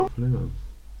company, man.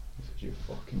 You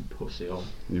fucking pussy hole.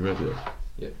 You ready?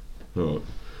 Yeah. Alright.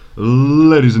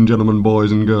 Ladies and gentlemen,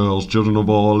 boys and girls, children of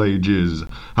all ages,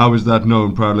 How Is That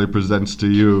Known proudly presents to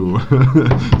you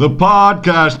the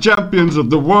podcast champions of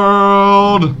the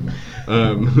world,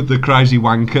 the crazy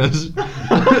wankers.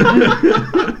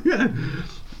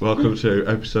 Welcome to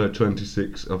episode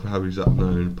 26 of How Is That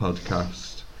Known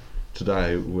podcast.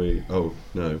 Today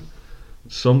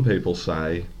some people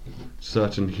say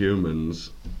certain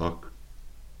humans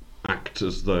act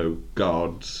as though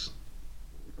gods.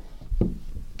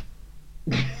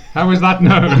 How is that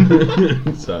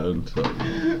known? Sound.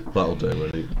 That'll do,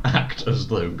 really. Act as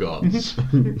though gods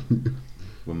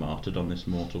were martyred on this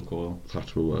mortal coil.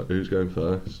 That will work. Who's going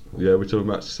first? Yeah, we're talking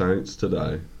about saints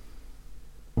today.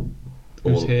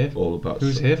 Who's here? All about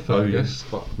Who's here, Fergus?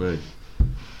 Oh, yeah. Fuck me.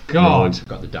 God.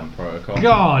 Got the damn protocol.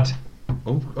 God.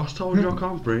 Oh, I told you I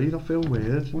can't breathe. I feel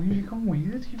weird. Well, you gone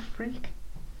weird, you freak.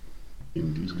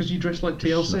 It's because you dress like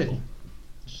TLC.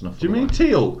 Do you mean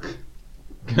Teal'c?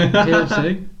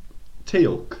 TLC?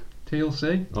 Teal'c?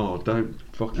 TLC? Oh, don't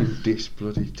fucking diss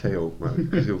bloody Teal'c, man,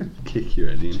 because he'll kick your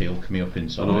head in. Teal'c me up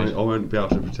inside. And I won't be able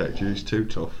to protect you. He's too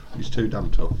tough. He's too damn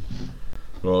tough.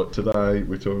 Right, today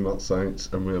we're talking about saints,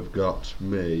 and we've got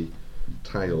me,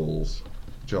 Tails,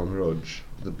 John Rudge,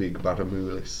 the big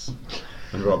Badamulis,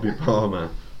 and Robbie Palmer,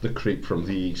 the creep from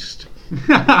the east.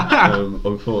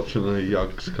 Unfortunately,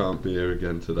 Yogs can't be here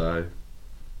again today,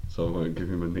 so I won't give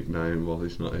him a nickname while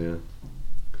he's not here.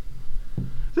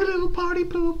 The little party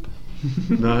poop.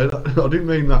 No, I didn't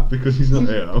mean that because he's not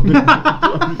here.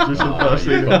 It's just the first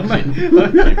thing.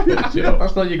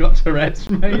 That's like you got Tourette's,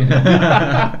 mate.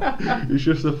 It's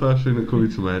just the first thing that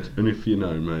comes into my head, and if you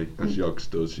know me, as Yogs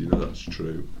does, you know that's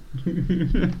true.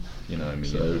 You know me.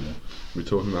 So we're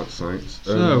talking about saints.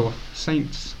 So,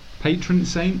 saints. Patron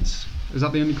saints? Is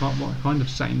that the only kind of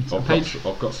saint? I've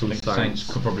got some saints.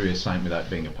 Saints could probably be a saint without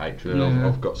being a patron. Yeah,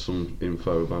 I've got some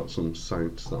info about some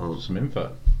saints that aren't. Some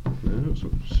info. Yeah,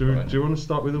 do you want to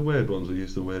start with the weird ones or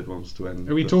use the weird ones to end?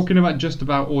 Are we talking about just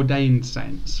about ordained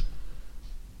saints?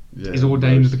 Yeah, Is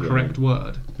ordained the mostly. correct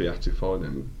word? Beatified,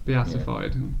 then.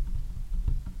 Beatified.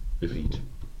 If Is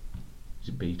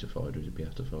it beatified or is it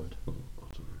beatified? Oh,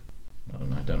 I don't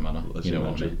know, it don't matter. Let's you know what I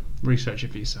imagine. mean. Research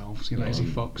it for yourselves, you lazy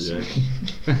fucks. Yeah.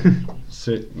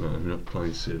 No, we're not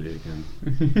playing silly again.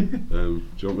 Do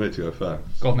you want me to go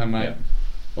first? Go on then, mate.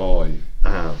 I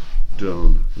have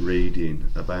done reading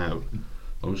about. I'm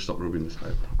going to stop rubbing the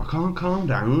table. I can't calm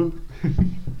down.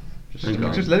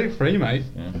 Just let it free, mate.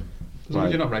 Yeah. As long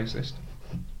as you're not racist.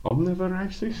 I'm never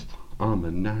racist. I'm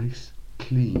a nice,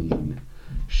 clean,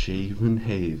 shaven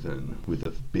heathen with the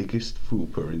biggest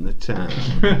fupa in the town.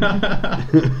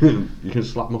 You can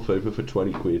slap my fupa for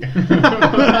 20 quid.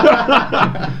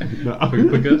 No.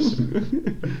 Fupagus?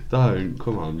 Don't,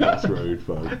 come on, that's rude,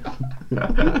 folk.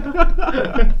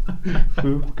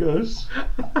 Fupagus?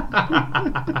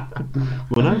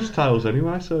 My name's Tails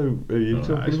anyway, so are you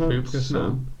Alright, talking it's about Fupagus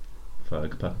now.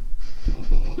 Fergpa.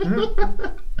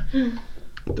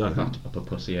 Don't. Fat upper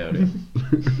pussy area.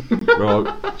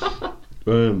 Right.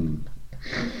 The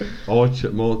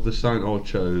saint I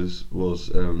chose was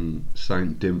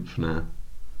Saint Dymphna.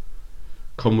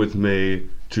 Come with me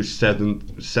to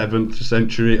 7th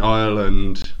century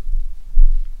Ireland,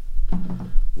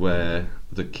 where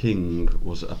the king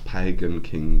was a pagan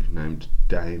king named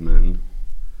Damon,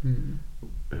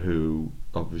 who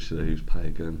obviously he was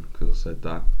pagan because I said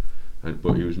that,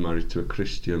 but he was married to a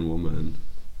Christian woman.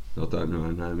 I don't know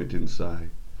her name, it didn't say.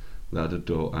 They had a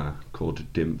daughter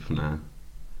called Dymphna,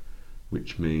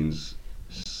 which means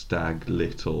stag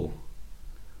little,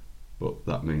 but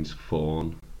that means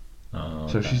fawn. Oh,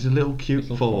 So okay. she's a little cute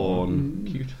Little fawn.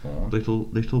 Cute fawn.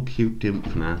 Little cute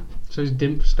Dymphna. So it's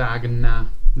dimp, stag, and nah,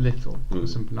 little. Or Mm.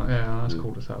 something like that. Yeah, that's Mm.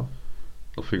 cool as hell.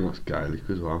 I think that's Gaelic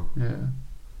as well. Yeah.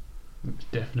 It's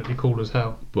definitely cool as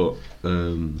hell. But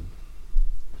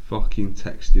fucking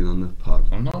texting on the pod.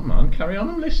 I'm not, man. Carry on,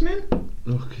 I'm listening.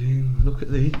 Look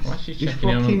at these. Why is she He's checking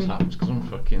in on fucking- taps? Because I'm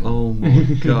fucking. Oh my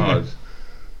god.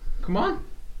 Come on.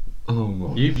 Oh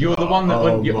my. You're the one that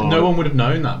Oh my. no one would have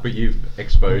known that, but you've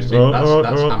exposed it.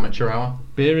 That's amateur hour.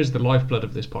 Beer is the lifeblood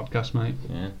of this podcast, mate.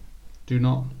 Yeah. Do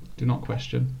not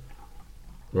question.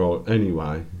 Right,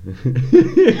 anyway.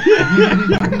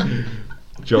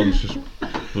 John's just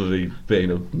bloody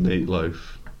being a meatloaf.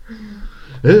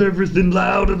 Everything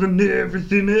louder than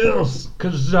everything else.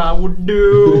 'Cause I would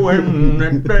do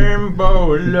anything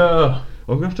for love.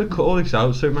 I'm going to have to cut all this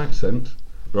out so it makes sense.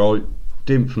 Right,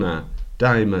 Dymphna,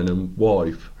 Damon and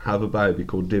wife have a baby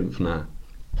called Dymphna.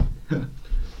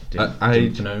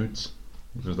 Age- Nodes.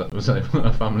 Was that what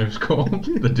her family was called?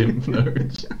 The Dimp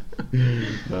Nodes.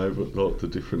 No, but like the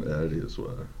different areas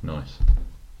were. Nice.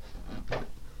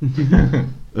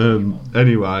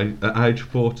 Anyway, at age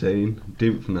 14,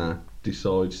 Dymphna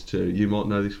decides to, you might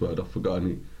know this word, I've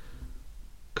forgotten it,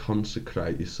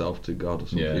 consecrate yourself to God or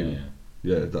something.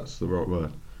 Yeah, that's the right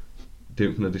word.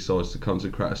 Dymphna decides to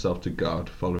consecrate herself to God,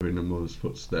 following her mother's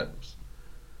footsteps.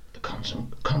 The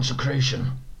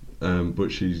consecration.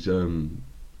 But she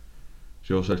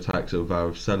also takes a vow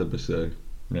of celibacy.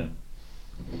 Yeah.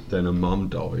 Then her mum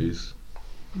dies,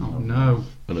 Oh no.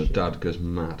 and her dad goes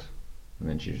mad. And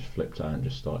then she just flipped out and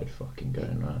just started fucking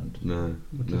going around. No.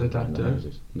 What did no, her dad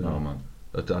do? No. Oh man.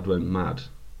 Her dad went mad.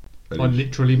 And Like he-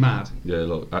 literally mad. yeah,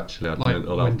 look, actually had Like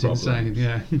mental health went problems. insane.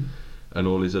 Yeah. And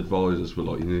all his advisors were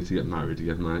like, you need to get married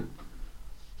again, mate.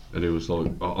 And he was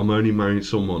like, I'm only marrying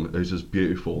someone who's as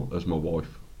beautiful as my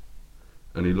wife.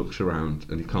 And he looks around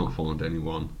and he can't find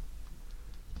anyone.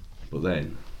 But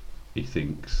then he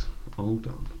thinks, hold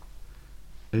on,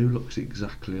 who looks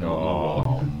exactly like my wife?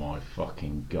 Oh my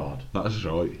fucking god. That's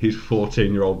right, his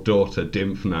 14-year-old daughter,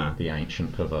 Dymphna. The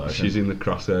ancient perversion. She's in the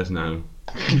crosshairs now.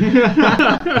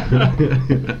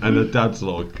 And her dad's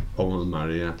like, I want to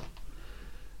marry her.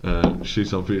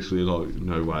 She's obviously like,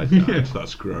 no way, Dad,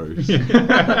 that's gross.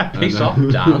 Peace off,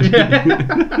 Dad.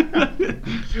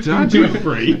 Dad, you're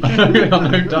free. I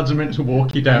know Dad's meant to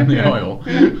walk you down the aisle.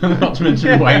 That's meant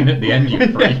to be Wayne at the end, you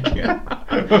freak.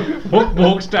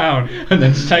 Walks down and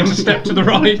then takes a step to the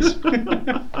right.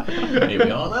 Here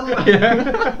we are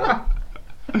then.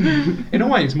 In a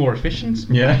way, it's more efficient.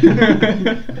 Yeah.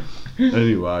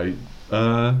 Anyway,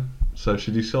 so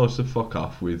she decides to fuck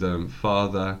off with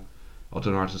Father, I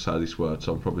don't know how to say this word,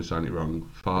 so I'm probably saying it wrong.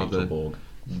 Father Beetleborg.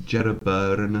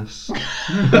 Jeroboamus.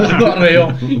 That's not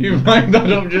real. You made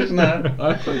that up just now.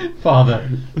 Father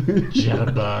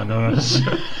Jeroboamus.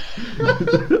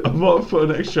 I might have put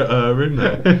an extra in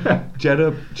there.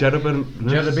 Jeroboamus.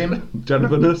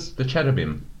 Jeroboamus. The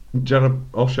cherubim.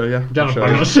 I'll show you.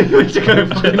 Jeroboamus. We need to go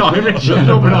for an Irish.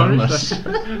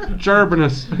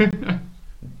 Jeroboamus.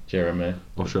 Jeremy.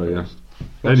 I'll show you.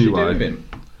 What's she do Anyway, with him?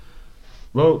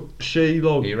 well, she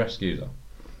like He rescues her.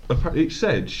 it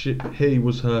said he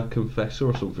was her confessor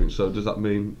or something. So does that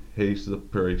mean he's the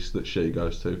priest that she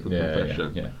goes to for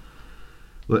confession? Yeah.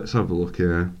 Let's have a look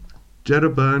here.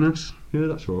 Jeroboamus. Yeah,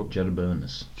 that's right.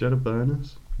 Jeroboamus.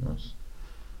 Jeroboamus. Nice.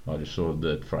 I just saw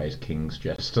the phrase King's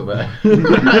Jester there.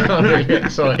 I'm really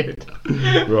excited.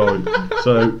 Right.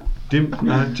 So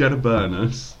Dymphna,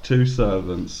 Jeroboamus, two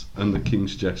servants, and the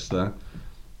king's jester,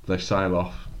 they sail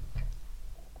off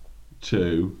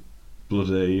to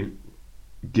bloody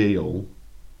Geel,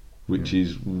 which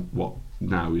is what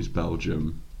now is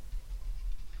Belgium.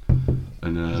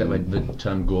 And Is that where the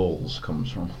term Gauls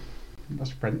comes from?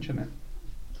 That's French, isn't it?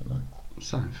 I don't know.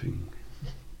 same thing.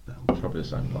 Probably the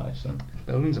same place then.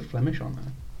 Belgians are Flemish, aren't they?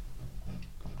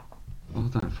 I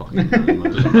don't fucking know.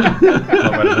 man.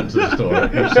 Not relevant to the story.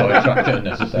 We've sidetracked it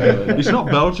unnecessarily. It's not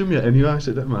Belgium yet anyway,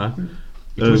 so it don't matter.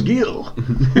 It was Geel.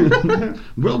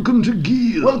 Welcome to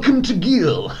Geel. Welcome to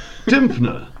Geel.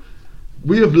 Dymphna.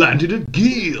 We have landed at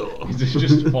Geel. Is this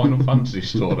just a Final Fantasy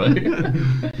story?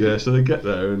 Yeah, so they get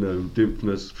there and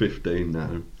Dymphna's 15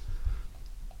 now.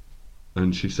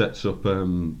 And she sets up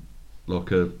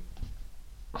like a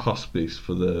hospice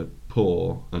for the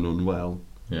poor and unwell.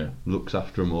 Yeah. Looks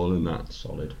after them all and that.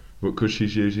 Solid. But because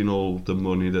she's using all the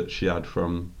money that she had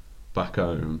from back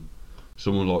home,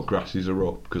 someone like grasses her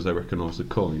up because they recognise the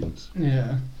coins.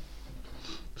 Yeah.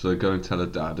 So they go and tell her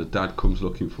dad. Her dad comes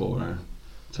looking for her,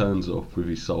 turns up with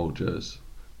his soldiers,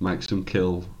 makes them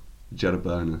kill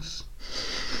Jeroboamus.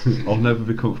 I'll never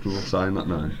be comfortable saying that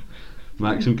now.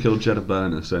 Makes them kill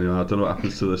Jeroboamus. Anyway, I don't know what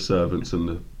happens to the servants and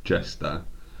the jester.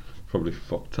 Probably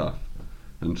fucked off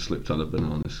and slipped on a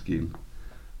banana skin.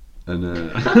 And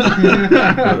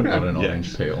Got an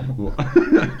orange peel.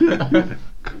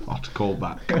 God, call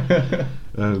back.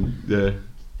 Yeah.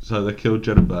 So they killed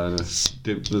Jeroboamus.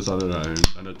 Dymphna's on her own,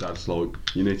 and her dad's like,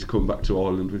 "You need to come back to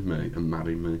Ireland with me and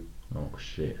marry me." Oh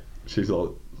shit. She's like,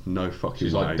 "No fucking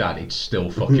She's way." like, Dad, it's still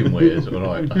fucking weird.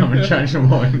 Alright, I haven't changed my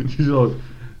mind. She's like,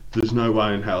 "There's no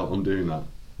way in hell I'm doing that.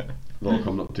 Like,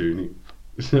 I'm not doing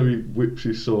it." So he whips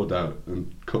his sword out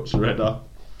and cuts her head off.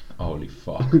 Holy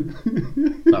fuck.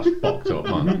 That's fucked up,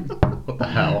 man. What the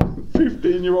hell?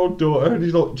 15-year-old daughter, and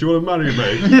he's like, "Do you want to marry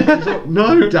me?" He's like,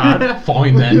 "No, Dad."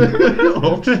 Fine then.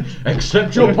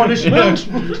 Accept your punishment.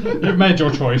 You've made your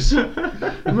choice.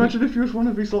 Imagine if you was one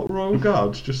of his like royal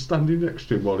guards just standing next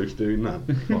to him while he's doing that.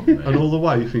 Fuck me. And all the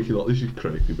way you're thinking like, this is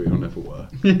creepy, but it'll never work.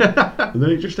 And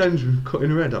then it just ends with cutting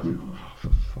her head up. Oh,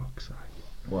 for fuck's sake.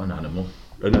 What an animal.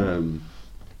 And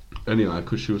Anyway,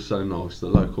 because she was so nice, the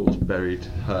locals buried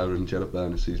her and Gemma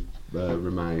Burness's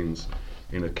remains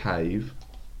in a cave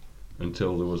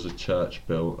until there was a church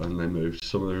built, and they moved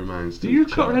some of the remains to Do you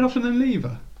the cut her church. head off and then leave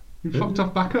her? You fucked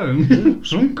off back home.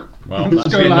 Sunk. Well,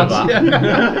 Let's that's go, the end of lads. that.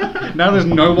 Yeah. Now there's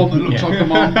no one that looks Yeah. like a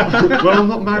mom. Well, I'm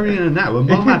not marrying her now. Her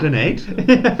mum had an head.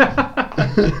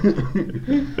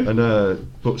 And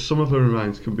but some of her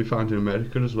remains can be found in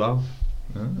America as well,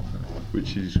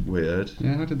 which is weird.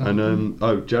 Yeah, how did that And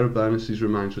Gerard Berners'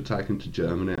 remains were taken to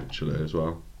Germany actually as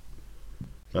well.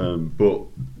 But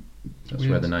That's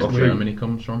where the name Okay. Germany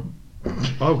comes from.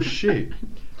 oh shit!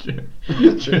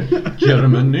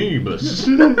 Germanibus.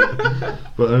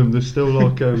 But there's still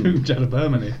like Jenna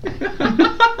Bermany.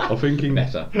 I think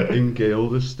Better. in Gill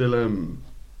there's still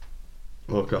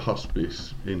like a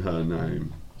hospice in her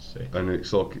name, Sick. and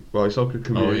it's like it's like a Oh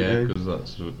community. yeah, because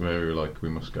that's where we were like, we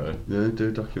must go. Yeah, do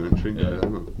a documentary. Yeah.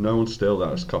 Yeah. No one steal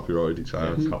that. It's copyrighted. It's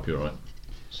ours. Copyright.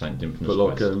 Saint Dimphna's But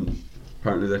like Quest.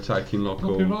 apparently they're taking like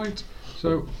all Copyright.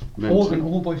 So, Mental.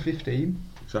 all by 15.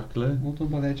 exactly. All done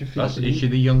by the age of 15. That's, is she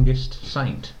the youngest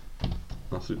saint?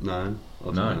 That's it. No, I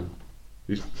don't No. know.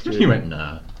 He's, You went,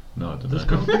 nah. No, I don't There's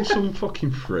know. got to be some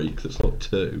fucking freak that's like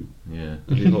 2. Yeah.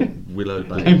 And he's like Willow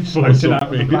Came Babe. floating out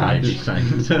of the bag. Baby saint.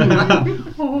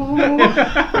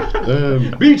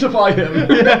 Beautify him!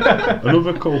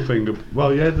 Another cool thing.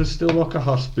 Well, yeah, there's still like a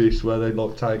hospice where they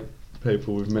like take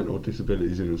people with mental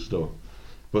disabilities in and stuff,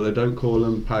 but they don't call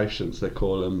them patients. They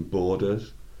call them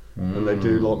boarders, and they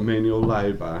do like menial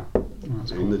labour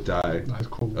That's in cool. the day. That's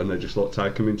cool. And they just like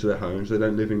take them into their homes. They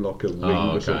don't live in like a wing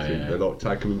Oh, or okay, something. yeah. They like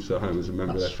take them into their home as a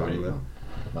member That's of their sweet. family.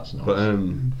 That's nice. But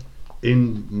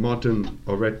in modern,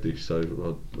 I read this,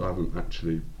 so I haven't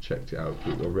actually checked it out.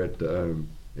 But I read that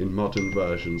in modern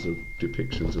versions of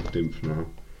depictions of Dymphna,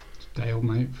 Dale,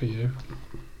 mate, for you.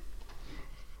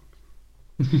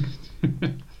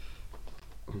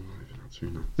 I'm not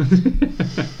even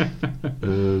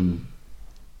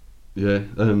yeah.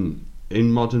 In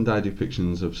modern day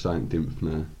depictions of Saint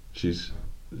Dymphna, she's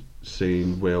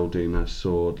seen wielding a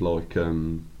sword like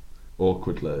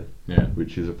awkwardly, yeah.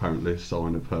 which is apparently a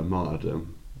sign of her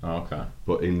martyrdom. Oh, okay.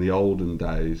 But in the olden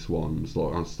days ones,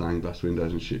 like on stained glass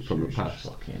windows and shit from the She was past,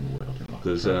 just fucking wielding like a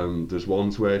there's pro. there's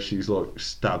ones where she's like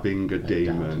stabbing a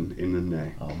demon in the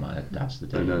neck, Oh man, that's the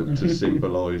and demon. to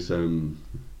symbolise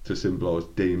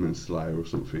demon slayer or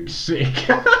something. Sick.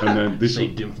 And then this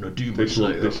Saint Dymphna Demon This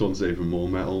Slayer. one's even more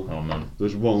metal. Oh man.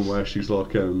 There's one where she's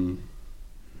like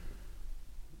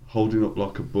holding up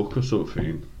like a book or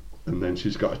something, and then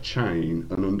she's got a chain,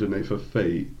 and underneath her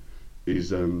feet is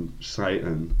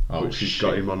Satan, Oh, but she's shit.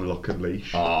 got him on like a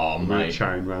leash. Oh with mate. a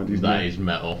chain round his That neck. is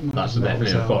metal. That's Metal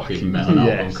definitely a as fucking metal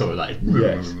album Yes. cover. That is.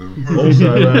 Yes.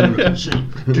 Also,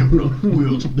 Saint Dymphna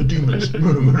wields the demons.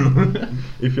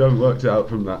 if you haven't worked it out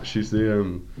from that, she's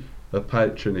the her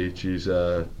patronage is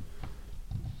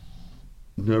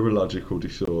neurological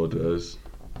disorders,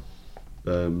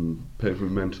 people with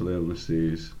mental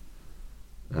illnesses,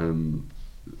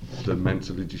 the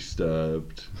mentally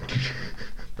disturbed,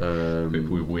 People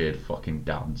with weird fucking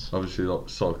dads. obviously like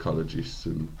psychologists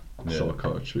and Yeah.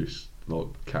 psychiatrists like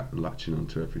latching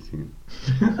onto everything.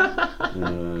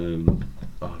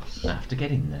 Oh, I have to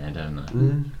get in there, don't I?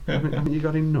 haven't you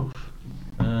got enough?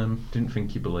 Didn't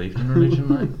think you believed in religion,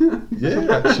 mate. Yeah,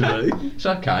 actually. It's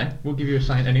okay. We'll give you a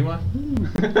saint anyway.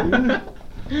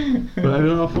 But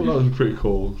I thought that was a pretty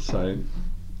cool saying.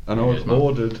 And I It was is, man.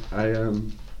 ordered a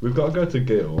we've got to go to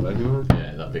Gill anyway.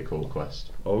 Yeah, that'd be a cool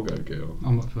quest. I'll go Gill.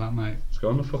 I'm up for that, mate. Let's go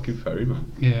on the fucking ferry,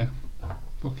 man. Yeah.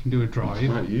 Fucking do a drive.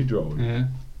 Mate, you drive. Yeah.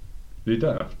 You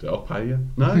don't have to, I'll pay you.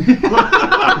 No?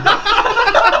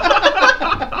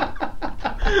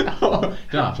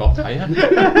 Don't have to, I'll pay you.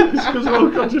 It's because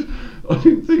I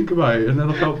didn't think about it and then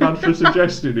I felt bad for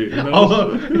suggesting it. And then I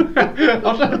was-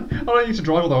 I don't want you to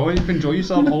drive, although you can enjoy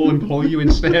yourself. I'll employ you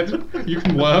instead. You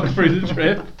can work through the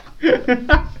trip.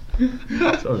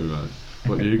 Sorry, mate.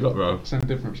 What you got, bro? Sound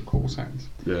different, it's a cool sound.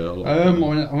 Yeah, I like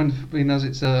I went being as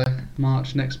it's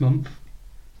March next month,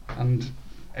 and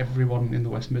everyone in the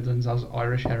West Midlands has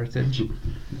Irish heritage.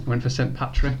 I went for St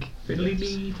Patrick.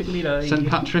 Fiddly-dee, fiddly-day. St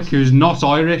Patrick, who's not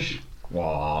Irish,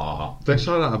 Wow. They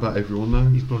say that about everyone though.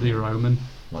 he's bloody Roman.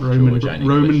 Like Roman, George and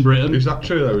Roman English. Britain. Is that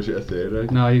true though? Is it a theory?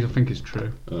 No, I think it's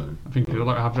true. Oh. I think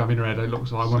like having read it,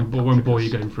 looks like I won't bore you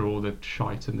going through all the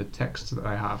shite and the texts that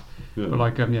they have. Yeah. But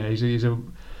like he's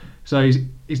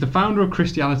the founder of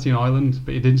Christianity in Ireland,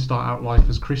 but he didn't start out life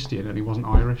as Christian and he wasn't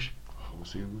Irish. Oh,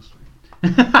 was he a Muslim?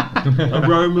 A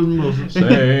Roman Muslim.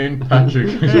 Saint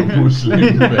Patrick is a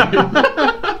Muslim way.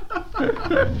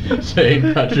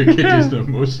 Saint Patrick, it is the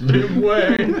Muslim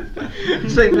way.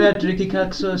 St. Patrick, he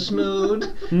cocks so smooth.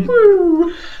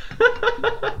 Woo!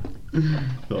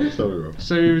 Sorry, Rob.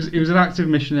 So he was an active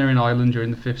missionary in Ireland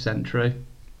during the 5th century,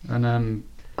 and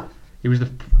he was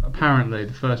apparently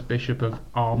the first bishop of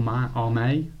Armagh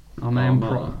and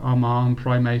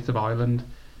Primate of Ireland,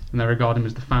 and they regard him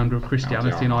as the founder of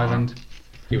Christianity in Ireland.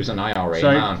 He was an IRA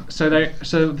man. So there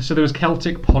was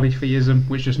Celtic polytheism,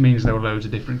 which just means there were loads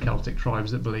of different Celtic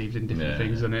tribes that believed in different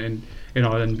things than in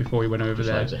Ireland before he went over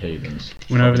there. Loads of heathens.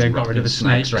 Went over there and got rid of the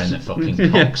snakes. Around their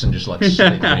fucking cocks and just like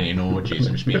sitting in orgies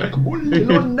and just being like, "One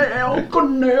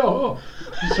nail."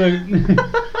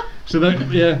 So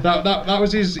that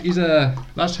was his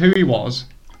that's who he was,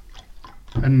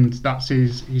 and that's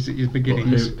his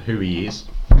beginnings. Who he is.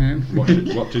 Yeah. What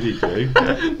did he do?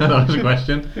 No, that was a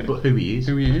question. But who he is.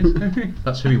 Who he is.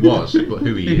 That's who he was, but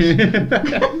who he is.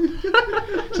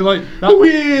 So like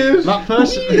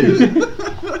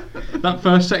that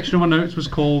first section of my notes was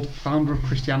called "Founder of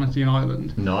Christianity in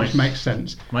Ireland." Nice. Which makes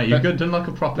sense. Mate, you've done like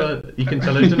a proper. You can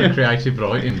tell he's done a creative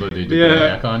writing bloody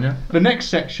degree, can't you? The next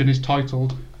section is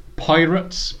titled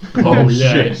 "Pirates." Oh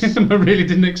shit! I really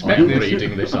didn't expect I'm this.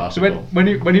 reading this So article. when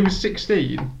he was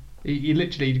 16, he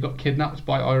literally got kidnapped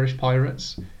by Irish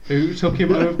pirates who took him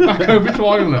back over to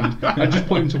Ireland and just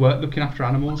put him to work looking after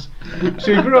animals.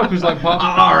 So he grew up as like part.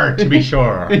 Arr, to be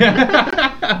sure.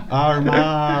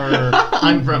 Armagh.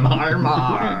 I'm from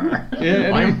Armagh.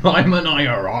 Yeah, I'm an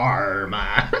IRR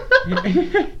man.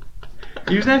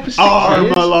 he was there for 6 years.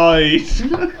 Armalite.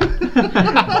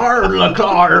 Arla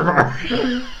Carver.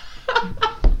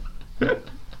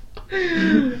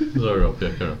 Sorry, up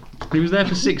there. He was there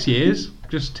for 6 years,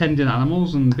 just tending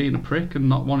animals and being a prick and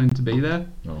not wanting to be there.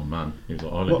 Oh man, he was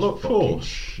like, oh, What for?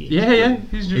 shit. Yeah.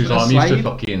 He's just He was a I'm used to slave.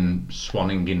 fucking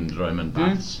swanning in Roman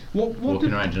baths, What walking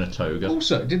did, around in a toga.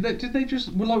 also, did they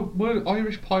just were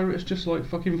Irish pirates just like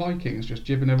fucking Vikings, just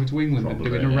jibbing over to England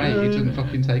Probably, and doing a raid and yeah.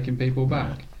 fucking taking people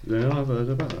back? Yeah, I've heard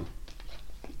about that.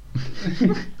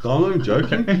 I'm not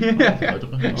joking. I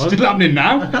don't know. Still happening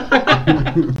now.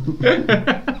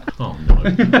 Oh no.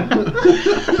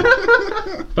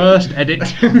 First edit.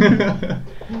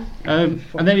 And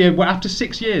then after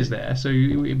 6 years there, so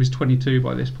he was 22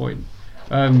 by this point.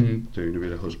 Doing a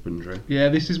bit of husbandry. Yeah,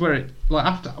 this is where it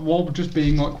while just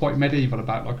being like quite medieval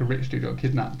about like a rich dude got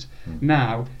kidnapped.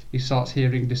 Now he starts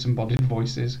hearing disembodied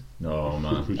voices, Oh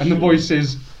man. and the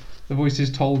voices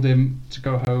told him to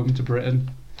go home to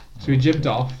Britain. So he jibbed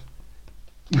off.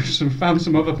 Found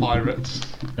some other pirates.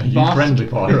 Friendly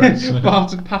pirates.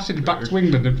 Bartered passage back to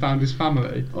England and found his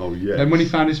family. Oh yeah. Then when he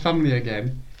found his family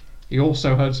again, he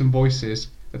also heard some voices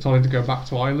that told him to go back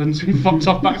to Ireland. So he fucked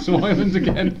off back to Ireland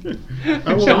again.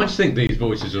 I just think these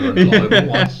voices are unreliable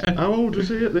ones. How old is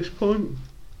he at this point?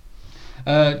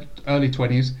 Early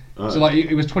 20s. So like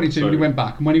he was 22 when he went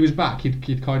back, and when he was back,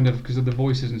 he'd kind of, because of the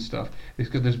voices and stuff. There's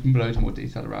loads more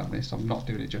detail around this. I'm not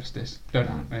doing it justice. Don't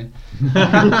at me.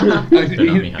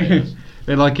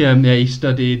 They're like he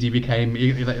studied.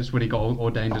 That's when he got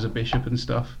ordained as a bishop and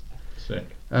stuff. Sick.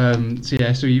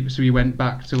 So he went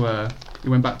back to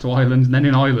Ireland, and then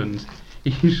in Ireland he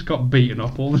just got beaten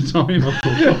up all the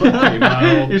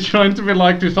time. He's trying to be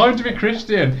like, it's time to be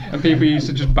Christian, and people used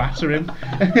to just batter him.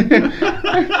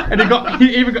 And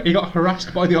he got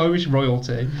harassed by the Irish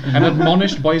royalty and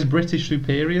admonished by his British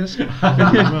superiors.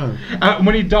 And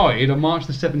when he died on March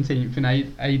the 17th in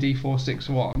AD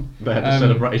 461, They had to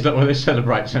celebrate. Is that why they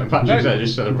celebrate St. Patrick's Day? They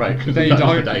just celebrate because They that's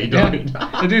died. the day he Yeah.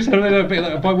 died. They do celebrate a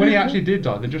bit, but when he actually did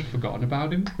die, they'd just forgotten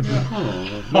about him.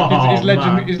 Oh,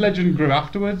 His legend grew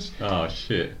afterwards. Oh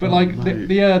shit. But like the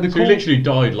So he court, literally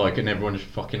died like, and everyone just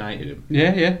fucking hated him.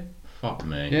 yeah, Fuck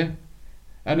me.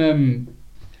 and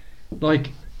like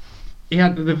he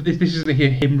had this is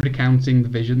him recounting the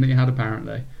vision that he had.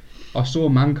 Apparently, I saw a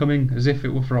man coming as if it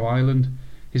were from Ireland.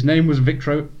 His name was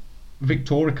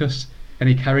Victoricus, and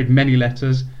he carried many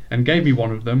letters, and gave me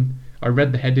one of them. I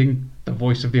read the heading, "The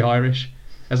Voice of the Irish."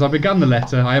 As I began the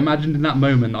letter, I imagined in that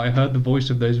moment that I heard the voice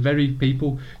of those very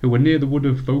people who were near the wood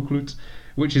of Foclut,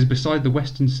 which is beside the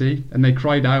western sea, and they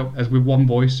cried out as with one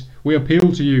voice, "We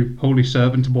appeal to you, holy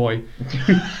servant boy,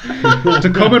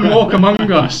 to come and walk among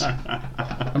us."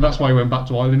 And that's why he went back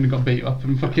to Ireland and got beat up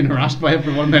and fucking harassed by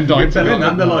everyone, and then died. Tell him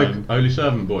that they're like, holy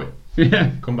servant boy, Yeah.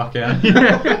 come back here.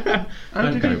 How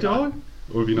did he die?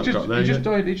 Or have you not got there He just yet?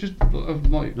 died. He just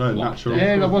like No, natural.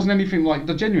 Yeah, there wasn't anything like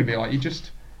genuinely like he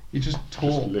just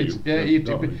taught.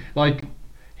 Like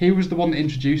he was the one that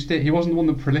introduced it. He wasn't the one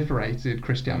that proliferated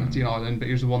Christianity in Ireland, but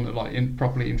he was the one that like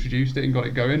properly introduced it and got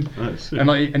it going. That's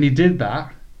And he did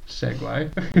that.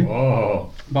 Segue. Whoa.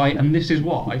 And this is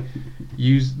why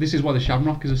the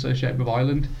Shamrock is associated with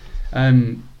Ireland.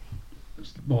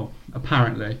 well,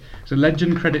 apparently. So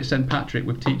legend credits St Patrick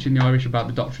with teaching the Irish about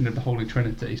the doctrine of the Holy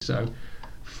Trinity. So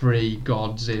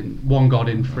one God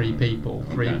in three people,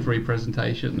 three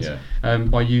presentations,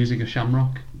 by using a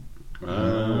shamrock.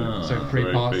 So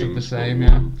three parts of the same,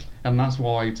 and that's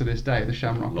why to this day the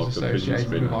shamrock is associated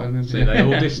with Ireland. See, they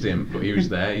all dissed him, but he was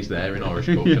there. He's there in Irish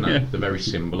culture now. The very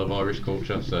symbol of Irish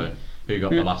culture. So who got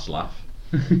the last laugh?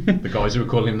 The guys who were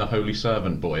calling him the Holy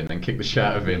Servant Boy and then kicked the shit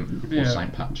out of him, or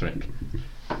Saint Patrick.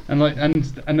 And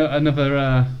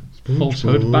another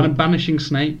falsehood, banishing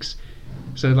snakes.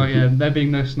 So there being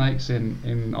no snakes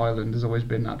in Ireland has always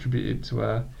been attributed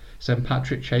to St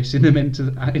Patrick chasing them into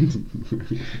the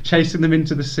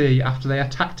sea after they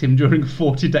attacked him during a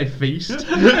 40-day feast. a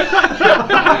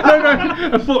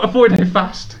 40-day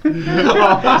fast. In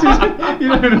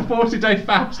a 40-day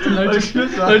fast, and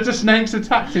loads of snakes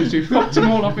attacked him, so he fucked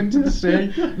them all off into the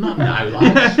sea. Not now,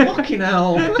 lads. Fucking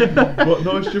hell. What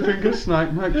noise do you think a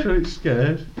snake makes when it's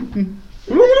scared?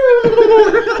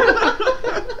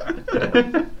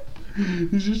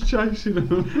 He's just chasing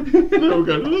them. They're all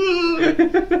going,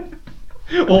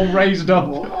 all raised up.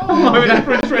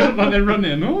 They're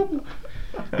running.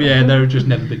 But there's just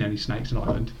never been any snakes in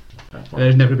Ireland.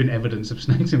 There's never been evidence of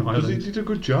snakes in Ireland. He did a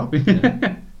good job.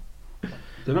 They're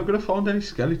not going to find any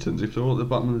skeletons if they're all at the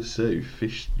bottom of the sea,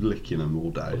 fish licking them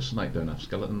all day. A snake don't have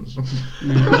skeletons.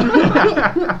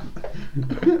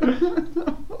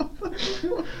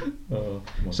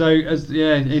 So,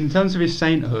 in terms of his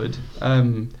sainthood,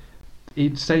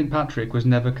 Saint Patrick was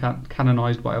never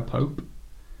canonised by a pope.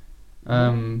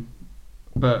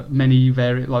 But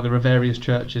there are various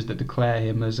churches that declare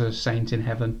him as a saint in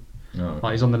heaven.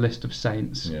 Like he's on the list of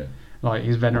saints. Like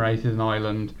he's venerated in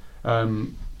Ireland,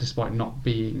 despite not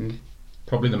being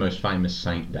probably the most famous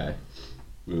saint day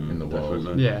in the world.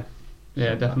 Definitely.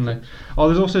 Yeah, definitely.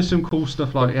 There's also some cool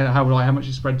stuff like how much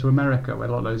it spread to America, where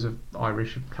loads of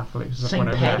Irish Catholics St.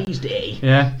 Paddy's Day.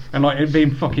 Yeah, and it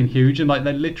being fucking huge, and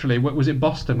they literally, was it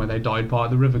Boston where they dyed by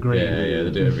the River Green? Yeah,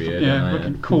 they do every year.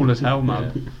 Fucking cool as hell,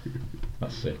 man. Yeah.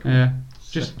 That's sick. Yeah.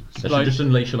 Just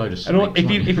unleash a load of snakes. If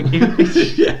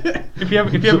you ever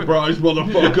surprise,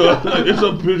 motherfucker! It's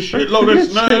a shitload of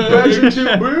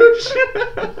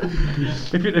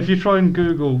snakes. if you try and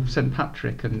Google St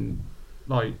Patrick and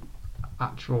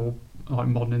actual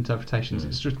modern interpretations,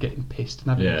 it's just getting pissed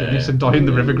and having Guinness and dyeing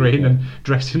the River Green and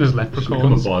dressing as leprechauns.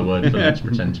 Become a byword for them to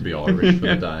pretend to be Irish for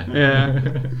the day. Yeah.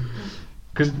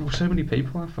 Because so many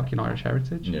people have fucking Irish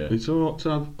heritage. Yeah. It's alright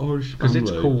to have Irish family,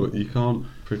 it's cool. but you can't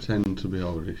pretend to be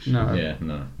Irish. No. Yeah,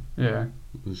 no. Yeah.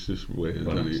 It's just weird.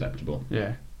 Unacceptable.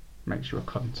 Yeah. Makes you a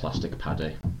cunt. Plastic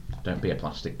paddy. Don't be a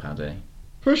plastic paddy.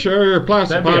 For sure,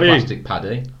 plastic paddy. Don't be a plastic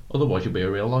paddy, otherwise you'll be a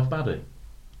real life baddie.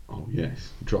 Oh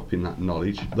yes, dropping that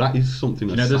knowledge. That is something.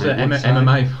 There's an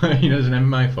MMA. There's an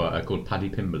MMA fighter called Paddy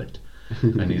Pimblett,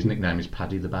 and his nickname is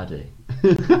Paddy the Baddie.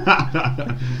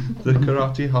 The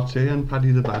Karate Hottie and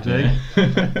Paddy the Baddie.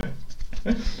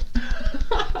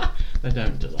 They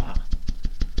don't do that.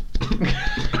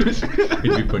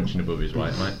 He'd be punching above his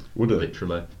weight, mate. Would it?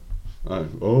 Literally.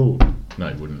 Oh. No,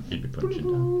 he wouldn't. He'd be punching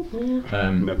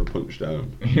down. Never punch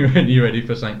down. You ready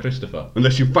for St. Christopher?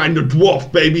 Unless you find a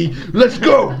dwarf, baby. Let's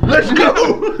go! Let's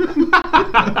go!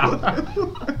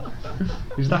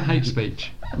 Is that hate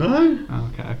speech? No.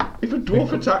 Oh, okay. If a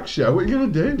dwarf attacks you, what are you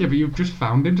going to do? Yeah, but you've just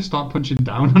found him to start punching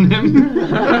down on him.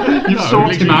 You've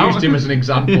sorted him out. Used him as an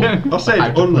example. Yeah. I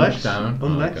said unless. Down.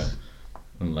 Unless. Oh, okay.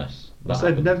 Unless. I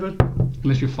said never.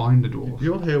 Unless you find a dwarf.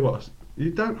 You'll hear what. You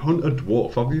don't hunt a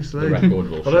dwarf, obviously. The record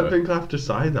will I don't think I have to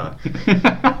say that.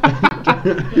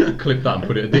 Clip that and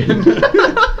put it at the end.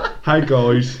 Hey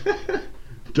guys,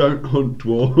 don't hunt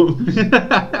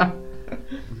dwarves.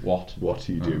 What? What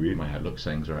are you doing? My outlook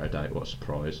sayings are out of date. What a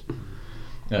surprise.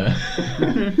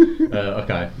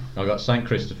 Okay, I've got St.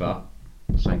 Christopher,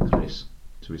 St. Chris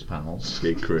to his panels.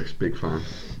 Big Chris, big fan.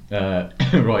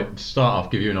 Right, to start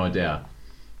off, give you an idea.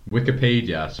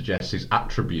 Wikipedia suggests his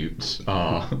attributes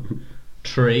are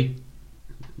tree,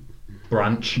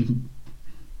 branch,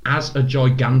 as a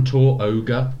gigantor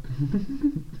ogre.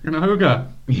 An ogre?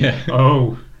 Yeah.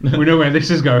 Oh, we know where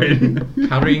this is going.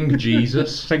 Carrying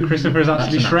Jesus. St. Christopher is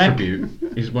actually Shrek.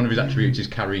 Attribute. One of his attributes is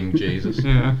carrying Jesus.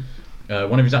 Yeah.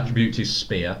 One of his attributes is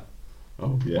spear.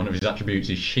 Oh, yeah. One of his attributes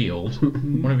is shield.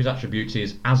 One of his attributes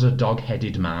is as a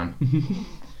dog-headed man.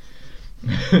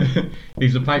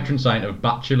 He's the patron saint of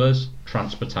bachelors,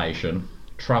 transportation,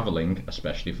 travelling,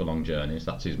 especially for long journeys.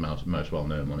 That's his most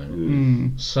well-known one,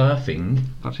 isn't it? Surfing.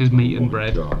 That's his meat and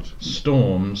bread. God.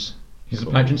 Storms. He's the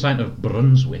patron saint of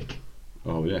Brunswick.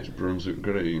 Oh yes, Brunswick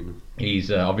Green.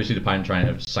 He's obviously the patron saint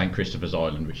of St. Christopher's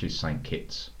Island, which is St.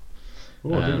 Kitts.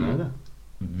 Oh, I didn't know that.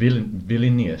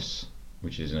 Vilnius,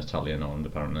 which is an Italian island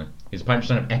apparently. He's a patron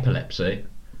saint of epilepsy,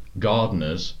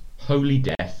 gardeners, holy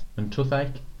death, and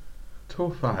toothache.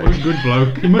 Tough What a good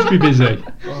bloke. He must be busy.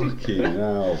 Fucking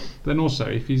hell. Then also,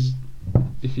 if he's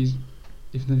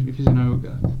an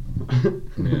ogre,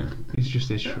 Yeah. he's just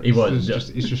this. He was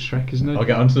It's just Shrek, isn't it? I'll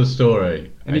get onto the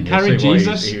story. And he you'll carried see why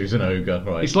Jesus? He was an ogre,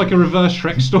 right? It's like a reverse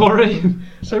Shrek story.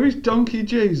 So he's Donkey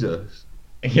Jesus.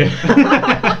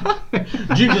 Yeah.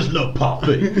 Jesus look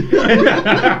poppy.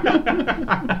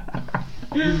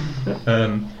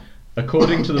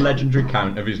 According to the legendary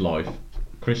account of his life,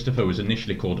 Christopher was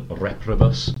initially called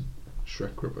Reprobus.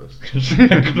 Shrekribus.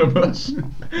 Reprobus.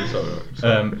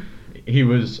 Sorry. He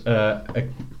was a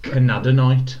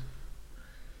Canaanite.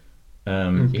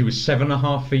 He was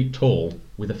 7.5 feet tall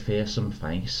with a fearsome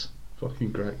face.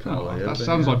 Fucking great Oh, colour. that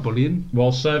sounds like bullying.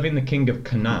 While serving the king of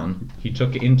Canaan, he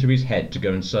took it into his head to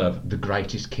go and serve the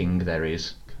greatest king there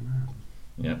is.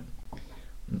 Yeah.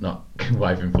 Not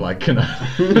waving flag Canaan.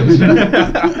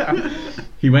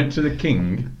 He went to the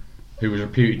king, who was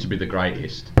reputed to be the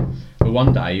greatest. But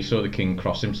one day he saw the king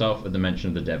cross himself at the mention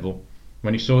of the devil.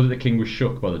 When he saw that the king was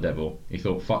shook by the devil, he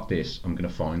thought, fuck this, I'm going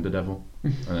to find the devil.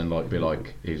 And then be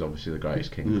like, he's obviously the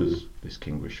greatest king, because this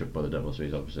king was shook by the devil, so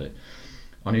he's obviously...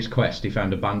 On his quest, he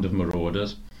found a band of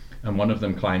marauders, and one of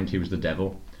them claimed he was the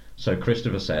devil. So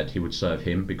Christopher said he would serve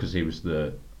him because he was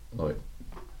the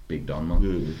big don man.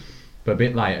 Yeah. But a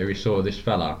bit later, he saw this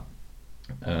fella,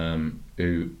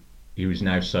 who he was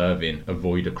now serving,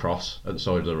 avoid a cross at the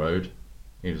side of the road.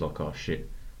 He was like, oh shit.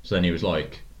 So then he was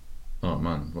like, oh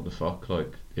man, what the fuck?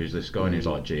 Like, who's this guy? And he was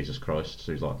like, Jesus Christ.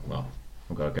 So he's like, well,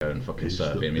 I've got to go and fucking He's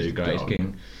serve the him. He's the big greatest dog.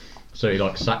 king. So he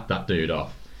sacked that dude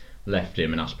off, left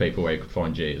him, and asked people where he could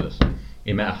find Jesus.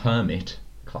 He met a hermit,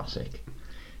 classic,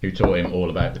 who taught him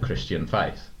all about the Christian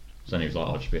faith. So then he was like,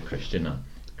 I'll just be a Christian now.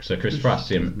 So Christopher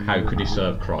asked him how could he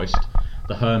serve Christ.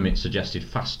 The hermit suggested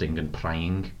fasting and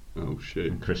praying. Oh shit.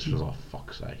 And Christopher was like,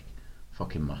 fuck's sake,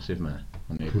 fucking massive, man.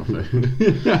 I need my food.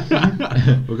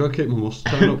 We've got to keep my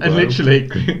mustard up. And though. literally,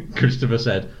 Christopher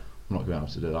said, I'm not going to be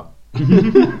able to do that.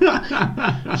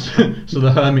 so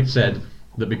the hermit said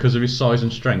that because of his size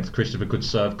and strength, Christopher could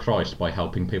serve Christ by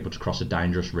helping people to cross a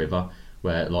dangerous river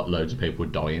where loads of people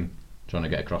were dying trying to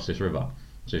get across this river.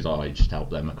 So he's like, oh, you just help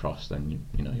them across, then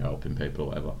you're helping people or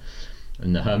whatever.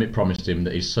 And the hermit promised him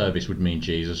that his service would mean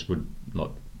Jesus would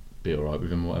be alright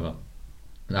with him or whatever.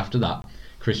 And after that,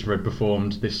 Christopher had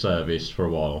performed this service for a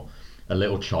while. A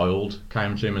little child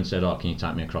came to him and said, oh, can you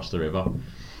take me across the river?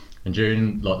 And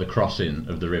during the crossing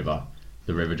of the river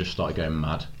just started going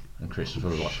mad, and Christopher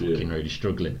was fucking really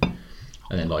struggling.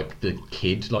 And then the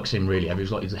kid seemed really heavy.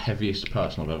 He was he's the heaviest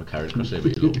person I've ever carried across the river.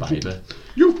 He's a little baby.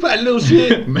 You fat little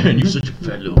shit! Man, you're such a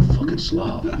fat little fucking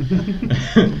slob.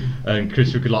 And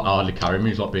Christopher could hardly carry him.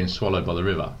 He was being swallowed by the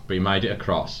river. But he made it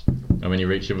across. And when he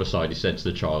reached the other side, he said to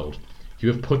the child,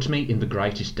 you have put me in the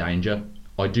greatest danger.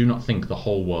 I do not think the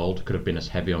whole world could have been as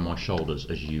heavy on my shoulders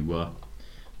as you were.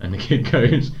 And the kid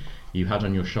goes, you had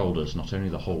on your shoulders not only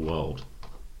the whole world,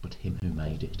 but him who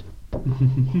made it.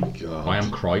 God. I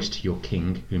am Christ, your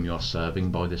king, whom you are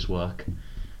serving by this work.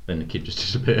 Then the kid just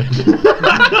disappeared.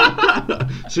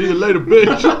 See you later,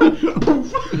 bitch.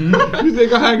 You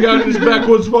think I hang out in this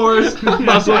backwoods forest?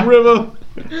 Pass on river?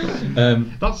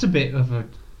 That's a bit of a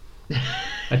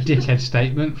dickhead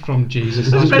statement from Jesus.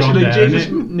 That's Especially gone there, Jesus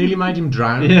isn't it? nearly made him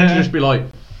drown. Yeah. To just be like,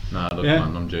 nah, look, Yeah.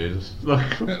 man, I'm Jesus.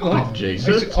 Like,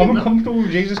 Jesus. I'm uncomfortable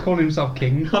with Jesus calling himself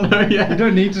king. I know, yeah. You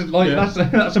don't need to Yeah.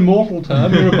 that's a mortal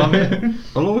term. You're above it.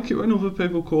 I like it when other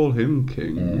people call him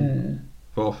king.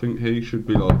 But I think he should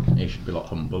be He should be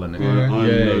humble, innit? I'm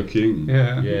Yeah. no king.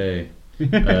 Yeah. Yeah.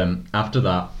 After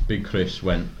that, Big Chris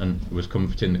went and was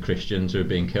comforting the Christians who were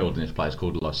being killed in this place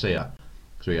called Lycia.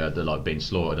 So we heard they're being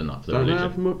slaughtered and that for the Don't they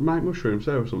religion. have make mushrooms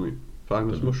there or something?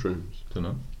 Famous mushrooms. Don't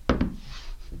know.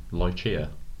 Lycia.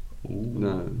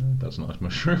 No. That's not a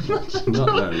mushroom. Not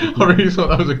them. I really thought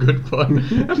that was a good pun.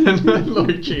 And then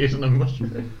lychee isn't a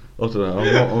mushroom. I don't know.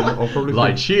 I'll probably.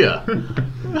 Lychea.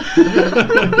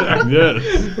 Yes.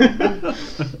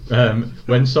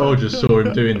 When soldiers saw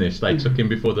him doing this, they took him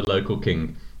before the local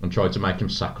king and tried to make him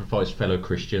sacrifice fellow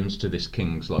Christians to this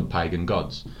king's pagan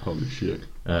gods. Holy shit.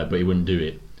 But he wouldn't do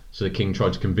it. So the king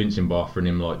tried to convince him by offering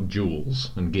him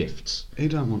jewels and gifts. He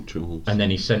don't want jewels. And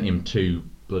then he sent him 2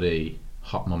 bloody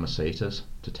hot mamacitas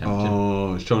to tempt him.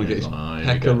 Oh, he's trying to get his Here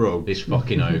pecker we go. rubbed. This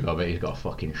fucking ogre, I bet he's got a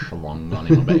fucking schlong on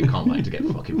him. I bet he can't wait to get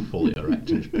fucking fully erect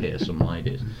and just pierce some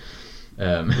ladies.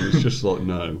 It's just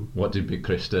no. What did Big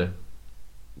Chris do?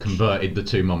 Converted the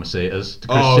 2 mamacitas to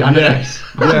Oh, Christianity. yes.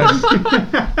 Yes.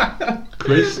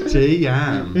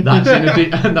 Christian.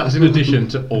 That's in addition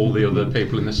to all the other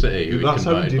people in the city who he That's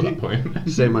how he converted by did that point.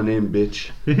 Say my name,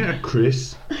 bitch. Yeah.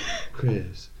 Chris,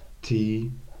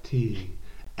 T,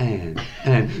 N.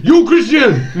 You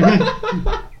Christian!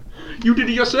 You did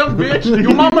it yourself, bitch!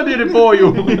 Your mama did it for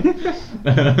you!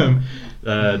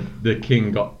 The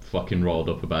king got fucking rolled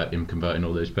up about him converting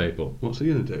all those people. What's he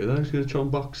gonna do? He's gonna try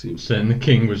and box him. So then the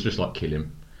king was just like, kill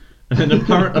him. And then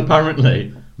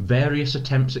apparently, various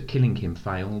attempts at killing him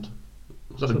failed.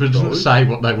 So it doesn't say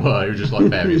what they were, it was just like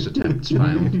various attempts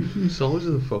failed. Size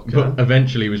of the fucker. But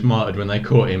eventually he was martyred when they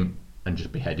caught him and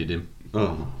just beheaded him.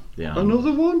 Oh. Yeah.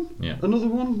 Another one? Yeah. Another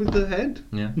one with the head?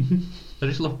 Yeah. They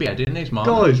just love beheading these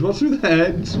martyrs. Guys, what's with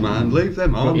heads, man? Leave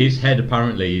them on. But his head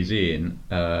apparently is in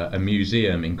a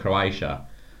museum in Croatia,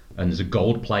 and there's a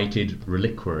gold-plated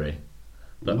reliquary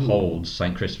that holds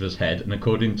St. Christopher's head. And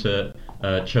according to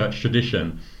church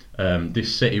tradition,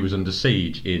 this city was under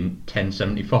siege in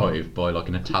 1075 by like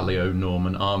an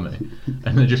Italo-Norman army,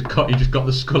 and he just got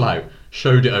the skull out,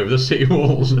 showed it over the city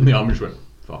walls, and the army just went,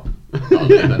 fuck.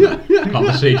 Can't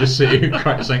besiege a city who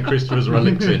cracked St. Christopher's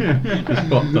relics in. It's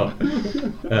fucked up.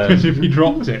 As if he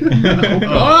dropped it.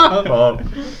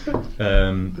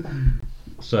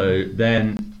 So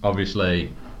then,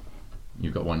 obviously,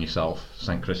 you've got one yourself,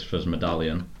 St. Christopher's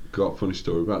medallion. Got a funny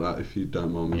story about that if you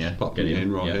don't mind me just popping it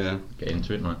in right here. Get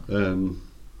into it, mate. I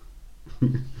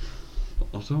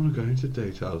don't want to go into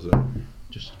details though.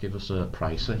 Just give us a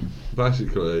pricey.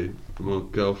 Basically, my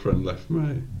girlfriend left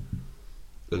me,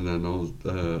 and then I was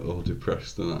all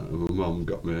depressed and that, and my mum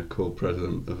got me a cool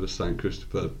present of a St.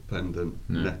 Christopher pendant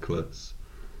necklace.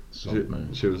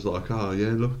 She was like, oh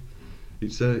yeah, look,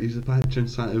 he's a patron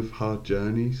saint of hard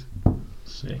journeys.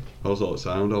 Sick. I was like,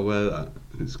 sound, I'll wear that.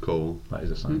 It's cool. That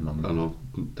is a saint, man. And I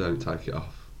don't take it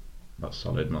off. That's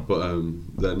solid, man. But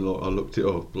then I looked it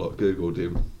up, like Googled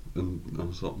him, and I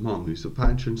was like, Mum, he's a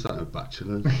patron saint of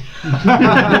bachelors.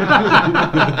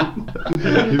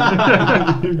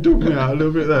 You took me out a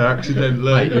little bit there,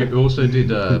 accidentally. Mate, you also did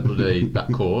that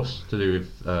course to do with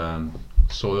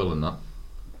soil and that.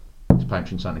 It's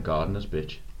patron saint of gardeners,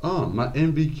 bitch. Oh, my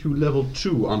MVQ level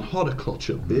 2 on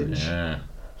horticulture, bitch. Yeah.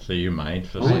 So you made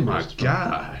for Oh St. my Christopher.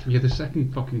 god. You're the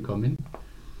second fucking coming.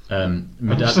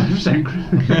 Medallion.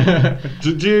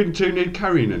 Do you two need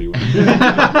carrying anyone?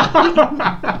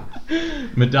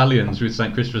 Medallions with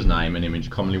St. Christopher's name and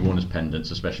image commonly worn as pendants,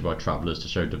 especially by travellers to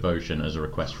show devotion as a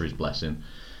request for his blessing.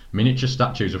 Miniature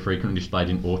statues are frequently displayed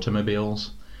in automobiles.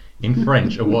 In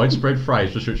French, a widespread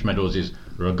phrase for such medals is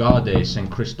 "Regardez Saint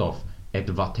Christophe et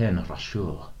va-t'en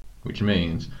rassure," which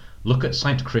means "Look at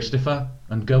Saint Christopher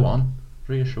and go on,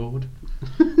 reassured."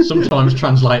 Sometimes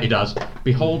translated as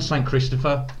 "Behold Saint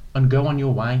Christopher and go on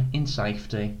your way in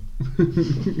safety."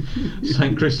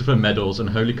 Saint Christopher medals and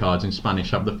holy cards in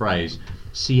Spanish have the phrase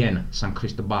 "Si en San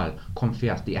Cristobal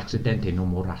confias de accidente no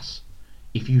moras."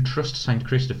 If you trust Saint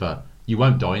Christopher, you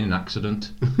won't die in an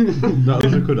accident. That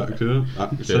was a good accident.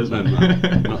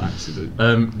 Not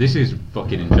accident. This is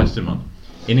fucking interesting, man.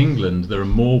 In England, there are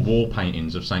more wall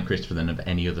paintings of Saint Christopher than of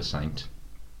any other saint.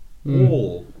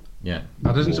 Wall. Yeah,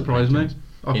 That doesn't wall surprise paintings. me.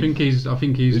 I think he's.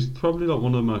 He's probably like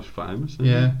one of the most famous. Isn't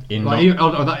Yeah. In Like,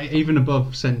 even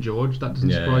above St George, that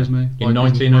doesn't surprise me. In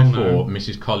Like, he's 1904, well known.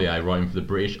 Mrs. Collier, writing for the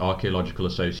British Archaeological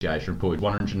Association, reported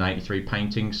 183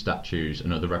 paintings, statues,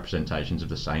 and other representations of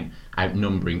the saint,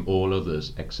 outnumbering all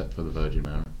others except for the Virgin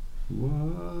Mary.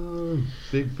 Whoa,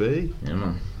 Big B. Yeah,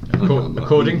 man.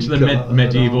 According to the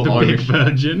medieval The Irish, Big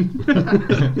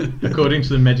Virgin. according to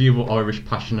the medieval Irish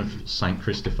Passion of Saint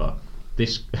Christopher,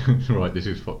 this right, this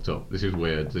is fucked up. This is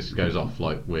weird. This goes off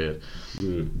like weird.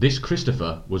 This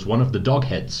Christopher was one of the dog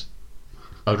heads,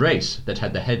 a race that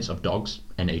had the heads of dogs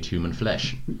and ate human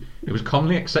flesh. It was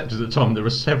commonly accepted at the time there were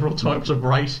several types of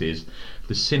races,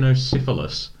 the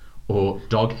cynocephalus, or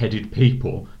dog-headed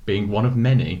people, being one of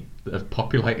many that have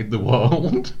populated the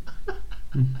world.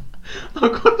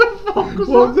 Like, what the fuck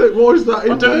was that? What is that?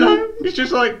 I don't know. It's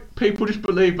just like people just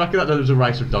believe back in that day there was a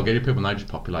race of dog-headed people and they just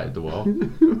populated the world.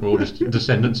 We're all just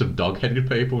descendants of dog-headed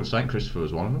people, and St. Christopher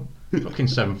was one of them. Fucking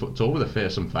 7 foot tall with a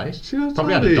fearsome face. See how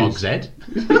Probably had tall a he dog's is? head.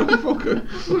 Fucker.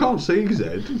 I can't see his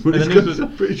head, but And it's then got,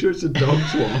 I'm pretty sure it's a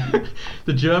dog's one.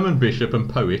 The German bishop and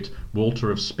poet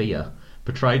Walter of Speyer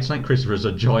portrayed St. Christopher as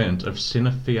a giant of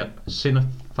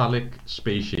cynocephalic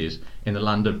species in the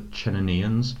land of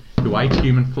Chenanians who ate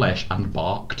human flesh and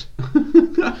barked.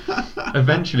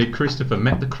 Eventually, Christopher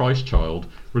met the Christ child,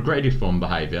 regretted his former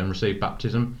behaviour and received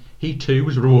baptism. He too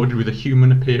was rewarded with a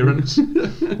human appearance,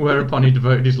 whereupon he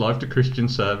devoted his life to Christian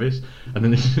service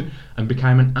and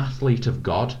became an athlete of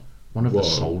God, one of the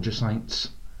soldier saints.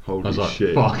 Holy I was like,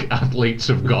 shit. fuck, athletes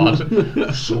of God.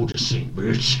 Soldier Saint,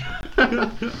 bitch.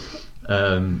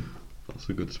 That's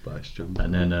a good Space Jam.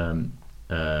 And then,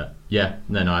 and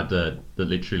then I had the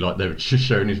literally, like, they were just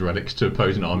showing his relics to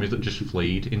opposing armies that just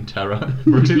fled in terror.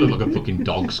 Because he looked like a fucking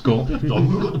dog skull. Like, we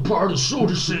got the power of the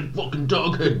Soldier Saint, fucking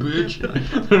dog head, bitch.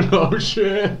 Oh,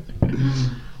 shit.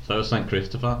 So it was St.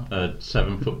 Christopher, a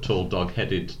 7-foot-tall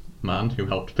dog-headed man who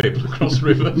helped people across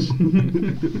rivers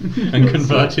and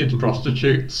converted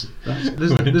prostitutes.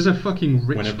 There's a fucking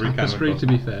rich Whenever he came tapestry, across- to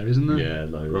be fair, isn't there? Yeah,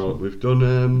 loads. Right,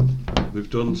 we've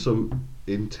done some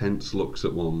intense looks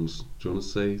at ones. Do you want to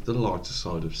see the lighter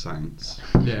side of Saints?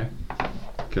 Yeah.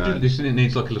 Okay. This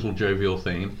needs like a little jovial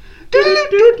theme.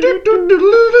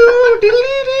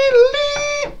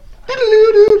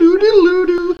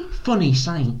 Funny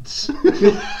Saints.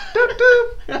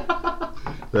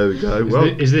 There we go. Well,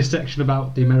 Is this section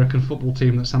about the American football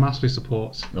team that Sam Ashley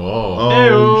supports? oh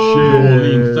New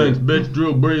Orleans shit. Saints, bitch,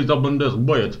 Drew Brees up in this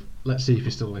weight. Let's see if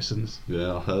he still listens.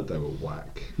 Yeah, I heard they were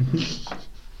whack.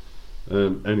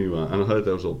 Anyway, and I heard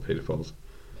they was all paedophiles.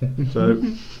 So,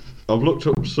 I've looked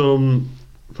up some.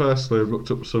 Firstly, I've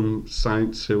looked up some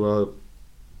saints who are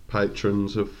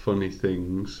patrons of funny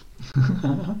things.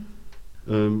 Do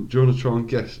you want to try and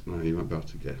guess? No, you won't be able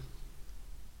to guess.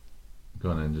 Go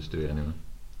on then, just do it anyway.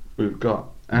 We've got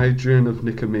Adrian of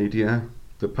Nicomedia,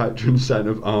 the patron saint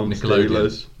of arms Nickelodeon.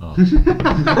 dealers. Oh.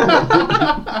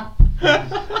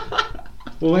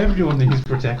 Well, everyone needs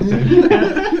protecting.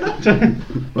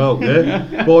 Well, yeah,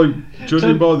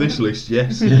 judging by this list,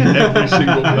 yes, every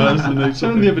single person needs Turn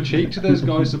something. the other cheek to those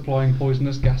guys supplying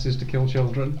poisonous gases to kill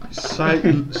children. Saint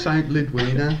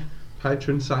Lidwina,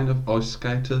 patron saint of ice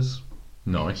skaters.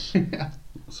 Nice.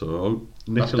 So,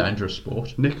 That's dangerous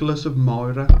sport. Nicholas of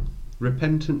Myra,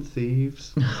 repentant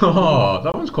thieves. Oh,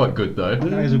 that one's quite good though.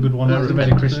 That is a good one. That's a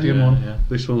very Christian one. Yeah.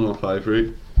 This one's my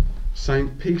favourite.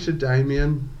 Saint Peter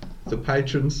Damian, the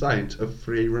patron saint of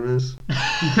free runners.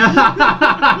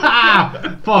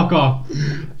 Fuck off.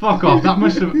 Fuck off. That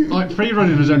must have, like, free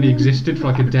running has only existed for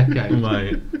like a decade.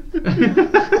 Mate.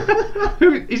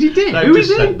 Who is he dead? They've Who is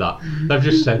just he? said that. They've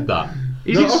just said that.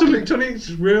 Is No, it I some, clicked on it,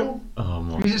 it's real. Oh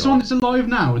my is god. it someone that's alive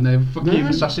now and they're fucking No.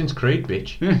 Assassin's Creed,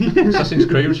 bitch. Assassin's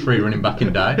Creed was free running back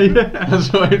in the day.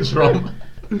 That's where it's from.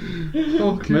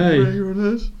 Fucking me. free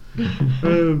runners. Yeah,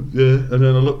 and then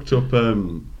I looked up.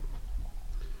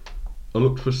 I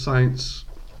looked for saints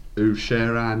who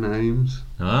share our names.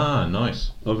 Ah,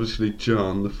 nice. Obviously,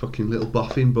 John, the fucking little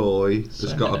boffin boy, has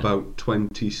Same, got innit? about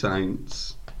 20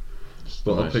 saints.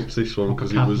 But I Nice. picked this one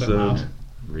because Proper it was. Catholic man.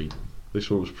 Read. This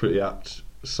one was pretty apt.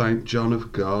 Saint John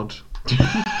of God,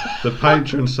 the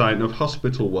patron saint of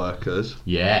hospital workers.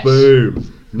 Yes.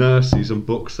 Boom. Nurses and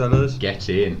booksellers. Get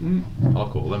in. I'll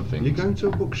call them things. You're going to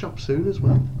a bookshop soon as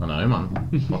well. I know,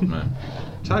 man. Fuck man.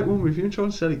 Take one with you and try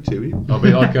and sell it to him. I'll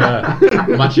be like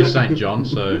matches St. John,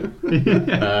 so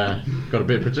got a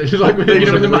bit of protection. Like you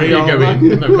know when the money go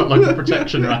in, and they've got like a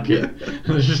protection racket, and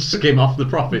they just skim off the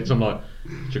profits. I'm like,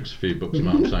 chucks a few bucks a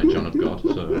month, St. John of God.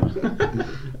 So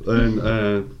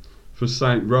Then for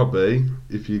Saint Robbie,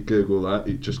 if you Google that,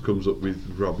 it just comes up with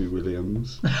Robbie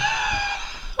Williams.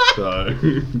 so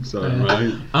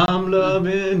mate. I'm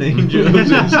loving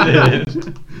angels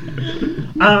instead.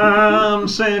 I'm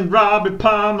St. Robbie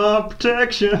Palmer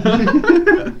protection.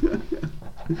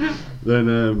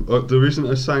 Then there isn't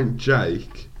a Saint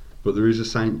Jake, but there is a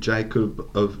Saint Jacob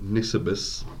of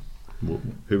Nisibis,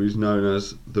 who is known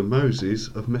as the Moses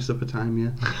of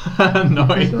Mesopotamia.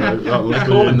 Nice. So that was They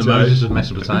call him the Jake. Moses of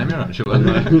Mesopotamia, actually.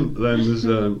 Then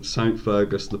there's Saint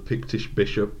Fergus, the Pictish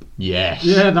bishop. Yes.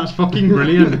 Yeah, that's fucking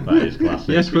brilliant. That is classic.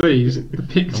 Yes, please. The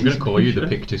Pictish. I'm going to call you the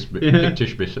Pictish, Yeah.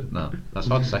 Pictish bishop. No, that's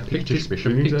hard to say. Pictish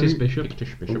bishop. Pictish bishop.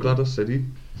 Pictish I'm bishop. glad I said it.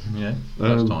 Yeah,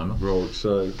 first timer. Right,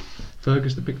 so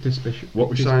Fergus the Pictish bishop. what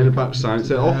we're Pictish saying bishop. about saints,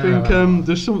 I think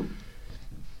there's some.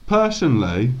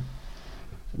 Personally,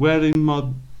 wearing my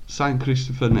Saint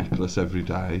Christopher necklace every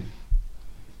day,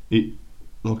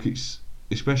 it's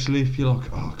especially if you're like,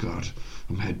 oh god,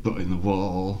 I'm headbutting the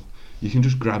wall. You can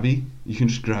just grab it. It's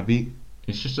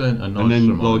just a nice and then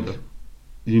reminder. like,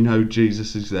 you know,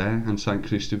 Jesus is there and Saint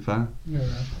Christopher. Yeah.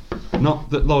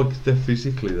 Not that like they're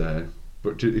physically there,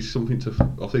 but it's something to.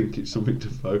 I think it's something to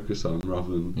focus on rather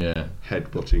than Yeah,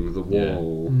 headbutting the Yeah.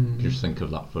 wall. just think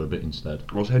of that for a bit instead.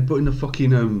 I was headbutting the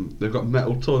fucking they've got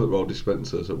metal toilet roll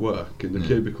dispensers at work in the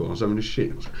cubicle. I was having a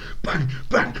shit. I was bang,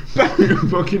 bang, bang,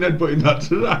 fucking headbutting that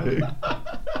today.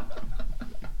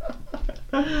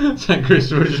 St.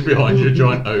 Christopher just behind you, a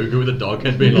giant ogre with a dog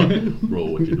head, being like, bro,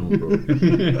 what you doing, bro?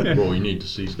 Bro, you need to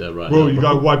cease there right Bro, now. you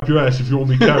gotta wipe your ass if you want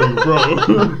me carrying, bro.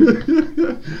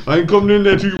 I ain't coming in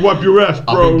there till you wipe your ass, I've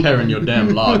bro. been carrying your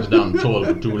damn logs down the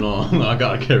toilet for too long. I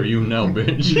gotta carry you now,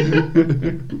 bitch.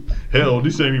 Hell,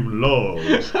 this ain't even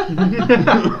logs.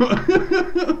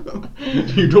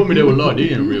 You told me they were logs,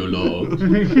 they ain't real logs.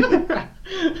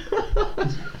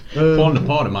 Falling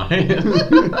apart in my hand.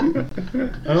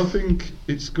 And I think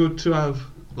it's good to have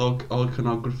like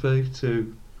iconography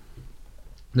to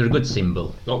They're a good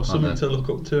symbol. like something to look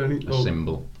up to, and A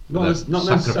symbol. Not That as- not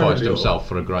sacrificed necessarily, himself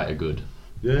for a greater good.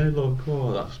 yeah, like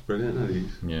oh, that's brilliant. That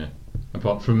is. Yeah.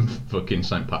 Apart from fucking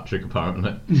St. Patrick,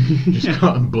 apparently. Just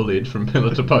got bullied from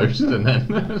pillar to post, and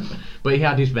then. But he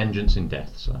had his vengeance in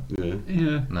death, so. Yeah.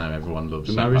 Yeah. Now everyone loves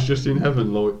And St. now he's Patrick. just in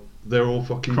heaven, like they're all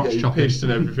fucking Crotch getting chopping. pissed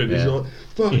and everything. He's Yeah. like,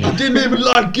 fuck, Yeah. I didn't even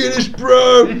like Guinness,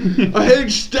 bro. I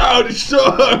hate stout. It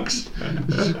sucks.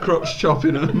 Just crotch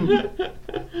chopping them.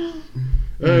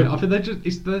 Yeah, I think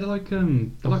they're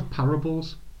like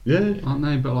parables, Yeah. aren't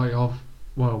they? But like of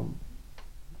You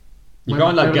whether-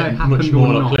 can't like whether they get much happened more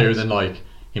or like, not. clearer than like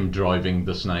him driving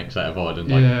the snakes out of Ireland,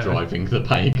 like Yeah. driving the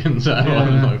pagans out of Yeah.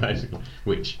 Ireland, like, basically.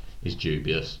 Which is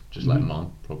dubious. Just let them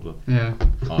on, probably. Yeah.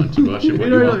 Fine to worship what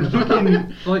You you know, want. like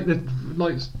fucking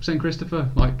like Saint Christopher,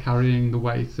 like carrying the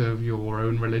weight of your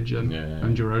own religion Yeah.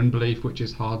 and your own belief, which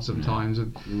is hard sometimes.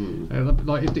 And Mm.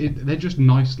 like they're just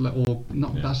nice little.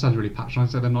 Not Yeah. that sounds really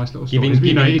patronising. They're nice little Giving- stories. But,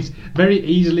 you know, giving- it's very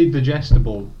easily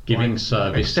digestible. Giving like,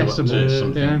 service to accessible.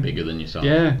 something Yeah. bigger than yourself.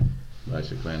 Yeah.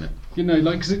 Basically, innit? You know,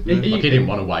 like 'cause Yeah. Like he didn't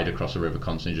want to wade across a river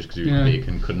constantly just because he was Yeah. big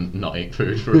and couldn't not eat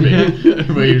food for a bit.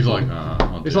 But he was like,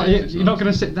 I'll It's do like it, it's you're not nice.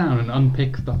 going to sit down and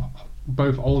unpick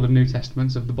both Old and New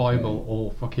Testaments of the Bible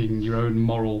or fucking your own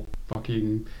moral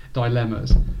fucking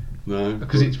dilemmas No.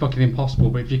 because it's fucking impossible.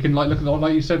 But if you can like look at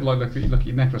like you said, like look at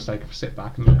your neck for a sake of sit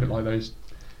back and look at like those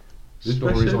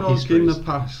especially stories or like in histories. the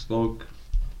past, like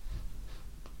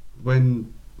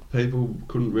when people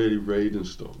couldn't really read and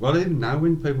stuff. Well, even now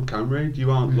when people can read,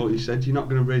 you aren't like you said. You're not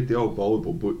going to read the old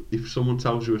Bible, but if someone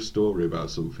tells you a story about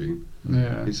something,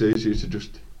 Yeah, it's easier to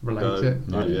just relate it.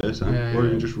 Oh, yeah, so, Yeah, or yeah.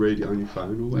 even just read it on your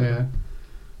phone or whatever. Yeah,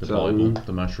 The So- Bible,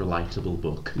 the most relatable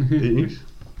book. It is.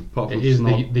 Apart from it is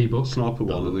the book. Sniper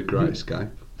One and The Great Escape.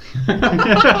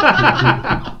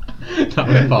 That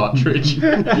was Partridge.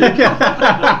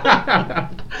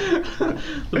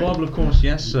 The Bible, of course,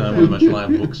 yes, one of the most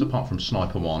reliable books apart from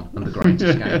Sniper 1 and The Great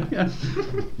Escape.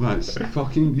 Mate, it's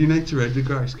fucking. You need to read The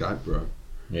Great Escape, bro.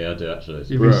 Yeah, I do actually. You've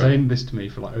been Bro. saying this to me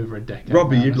for like over a decade.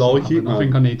 Robbie, now, you'd and I like still it, haven't. I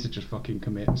think I man. need to just fucking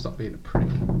commit and stop being a prick.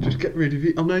 Just get rid of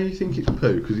it. I know you think it's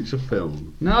poo because it's a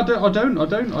film. No, I don't. I don't know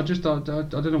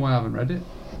why I haven't read it.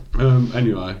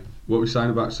 Anyway, what we're saying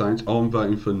about Saints, I'm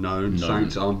voting for known. Known.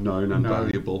 Saints are known and No.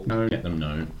 valuable. No. Get them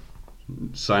known.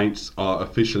 Saints are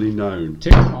officially known.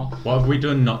 Tick them off. What have we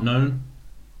done not known?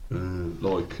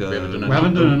 Like We haven't done We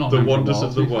haven't done a not the known for a wonders while,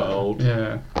 of to the be fair. world.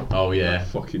 Yeah. Oh yeah,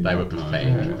 Fucking they were not known.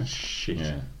 pathetic. Yeah. Shit.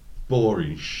 Yeah.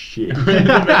 Boring shit.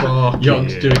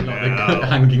 Young's doing like the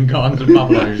hanging gardens of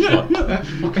Babylon. He's like,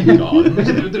 fucking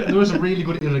gardens. There was a really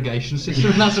good irrigation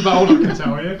system. That's about all I can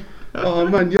tell you. Oh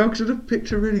man, Young should have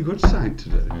picked a really good saint to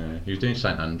do. Yeah, he was doing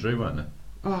St Andrew, weren't they?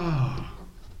 Oh,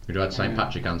 We'd had St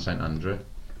Patrick and St Andrew.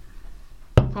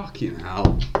 fucking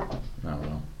hell. Oh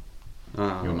well.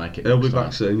 Oh. You'll make it He'll be next back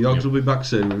time. soon. Yogs Yep. will be back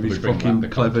soon with his We'll bring fucking back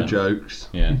the clever content. jokes.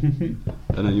 Yeah. And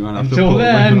then you won't have Until to put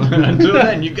then. Until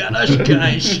then, you got us,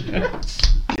 guys.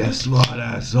 Guess what,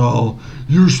 asshole?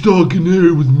 You're stuck in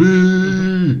here with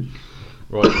me.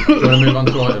 Right, do you want to move on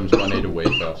to items? But I need a wee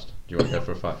first. Do you want to go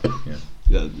for a fact?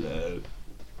 Yeah. Yeah.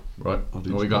 Right. I'll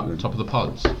do What we top got? then. Top of the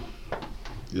pods.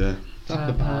 Yeah. Top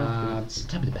the pads.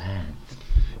 Top of the band.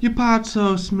 Your pod's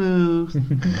so smooth.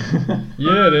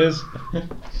 Yeah, it is.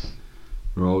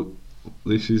 Right.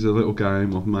 This is a little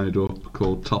game I've made up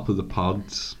called Top of the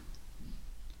Pods.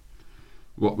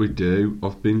 What we do,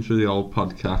 I've been through the old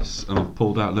podcasts and I've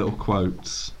pulled out little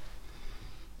quotes,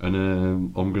 and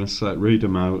I'm going to read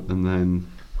them out, and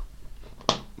then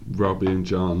Robbie and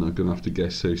John are going to have to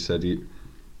guess who said it.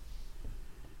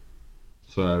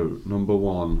 So, number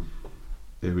one,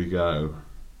 here we go.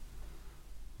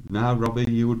 Now, Robbie,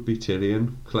 you would be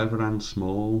Tyrion, clever and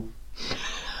small.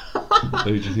 Who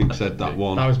do you think said that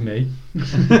one? That was me.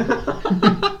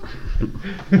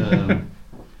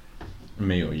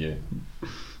 Me or you?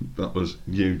 That was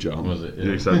you, John. Was it?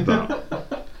 You Yeah. said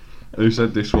that. Who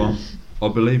said this one? I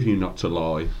believe you not to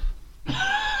lie.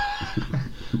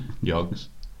 Yogs.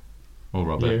 Or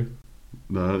Robert. You.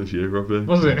 No, it was you, Robbie.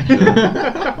 Was it?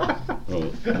 Oh,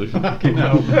 listen. Fucking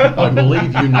hell. I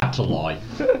believe you not to lie.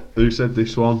 Who said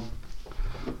this one?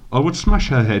 I would smash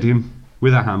her head in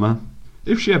with a hammer.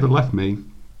 If she ever left me,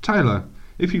 Taylor,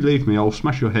 if you leave me, I'll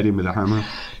smash your head in with a hammer.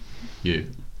 You.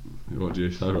 What do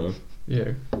you say, Rob?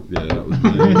 You. Yeah, that was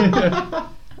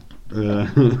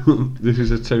me. This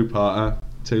is a two-parter,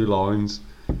 2 lines.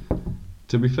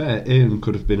 To be fair, Ian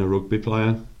could have been a rugby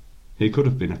player. He could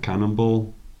have been a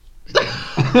cannonball.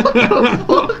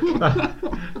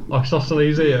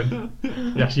 Isosceles Ian.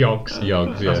 Yes, Yogs.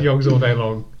 Yogs, yeah. That's Yogs all day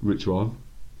long. Which one?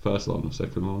 First line or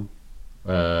second line?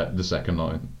 The second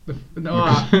line. No,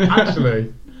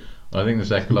 actually. I think the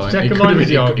second line. Second he line could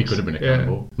is have been, he Yogs. could have been a Yeah.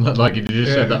 cannibal. Like you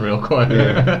just said that real quiet.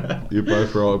 Yeah. You're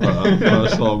both right about that.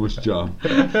 First line was John.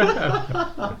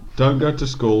 Don't go to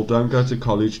school, don't go to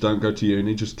college, don't go to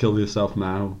uni, just kill yourself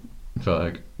now.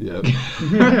 Fuck. Yeah.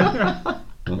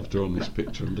 I'll have to run this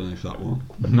picture underneath that one.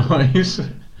 Nice.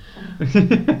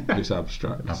 It's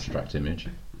abstract. Abstract image.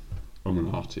 I'm an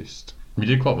artist. You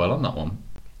did quite well on that one.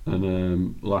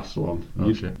 And last one.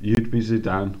 Oh, shit. You'd be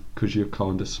Zidane because you're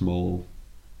kind of small.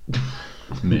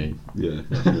 Me. Yeah.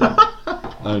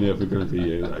 Only ever going to be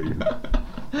you.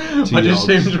 I just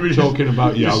seem to be talking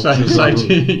about just Yogs. say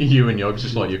to you and Yogs,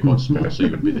 just like you're quite small, so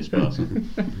you would be this person.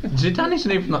 Zidane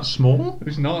isn't even that small.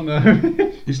 It's not, no.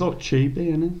 He's like Chibi,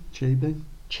 isn't he? Chibi.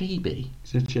 Chibi.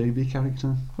 He's a Chibi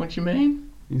character. What do you mean?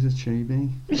 He's a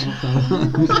Chibi.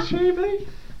 Chibi?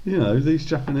 You know, these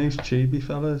Japanese Chibi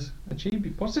fellas. A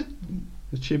chibi? What's it?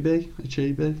 A Chibi, a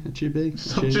Chibi, a Chibi.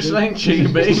 Stop just saying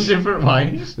chibi in different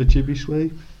ways. The Chibi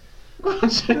sweep.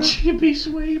 What's a chibi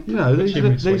sweep? You know, these, Chibi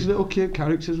these sweep. little cute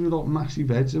characters with like massive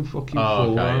heads and fucking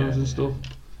Oh, okay, forearms yeah, and stuff.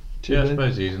 Yeah, I Chibi.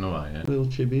 suppose he's in a way, yeah. Little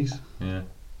chibbies. Yeah.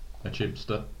 A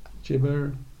chibster.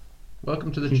 Chibber.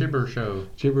 Welcome to the Chibber Show.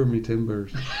 Chibber me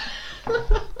timbers.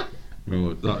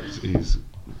 Well, that is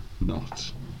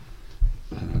not.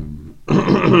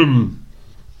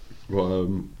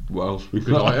 What else we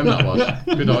Good got? item that was.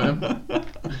 Good item.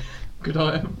 Good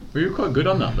item. We were quite good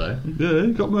on that though. Yeah,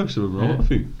 you got most of them right, Yeah. I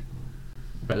think.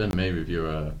 Better than me with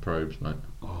your probes, mate.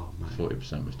 Oh, man.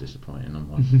 40% was disappointing on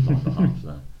my behalf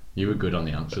there. You were good on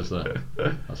the answers there.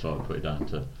 That's what I put it down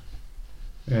to.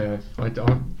 Yeah,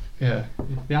 yeah.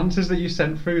 The answers that you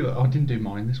sent through, I didn't do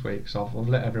mine this week, so I've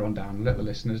let everyone down, let the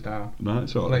listeners down. No,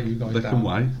 it's I'll alright. let you guys They down. can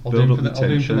wait. I'll do Build them up for the the- I'll do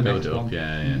them for tension. the Build next it up, one.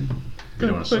 yeah, yeah. We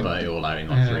don't want to split it all out in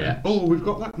like 3 eps. Oh, we've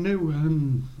got that new.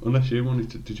 Unless you wanted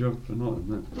to. Did you have an item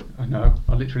then? I know,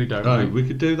 I literally don't. Oh, mate. we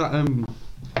could do that.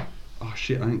 Oh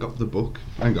shit, I ain't got the book.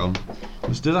 Hang on.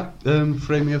 Let's do that.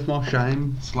 Free me of my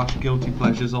shame / guilty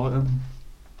pleasures item.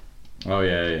 Oh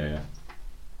yeah.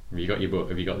 Have you got your book?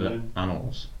 Have you got the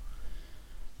annals?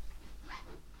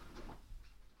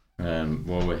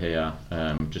 While we're here,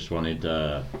 just wanted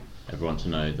everyone to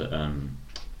know that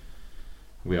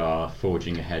we are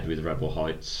forging ahead with Rebel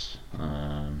Heights.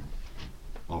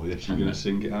 Oh yes, you're gonna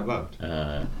sing it out loud.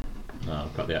 No,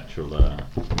 I've got the actual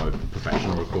my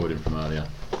professional recording from earlier.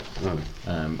 Oh.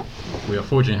 We are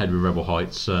forging ahead with Rebel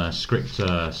Heights. Script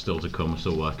still to come. We're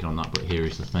still working on that, but here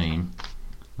is the theme.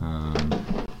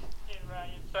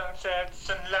 Sunsets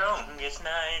and longest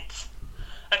nights.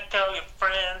 I call your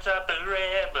friends up at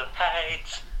Rebel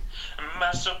Heights.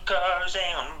 Muscle cars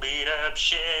and beat up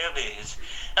Chevys.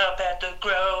 Up at the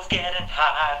Grove getting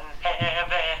hot and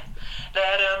heavy.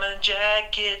 Letterman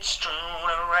jackets strewn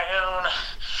around.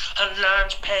 A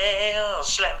lunch pail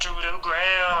slapped to the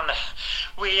ground.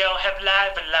 We all have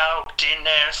life locked in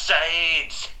their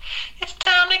sights. It's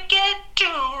time to get to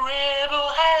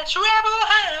Rebel Heights, Rebel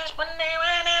Heights. When they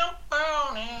went out,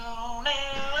 oh no,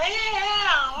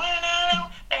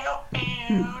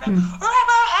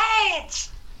 Rebel Heights.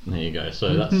 There you go.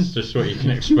 So that's just what you can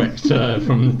expect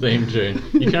from the theme tune.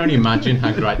 You can only imagine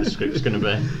how great the script's going to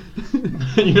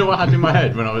be. You know what I had in my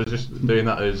head when I was just doing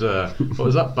that? Is what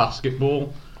was that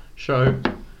basketball show?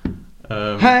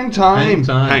 Hang time,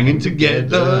 hanging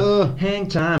together. Hang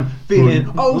time, feeling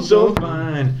oh so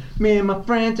fine. Me and my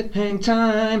friends at hang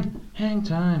time, hang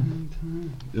time.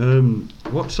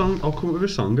 What song? I'll come up with a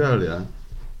song earlier.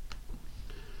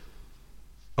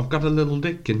 I've got a little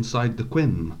dick inside the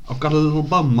quin. I've got a little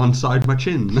bum inside my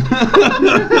chin.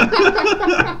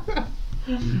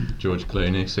 George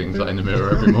Clooney sings that in the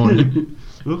mirror every morning.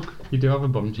 Look. You do have a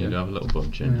bum You chin. do have a little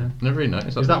bum chin. Yeah. Never really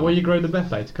noticed that. Is that where you grow the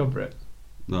Beppe to cover it?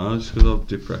 No, it's because I'm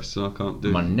depressed and I can't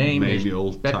do My name is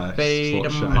menial Beppe tasks de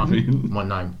like Marco. shaving. My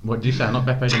name. What did you say? Not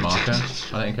Beppe de Marco. I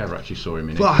don't think I ever actually saw him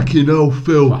in it. Fucking hell,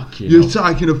 Phil. Fucking You're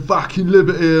hell. taking a fucking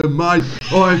liberty here, mate.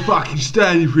 I ain't fucking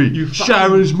standing for it.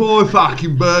 Sharon's my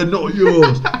fucking bird, not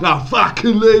yours. Now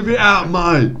fucking leave it out,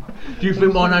 mate. Do you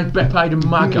think my name's Beppe de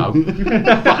Marco?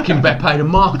 Fucking Beppe de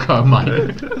Marco,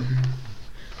 mate.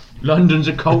 London's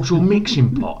a cultural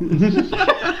mixing pot.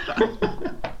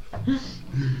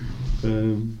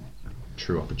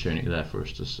 true opportunity there for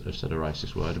us to have said a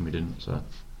racist word and we didn't. So.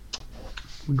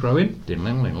 We're growing.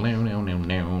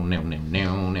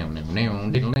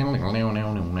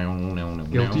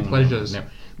 Guilty pleasures.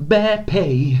 Bear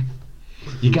pay.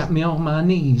 You got me on my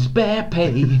knees. Bear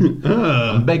pay.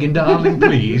 I'm begging, darling,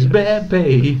 please. Bear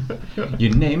pay.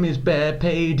 Your name is Bear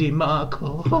Pay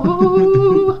DeMarco.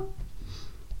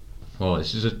 Oh,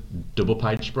 this is a double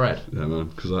page spread. Yeah, man,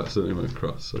 because that certainly went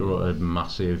across. So. Draw a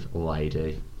massive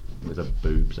lady with her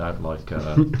boobs out like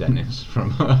Dennis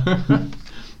from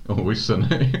Always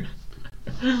Sunny.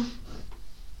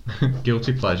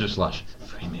 Guilty pleasure /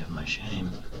 free me of my shame.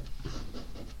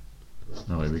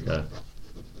 Oh, here we go.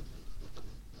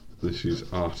 This is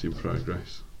art in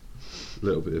progress. A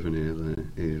little bit of an ear there,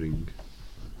 earring.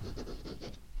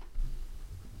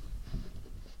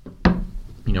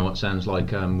 You know what sounds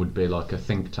like would be like a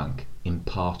think tank?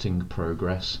 Imparting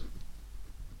progress.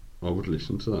 I would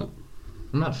listen to that.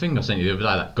 And that thing I sent you the other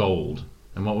day, that gold,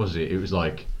 and what was it? It was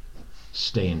like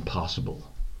stay impossible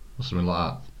or something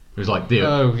like that. It was like the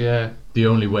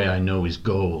only way I know is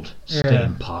gold. Stay Yeah.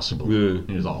 impossible. Yeah. And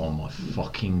it was like, oh my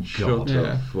fucking Shut god.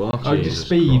 Yeah. up. Oh, Jesus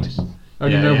speed. Christ.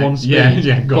 Only Yeah, know yeah. one speed.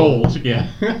 Yeah, gold. Yeah.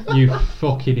 You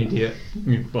fucking idiot.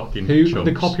 You fucking Who chumps.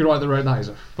 the copyright that wrote that is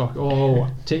a fuck. Oh,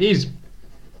 titties.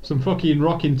 Some fucking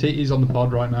rocking titties on the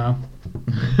pod right now.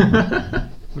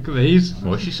 Look at these.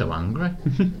 Why is she so angry?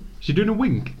 Is she doing a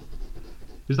wink?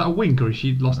 Is that a wink or has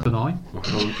she lost an eye? I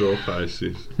can't draw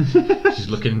faces. She's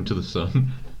looking into the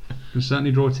sun. You can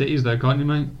certainly draw titties there, can't you,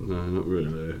 mate? No, not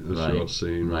really. That's what I've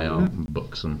seen. They are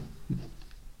buxom.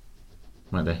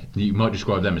 You might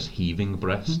describe them as heaving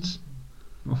breasts.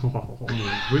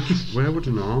 Where would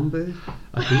an arm be?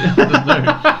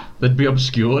 They'd be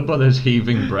obscured by those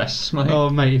heaving breasts, mate. Oh,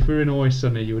 mate, if we were in Always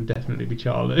Sunny, you would definitely be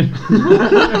Charlie.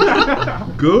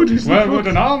 Good. He's Where the would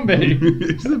an arm be?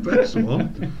 It's the best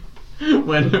one.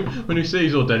 When he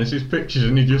sees all Dennis's pictures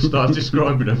and he just starts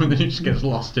describing them and then he just gets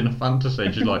lost in a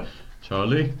fantasy. She's like,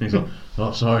 Charlie? And he's like,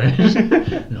 oh, sorry.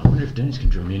 No, I wonder if Dennis can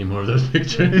draw me any more of those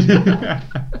pictures.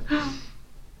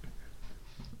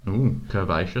 Ooh,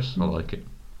 curvaceous. I like it.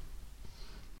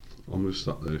 I'm going to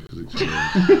stop there because it's weird.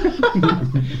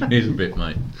 It is a bit,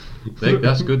 mate.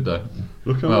 That's good, though.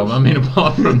 Look how Well, much... I mean,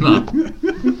 apart from that.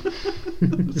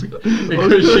 Because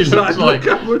she looks like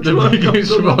the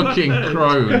biggest fucking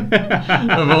crone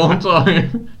of all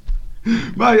time.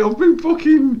 Mate, I've been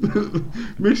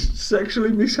fucking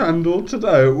sexually mishandled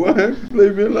today at work.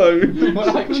 Leave me alone.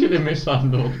 Well, actually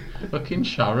mishandled. Fucking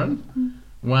Sharon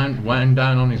wound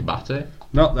down on his batty.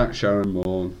 Not that Sharon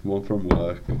Morn, one from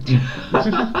work.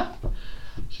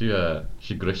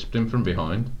 She grisped him from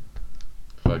behind.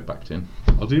 Flowed back in.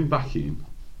 I didn't back in.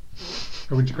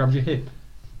 Or would you grab your hip?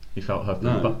 He felt her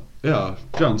No. pooper. Yeah,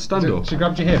 John, stand up. She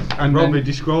grabbed your hip and Robbie, then,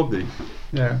 describe this.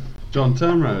 yeah. John,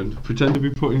 turn round. Pretend to be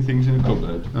putting things in a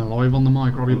cupboard. Live on the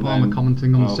mic, Robbie And Palmer then-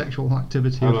 commenting on the oh. sexual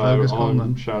activity of Hello, Fergus I'm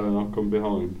Coleman. Sharon. I've come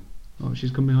behind. Oh,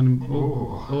 she's come behind him.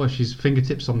 Oh, she's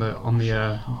fingertips on the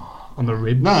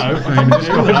ribs. No, I I can't do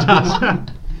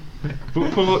that.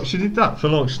 But for like, she did that for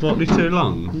like slightly too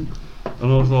long,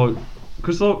 and I was like,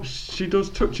 because like she does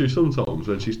touch you sometimes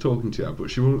when she's talking to you,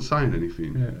 but she wasn't saying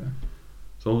anything. Yeah.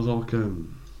 So I was like,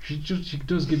 She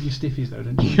does give you stiffies though,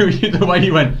 doesn't she? The way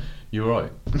you went, you're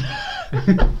right.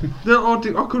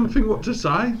 I couldn't think what to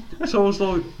say. So I was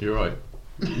like, You're right.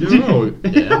 you're right.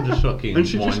 Yeah, I'm just fucking And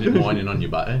she just whining, goes- whining on your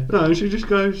batty. No, and she just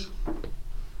goes.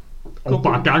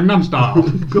 Oppa Gangnam Style.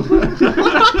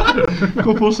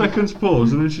 Couple seconds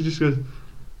pause, and then she just goes,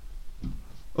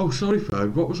 "Oh, sorry,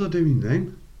 Ferg. What was I doing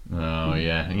then?" Oh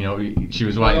yeah, you know what she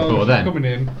was waiting for then. Coming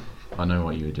in. I know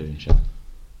what you were doing, Shep.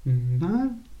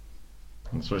 No,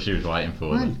 That's what she was waiting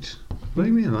for. Then. wait.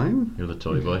 Leave me alone. You're the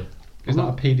toy boy. Is that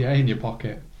a PDA in your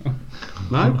pocket?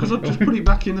 No, because I've just put it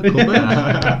back in the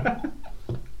cupboard.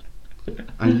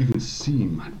 And you can see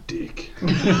my dick.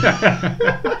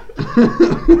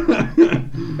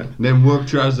 Them work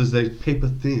trousers, they're paper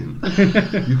thin.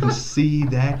 You can see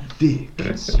that dick.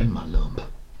 See my lump.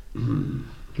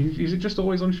 Is it just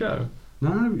always on show? No,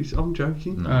 I'm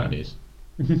joking. No, it is.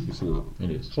 It's not.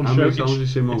 It is. It's on How show. many times have you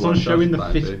seen my It's on wife show in the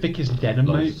dance, baby? thickest denim,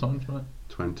 Lots mate. of times, right?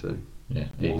 20. Yeah,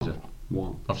 What? easy.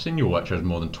 What? I've seen your work shows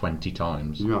more than 20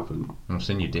 times. You haven't? And I've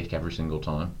seen your dick every single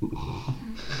time.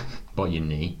 By your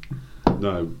knee.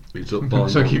 No, it's up by.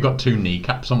 So you've got two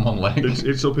kneecaps on one leg.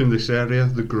 It's up in this area,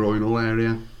 the groinal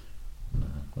area.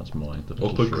 That's mine. The little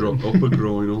Upper shrew.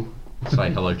 groinal.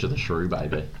 Say hello to the shrew,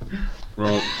 baby.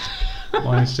 Right.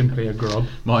 Mine is simply a grub.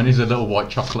 Mine is a little white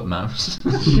chocolate mouse.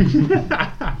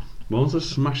 Mine's a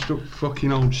smashed up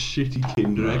fucking old shitty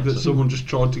Kinder Egg that someone just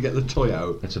tried to get the toy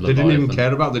out. It's a They didn't even Leviathan.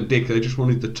 care about the dick, they just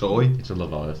wanted the toy. It's a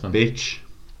Leviathan. Bitch.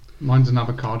 Mine's an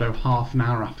avocado half an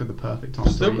hour after the perfect time.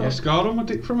 Still got a scar on my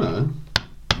dick from her.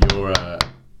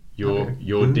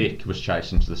 Your dick was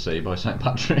chased into the sea by St.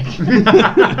 Patrick.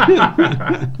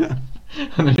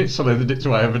 And then it slithered its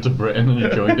way over to Britain and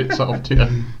it joined itself to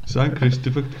you. St.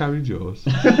 Christopher carried yours.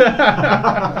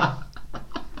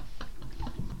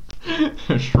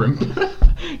 A shrimp.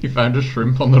 He found a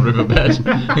shrimp on the riverbed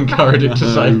and carried it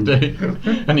to safety.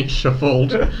 And it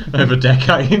shuffled over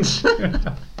decades.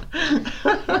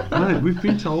 Mate, we've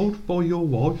been told by your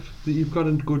wife that you've got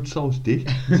a good sized dick,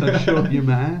 so shut up your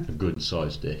mouth. A good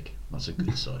sized dick. That's a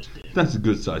good sized dick. That's a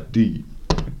good sized dick.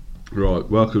 Right,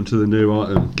 welcome to the new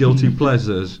item, Guilty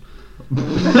Pleasures. Get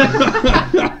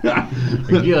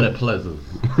a pleasure.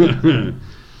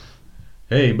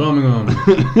 Hey, Birmingham.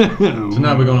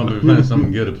 Tonight we're going to be playing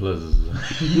some good pleasures.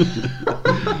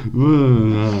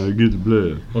 Good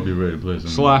blur. I'll be ready to play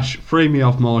some. / free me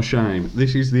off my shame.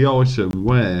 This is the item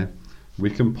where we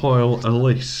compile a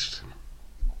list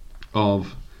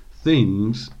of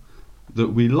things that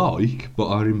we like but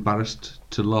are embarrassed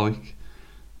to like.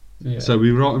 Yeah. So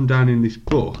we write them down in this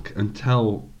book and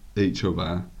tell each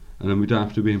other, and then we don't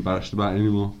have to be embarrassed about it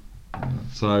anymore.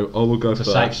 So I will go It's a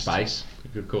first. safe space, you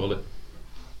could call it.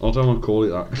 I don't want to call it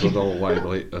that because I don't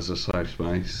label it as a safe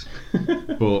space.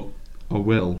 But I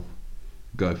will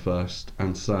go first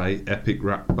and say epic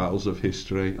rap battles of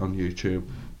history on YouTube.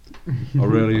 I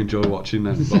really enjoy watching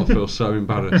them, but I feel so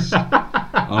embarrassed. And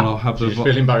I'll have the Just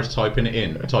feel embarrassed typing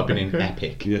in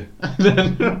epic. yeah. Like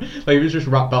if it was just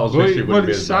rap battles Well, history, it wouldn't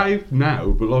be it's as bad. saved now,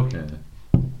 but like, Yeah.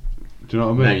 do you know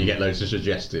what I mean? Now you get loads of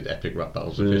suggested epic rap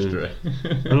battles of Yeah. history.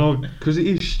 And because it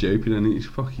is stupid and it's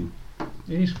fucking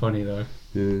It is funny though.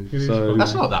 yeah. is So funny.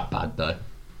 That's not that bad though.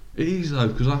 it is though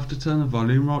because I have to turn the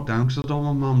volume right down because I don't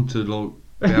want Mum to like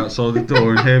be outside the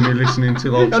door and hear me listening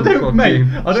to like some fucking. I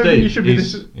don't think you should be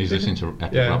he's listening to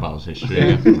epic Yeah. rap battles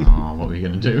history. Oh, what are we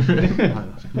going to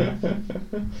do?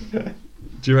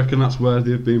 Do you reckon that's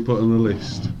worthy of being put on the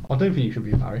list? I don't think you should be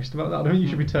embarrassed about that. I don't think you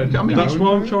should be turned. I mean, That's down.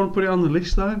 why I'm trying to put it on the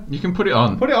list though. You can put it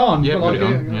on. Put it on. Yeah, but put it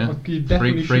like, on. Yeah. like, you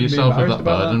definitely Free shouldn't be yourself of embarrassed that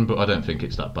about burden, but I don't think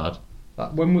it's that bad.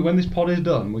 that. When this pod is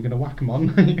done, we're gonna whack them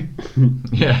on.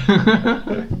 Yeah.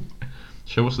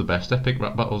 Show us the best epic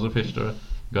rap battles of history.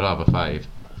 Got to have a fave.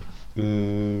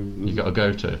 You got to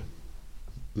go to.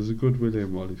 There's a good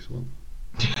William Wallace one,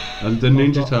 and the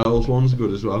Ninja Turtles one's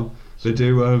good as well. They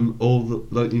do all the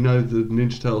like the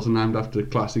Ninja Turtles are named after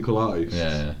classical artists.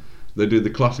 Yeah. They do the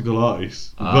classical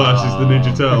artists Ah. versus the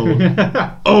Ninja Turtles.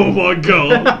 Oh my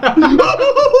god!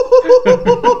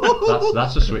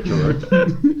 That's a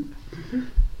switcheroo.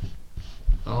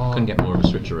 Oh, Couldn't get more of a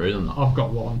switcheroo than that. I've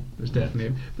got one. There's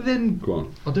definitely. But then Go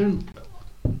on.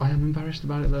 I am embarrassed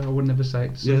about it though. I would never say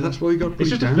it. Yeah, that's why you got to put It's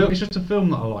it just a down. film. It's just a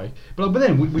film that I like. But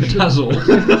then we should. Dazzled.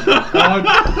 Bedazzled,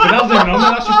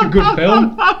 that's just a good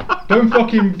film. Don't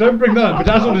bring that up.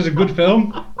 Bedazzled is a good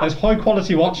film. There's high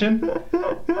quality watching.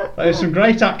 There's some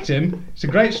great acting. It's a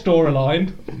great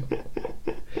storyline.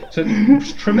 It's a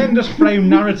tremendous frame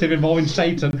narrative involving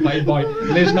Satan, played by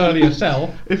Liz Hurley herself,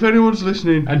 If anyone's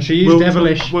listening, and she is we'll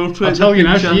devilish. We'll I'll tweet tell the you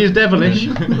now, picture. she is devilish.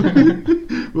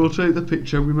 We'll take the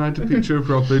picture. We made a picture of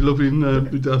Robbie loving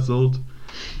Bedazzled.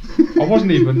 I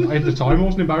wasn't even at the time. I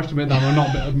wasn't embarrassed to admit that. I'm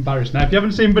not embarrassed now. If you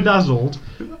haven't seen Bedazzled,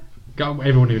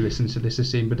 everyone who listens to this has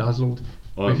seen Bedazzled.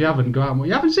 If you haven't, go out and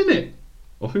you haven't seen it.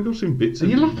 I think I've seen bits Are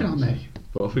of you it, laughing at me?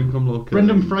 but I think I'm like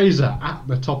Brendan Fraser at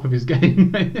the top of his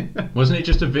game. Wasn't it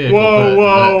just a vehicle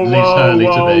for Liz Hurley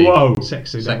to be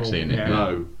Sexy sexy in it? yeah.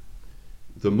 No,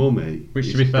 The Mummy. Which,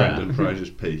 to is be fair- Brendan Fraser's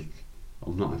peak.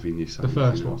 I'm not having you say The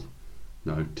first anything one. else.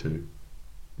 No, 2.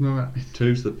 No,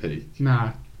 2's the peak.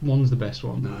 nah, one's the best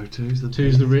one. No, 2's the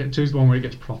Two's peak. the one where it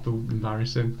gets proper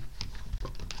embarrassing.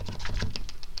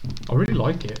 I really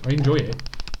like it. I enjoy it.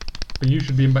 But you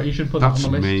should you should put That's that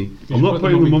on the list. me. You I'm should not put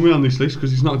putting The Mummy on this list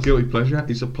because it's not a guilty pleasure.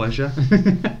 It's a pleasure.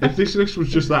 If this list was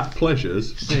just that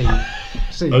pleasures, See,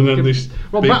 and then this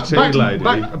big back, tea back, lady.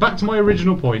 back to my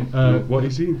original point. What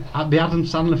is he? The Adam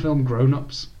Sandler film Grown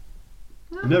Ups.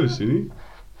 Never seen it.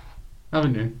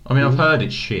 Haven't you? I mean, I've heard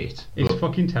it's shit. It's but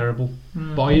fucking terrible.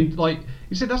 But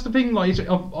you see, that's the thing. Like,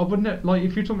 I wouldn't like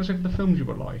if you're talking about the films you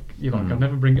would like. I'd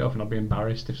never bring it up, and I'd be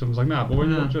embarrassed if someone's like, nah. But when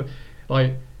you watch it,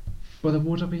 like, well, then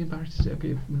would I be embarrassed to see it?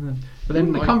 But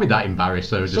then, they like, can't be that embarrassed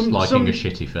though, just liking some- a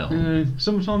shitty film.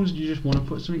 sometimes you just want to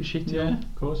put something shitty Yeah, on.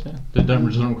 of course, yeah. They don't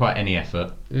require any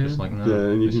effort. Yeah. Just like, no,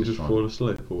 Yeah, and you this can is just fine. fall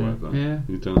asleep or whatever. Yeah.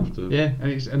 You don't have to. Yeah,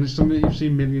 and it's something that you've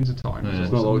seen millions of times. Yeah.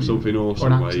 It's not like something or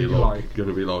awesome an where actor you're you like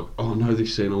gonna be like, oh, I know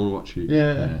this scene, I want to watch it.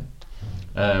 Yeah. Yeah.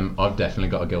 I've definitely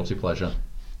got a guilty pleasure,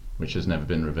 which has never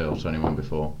been revealed to anyone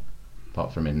before,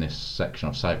 apart from in this section.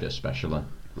 I've saved it especially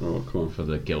Oh, come on. for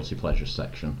the guilty pleasure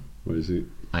section. What is it?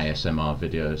 ASMR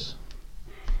videos.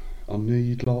 I knew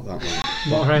you'd like that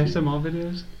one. What are ASMR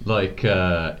videos? Like,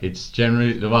 it's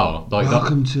generally, well, like that.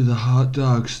 Welcome to the hot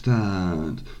dog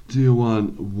stand. Do you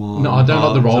want one? No, I don't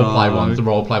like the hot role play dog, ones. The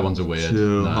role play ones are weird.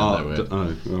 two No, hot they're weird. do-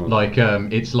 oh, right. Like,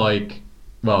 it's like,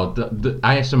 well, the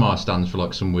ASMR stands for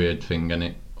like some weird thing,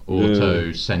 innit?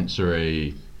 Auto,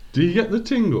 sensory, Do you get the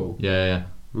tingle? yeah.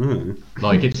 Right.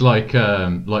 Like it's like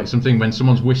something when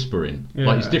someone's whispering.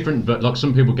 Like it's Yeah. different, but like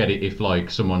some people get it if like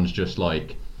someone's just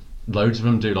like, loads of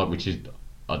them do like, which is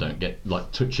I don't get, like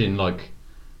touching like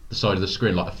the side of the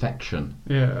screen, like affection.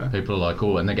 Yeah. People are like,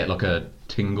 oh, and they get like a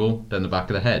tingle down the back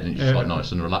of the head, and it's just Yeah. like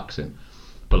nice and relaxing.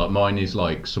 But like mine is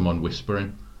like someone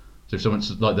whispering. So if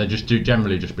someone's like, they just do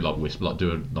generally just be like whisper, like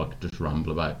do a, like just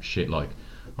ramble about shit, like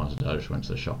I don't know, I just went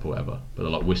to the shop or whatever. But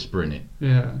they're like whispering it,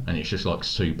 Yeah. and it's just like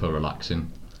super relaxing.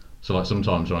 So like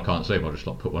sometimes when I can't sleep, I'll just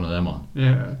like put one of them on,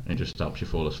 Yeah. and it just helps you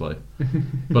fall asleep.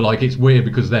 But like it's weird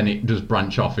because then it does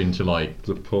branch off into like,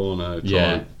 The porno type.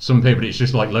 yeah, some people it's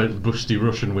just like loads of busty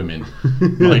Russian women,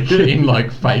 like in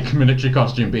like fake miniature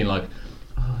costume, being like,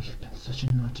 "Oh, you've been such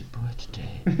a naughty boy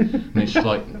today," and it's just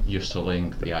like you're sullying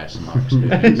the ASMR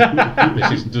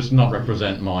experience. Does not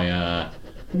represent my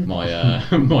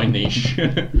my niche.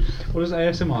 What does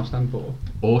ASMR stand for?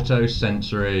 Auto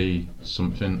sensory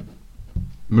something,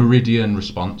 meridian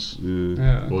response. Yeah.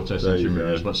 Yeah. Auto There you sensory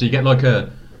go. response. So you get like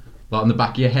a, like on the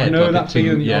back of your head. I know like that a ting-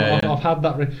 feeling. Yeah, I've had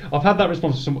that. I've had that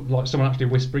response from like someone actually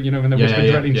whispering. You know, when they're yeah, whispering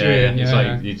yeah, directly into your ear. It's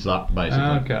Yeah. like it's that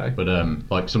basically. Okay. But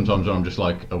like sometimes when I'm just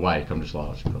like awake, I'm just like,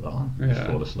 I'll just put that on. Just Yeah.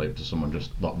 fall asleep to someone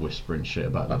just like whispering shit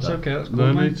about That's that. okay. That's cool,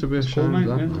 No mate. need to be That's cool, ashamed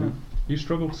mate. of that, Yeah. mate. You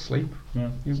struggle to sleep. Yeah.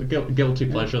 It's a guilty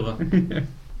pleasure though.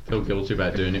 Feel guilty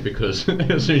about doing it because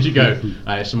as soon as you go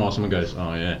ASMR, someone goes,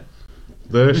 oh yeah.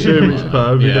 They assume it's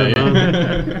pervy, Yeah, don't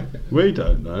yeah. they? We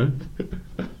don't know.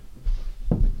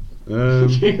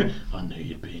 I knew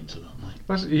you'd be into that, mate.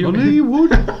 That's, I knew you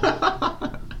would.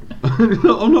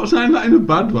 I'm not saying that in a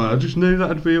bad way. I just knew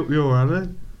that'd be up your alley.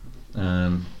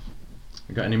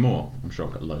 You got any more? I'm sure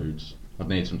I've got loads. I'd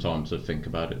need some time to think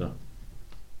about it though.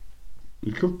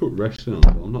 You could put wrestling on,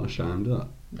 but I'm not ashamed of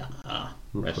that. Nah,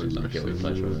 Not wrestling's not a putting guilty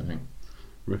wrestling, pleasure, I yeah. don't think.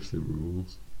 Wrestling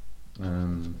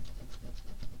rules.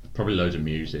 Probably loads of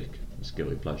music. It's a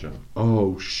guilty pleasure.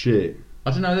 Oh shit.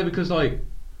 I don't know though, because like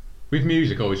with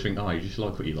music, I always think, oh, you just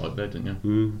like what you like there, don't you?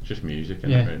 Mm. It's just music,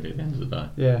 and Yeah. really, at the end of the day.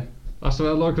 Yeah. That's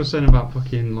what, like I was saying about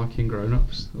fucking liking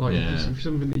grown-ups. Like, Yeah. if it's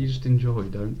something that you just enjoy,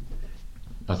 don't.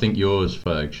 I think yours,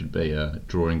 Ferg, should be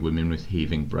drawing women with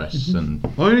heaving breasts and.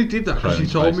 I only did that because you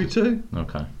Crohn's told me to.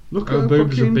 Okay. Look Her at her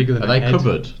boobs are fucking bigger than Are her they head.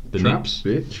 covered? The traps,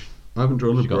 nips? bitch. I haven't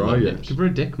drawn a She got bra no yet. nips. Give her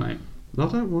a dick, mate. I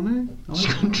don't want it. She's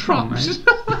got Come on, traps.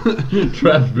 mate.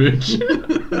 Trap, bitch.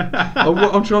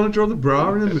 I'm trying to draw the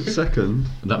bra in a second.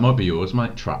 That might be yours,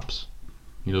 mate. Traps.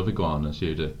 You love iguanas,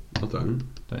 you do, I don't.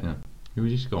 don't you? You were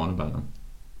just go on about them.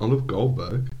 I love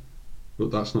Goldberg,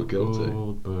 but that's not guilty.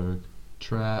 Goldberg.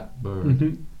 Trap bird.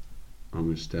 Mhm. I'm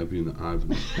going to stab you in the eye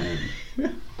with a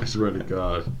pen. I swear to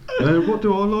God. What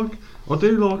do I like? I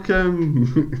do like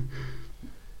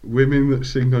women that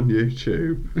sing on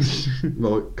YouTube,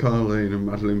 like Carlene and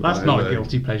Madeline That's Bailey. not a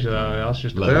guilty pleasure, though. That's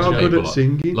just a They Loads are of pleasure. good people at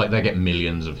singing. Like they get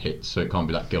millions of hits, so it can't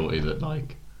be that guilty that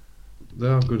like. They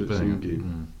are good at thing.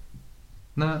 singing.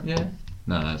 No, yeah.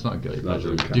 No, it's not a guilty That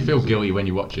pleasure. doesn't Do you feel count, does it? guilty when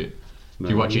you watch it? No.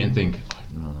 Do you watch it and think, oh,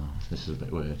 no, this is a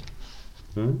bit weird?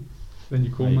 Huh? Then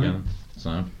you're cool, There you mate. go.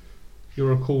 So,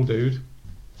 You're a cool dude.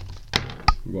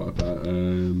 What about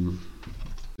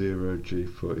zero G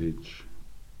footage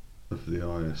of the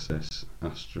ISS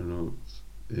astronauts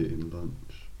eating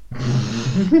lunch?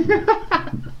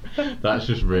 that's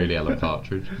just really Alan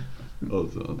Partridge. Oh,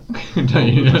 that's Don't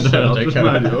you? I've just don't made it care.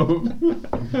 up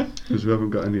because we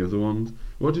haven't got any other ones.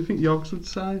 What do you think Yogs would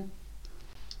say?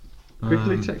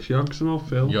 Quickly text Yogs and I'll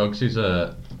fill. Yogs is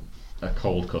a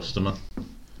cold customer,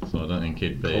 so I don't think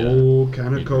he'd be. Oh,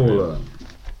 can of he'd cola.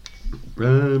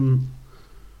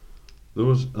 There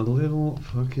was a little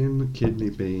fucking kidney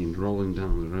bean rolling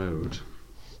down the road,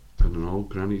 and an old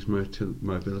granny's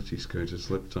mobility scooter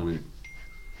slipped on it,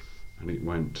 and it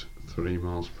went 3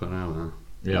 miles per hour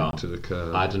Yeah. to the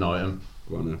curb. Add an item.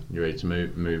 Go on then. You're ready to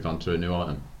move on to a new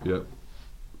item. Yep.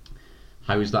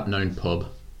 How is that known pub?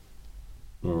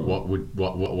 Alright.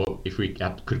 What if we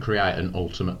could create an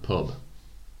ultimate pub?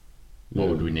 What Yeah.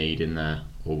 would we need in there,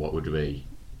 or what would we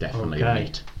definitely Okay.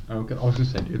 eat? Okay, I was going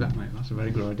to say do that, mate. That's a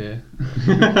very good idea.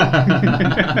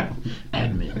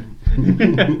 Admin.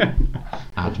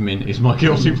 Admin is my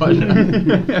guilty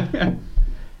pleasure.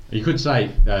 You could say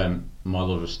my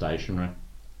love of stationery.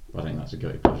 I think that's a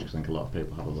guilty pleasure because I think a lot of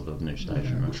people have a love of new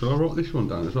stationery. Shall I write this one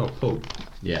down as well? Pub.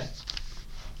 Yeah.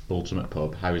 Ultimate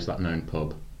pub. How is that known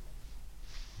pub?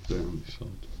 There on this side.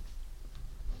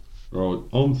 Right,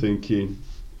 I'm thinking,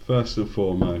 first and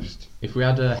foremost, If we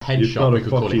had a head You've shop, got a we could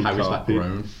call it fucking How is that carpet.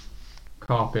 grown?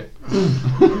 Carpet.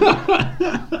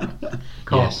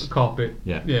 Yes. Carpet.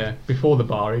 Yeah. Yeah. Before the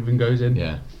bar even goes in.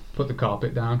 Yeah. Put the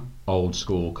carpet down. Old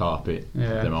school carpet.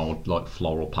 Yeah. Them old like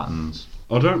floral patterns.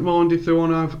 I don't mind if they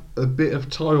want to have a bit of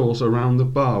tiles around the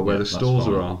bar where Yeah, the that's stores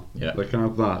fine. are on. Yeah. They can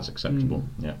have That's that. acceptable.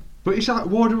 Yeah. But it's that,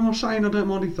 why am I saying I don't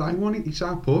mind if they want it? It's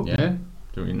our pub. Yeah. Yeah.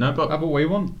 Do we no but Have what we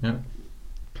want.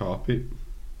 Carpet.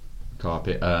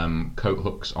 carpet. Coat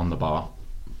hooks on the bar.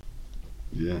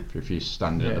 Yeah. If you're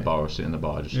standing at Yeah. the bar or sitting in the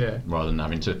bar, just Yeah. rather than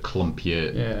having to clump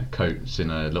your Yeah. coats in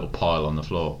a little pile on the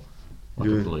floor. Like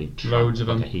a Yeah. bloody Loads of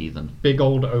like them. a heathen. Big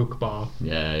old oak bar.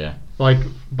 Yeah, yeah. Like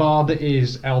bar that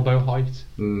is elbow height.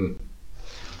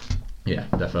 Yeah,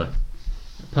 defo.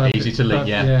 Perfect. Easy to lead,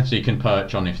 yeah. Yeah. So you can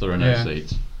perch on if there are no Yeah.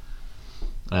 seats.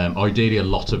 Ideally, a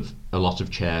lot of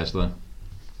chairs though.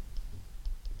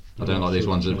 I don't like these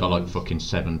ones that've got like fucking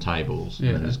 7 tables.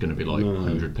 Yeah. And there's going to be like No.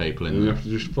 100 people in And you there. have to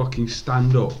just fucking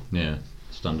stand up. Yeah,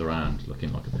 stand around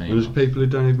looking like a And there's peanut. people who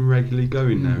don't even regularly go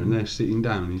in there and they're sitting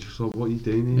down and you're just like, what are you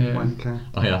doing here, Yeah. wanker?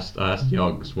 I asked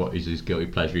Yogs what is his guilty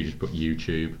pleasure. He just put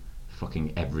YouTube,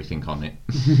 fucking everything on it.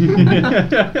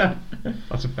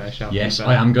 That's a fair shout. Yes, to be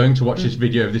I fair. am going to watch this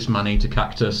video of this man eat a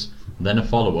cactus, then a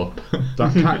follow up.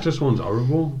 That cactus one's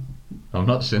horrible. I'm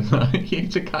not saying that he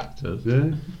eat a cactus.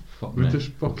 Yeah. Fuck With me. just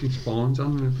fucking spines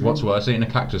on and everything. What's worse, eating a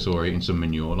cactus or eating some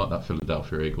manure like that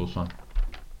Philadelphia Eagles fan?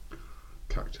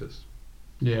 Cactus.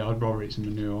 Yeah, I'd rather eat some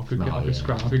manure. I could, No, get, I, could yeah.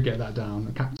 scrap, I could get that down.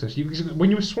 A cactus.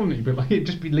 When you were swallowing it, you'd be like, it'd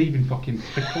just be leaving fucking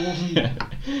prickles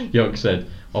and. Yog said,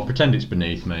 I'll pretend it's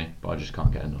beneath me, but I just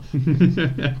can't get enough.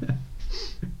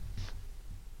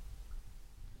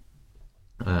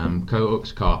 Coat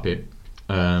hooks, carpet.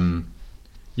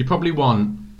 You probably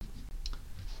want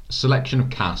selection of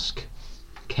cask,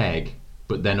 keg,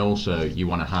 but then also you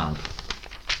want to have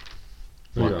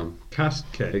Hang on. Cast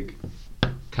keg.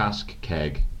 cask,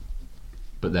 keg,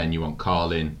 but then you want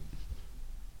Carlin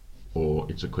or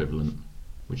its equivalent,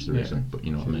 which there Yeah. isn't, but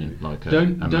you know what I mean, like a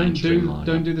Don't mainstream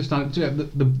lager. do the standard. Yeah,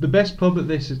 the best pub at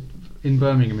this in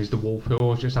Birmingham is the Wolf, who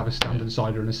always just have a standard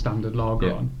cider and a standard lager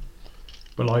Yeah. on.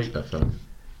 But like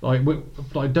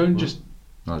Defo. don't just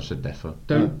I just said defo.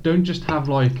 don't just have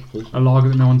like a lager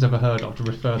that no one's ever heard of to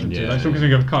refer them to. Yeah, Like somebody's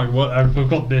gonna go, "Can't, what, we've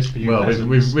got this for you." Well,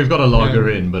 peasants." we've got a lager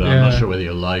Yeah. in, but I'm not Yeah. sure whether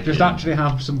you'll like just it. actually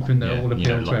have something that will you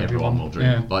appeal know, to like everyone will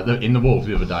drink. Yeah. Like in the Wolf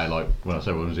the other day, like when I said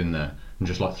everyone was in there, and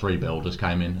just like 3 builders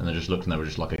came in, and they just looked and they were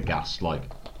just like aghast, like,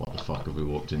 what the fuck have we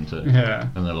walked into? Yeah.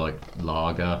 And they're like,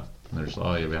 lager. And they're just like,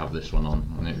 oh yeah, we have this one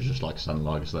on. And it was just like standard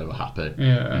lager, so they were happy.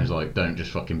 Yeah. And he's like, don't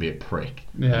just fucking be a prick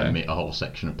Yeah. and meet a whole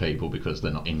section of people because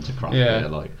they're not into craft Yeah. beer.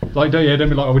 Like, Don't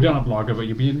be like, oh, we don't have lager, but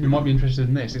you might be interested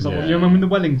in this. It's like, Yeah. you remember in the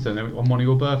Wellington on one of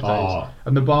your birthdays, Oh.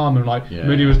 and the barman Yeah.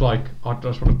 Moody was like, I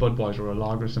just want a Budweiser or a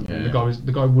lager or something. Yeah.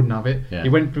 The guy wouldn't have it. Yeah. He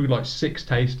went through like 6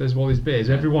 tasters of all his beers.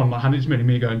 Everyone like handed it to me, and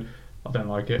me going, I don't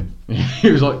like it.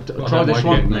 he was like, I try don't this like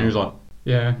one. it. And he was like,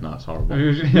 Yeah. no, it's horrible. He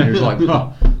was- And he was like,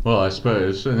 oh, well, I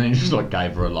suppose. And then he just like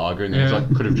gave her a lager, and he was Yeah.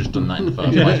 like, could have just done that in the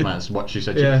first Yeah. place, man. That's what she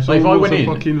said. Yeah. Like if I went in,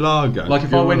 fucking lager. like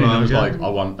if I went in and was Lager. like, I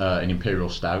want an imperial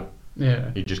stout. Yeah.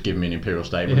 He'd just give me an imperial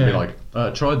stout and be Yeah.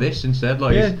 like, try this instead.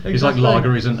 Like, Yeah, it's like exactly.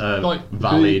 lager isn't a Like,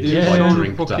 valid yeah, like, yeah.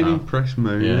 drink to fucking have. impressed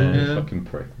me. Yeah, Yeah. fucking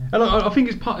prick. And I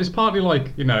think it's partly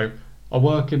like, you know, I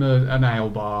work in an ale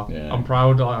bar. Yeah. I'm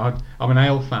proud. I'm an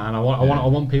ale fan. I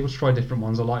want people to try different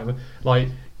ones. I like.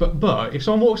 But if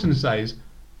someone walks in and says,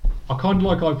 I kind of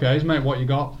like IPAs, mate. What you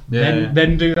got? Yeah.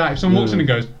 Then do that. If someone walks in and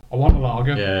goes, I want a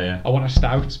lager. Yeah, yeah. I want a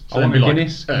stout. I then want a be like,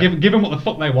 Guinness. yeah. Give them what the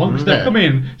fuck they want. Because Yeah. they come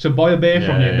in to buy a beer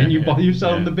from Yeah, you, and then you yeah, buy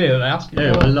yourself yeah. the beer that they ask you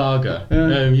Yeah, for. a lager.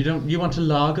 Yeah. You want a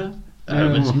lager?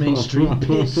 Yeah. It's mainstream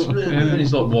piss. And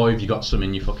it's like, why have you got some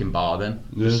in your fucking bar then?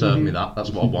 Just serve me that. That's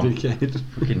what I want. Dickhead.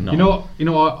 Fucking not. You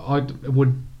know what? I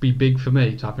would be big for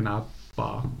me to have in our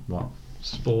bar. What?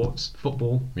 Sports,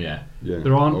 football. Yeah. Yeah.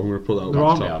 There aren't- I'm gonna put that there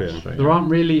aren't- laptop Yeah, here. straight. There aren't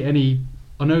really any.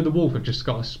 I know the Wolf have just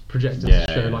got a projector Yeah,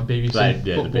 to show yeah. like BBC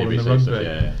The football and BBC the rugby, stuff,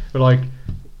 yeah. but like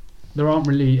there aren't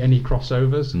really any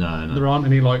crossovers. No, no. There aren't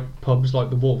any like pubs like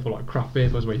the Wolf or like craft beer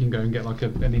bars where you can go and get like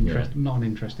an interest, not an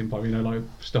interesting pub, you know, like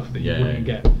stuff that you Yeah, wouldn't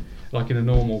yeah. get like in a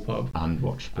normal pub. And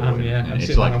watch sport. And, yeah, and it's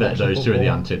sit like down and that, watch the those two are the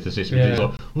football. antithesis. Yeah. It's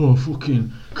like, oh,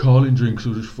 fucking Carlin drinks,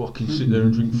 I'll just fucking sit there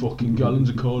and drink fucking gallons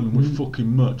of Carlin with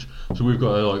fucking much. So we've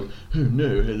got like, oh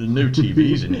no, there's no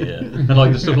TVs in here. And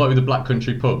like the stuff like with the Black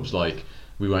Country pubs, like,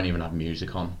 we won't even have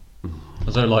music on.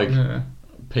 And so like, Yeah.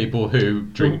 people who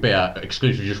drink beer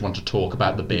exclusively just want to talk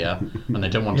about the beer, and they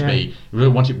don't want they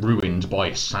don't want it ruined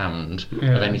by sound of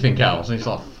anything else. And it's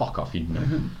like, fuck off, you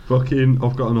know. Fucking,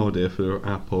 I've got an idea for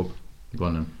our pub. Go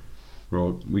on then.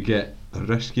 Right, we get a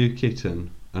rescue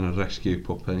kitten and a rescue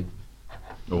puppy.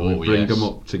 Oh, We bring yes. them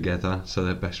up together so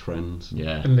they're best friends.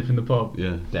 Yeah, And live in the pub.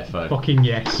 Yeah. defo. Fucking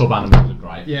yes. Club animals are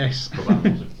great. Yes. Club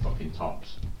animals are fucking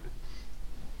tops.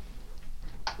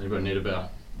 Anybody need a beer?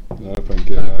 No, thank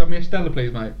you. Got me a Stella,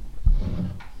 please, mate.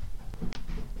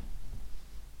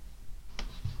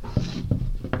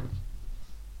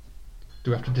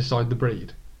 Do we have to decide the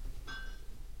breed?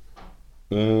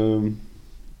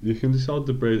 You can decide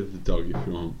the breed of the dog if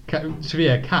you want. Cat, so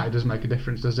yeah, cat it doesn't make a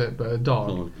difference, does it? But a dog,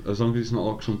 Like, as long as it's not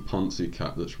like some poncy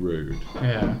cat that's rude.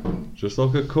 yeah. Just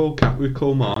like a cool cat with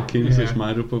cool markings Yeah. that's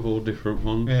made up of all different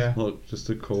ones. Yeah. Like just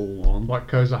a cool one. Like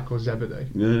Kozak or Zebedee.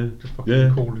 Yeah. Just fucking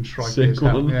Yeah. cool and striking Sick as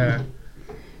hell. one. Yeah.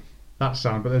 That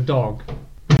sound, but the dog.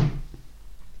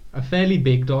 A fairly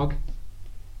big dog.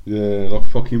 Yeah, like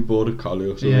fucking border collie or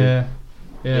something. Yeah.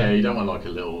 Yeah, Yeah. you don't want like a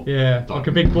little. Yeah. dog. Like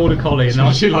a big border collie. And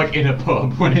Especially like in a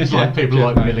pub when it's like people Yeah.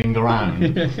 like milling around,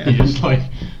 you just like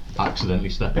accidentally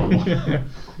step on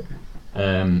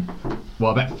one. What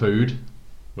about food?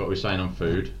 What are we saying on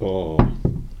food? Oh.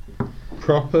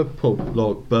 Proper pub,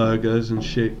 like burgers and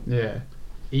shit. yeah.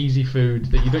 Easy food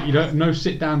that you don't no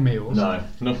sit down meals. No,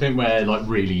 nothing where like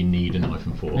really you need a knife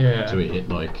and fork Yeah. to eat it.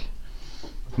 Like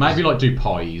maybe like do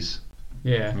pies.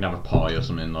 Yeah. And have a pie or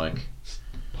something like.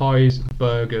 Pies,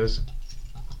 burgers.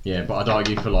 Yeah, but I'd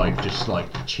argue for like just like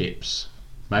chips.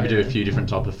 Maybe do a few different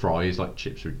type of fries, like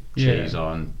chips with Yeah. cheese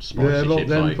on, spicy Yeah, like chips,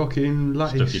 them like fucking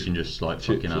lattice stuff you can just like chips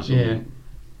fucking or have. something.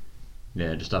 Yeah.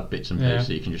 Yeah, just have bits and Yeah. pieces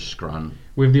that you can just scran.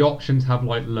 With the option to have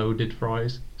like loaded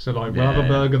fries. So like we'll have Yeah, a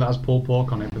burger that has pulled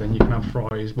pork on it, but then you can have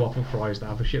fries, waffle fries that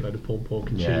have a shitload of pulled pork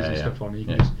and cheese Yeah, and yeah. stuff on it. You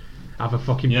can Yeah. just have a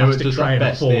fucking You know, it plastic does tray that and a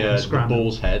best, fork and the scram.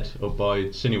 Bull's Head up by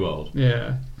Cineworld.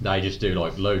 Yeah. They just do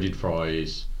like loaded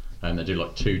fries, and they do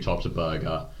like 2 types of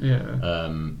burger. Yeah.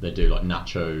 They do like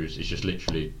nachos. It's just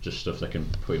literally just stuff they can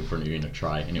put in front of you in a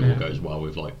tray, and it Yeah. all goes well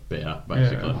with like beer,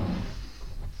 basically.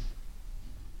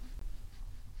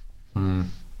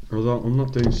 I'm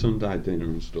not doing Sunday dinner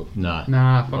and stuff. No.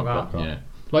 Nah, fuck that. Yeah.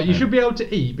 Like you should be able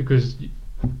to eat because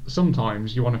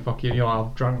sometimes you want to fucking,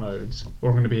 I've drank loads or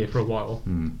I'm going to be here for a while.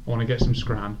 I want to get some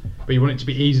scran, but you want it to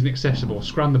be easy and accessible.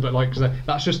 Scran the but like because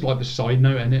that's just like the side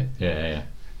note, innit? Yeah.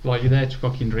 Like you're there to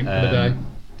fucking drink for the day.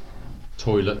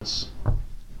 Toilets.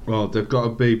 Well, they've got to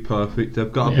be perfect.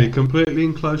 They've got to Yeah. be completely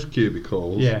enclosed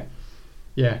cubicles.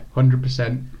 Yeah,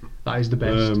 100%. That is the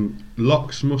best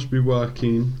Locks must be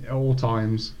working. at all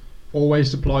times.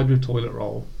 Always supplied with toilet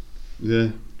roll. Yeah.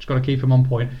 Just got to keep them on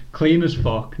point. Clean as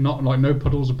fuck. Not like no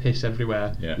puddles of piss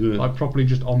everywhere. Yeah. Yeah. Like properly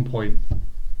just on point.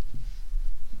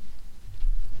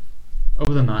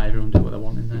 Other than that, everyone do what they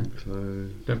want in there.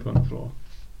 Enclosed. Don't poo on the floor.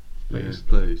 Please. Yes,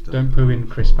 please. Don't poo in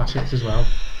crisp packets as well.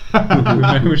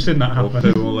 We've seen that I'll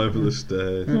happen. poo all over the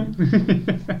stairs.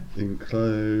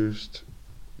 Enclosed.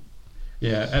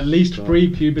 Yeah, at least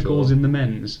 3 cubicles Door. in the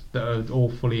men's that are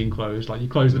all fully enclosed. Like you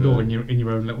close the door in your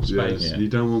own little space. Yes, Yeah. you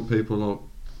don't want people like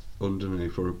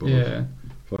underneath or above. Yeah.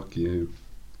 Fuck you.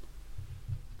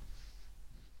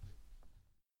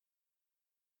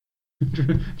 Do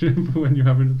you remember when you're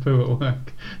having a poo at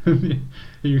work and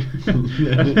you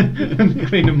and the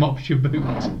cleaner mops your boot?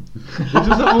 It does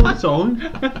that all the time.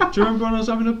 Do you remember when I was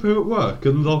having a poo at work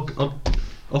and like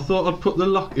I thought I'd put the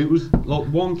lock. It was like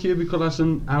 1 cubicle has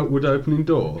an outward opening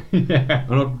door, Yeah.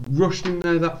 and I'd rushed in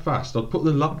there that fast. I'd put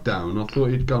the lock down. I thought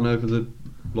it'd gone over the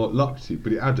locked it,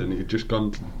 but it hadn't. It had just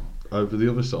gone over the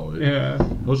other side. Yeah.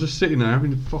 I was just sitting there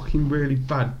having fucking really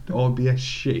bad IBS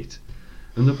shit.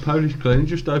 And the Polish cleaner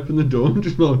just opened the door and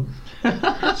just like,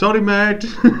 sorry mate.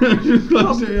 Just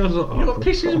closed it. I was like, You know what oh,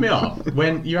 pisses me off?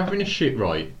 When you're having a shit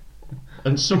right,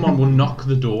 and someone will knock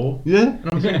the door. yeah. And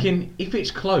I'm thinking, if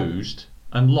it's closed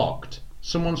and locked,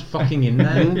 someone's fucking in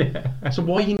there. Yeah. So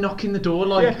why are you knocking the door?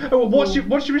 Like, Yeah. Oh, what's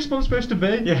your response supposed to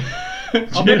be? Yeah.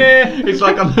 I'm in here. It's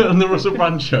like on the Russell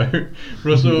Brand show.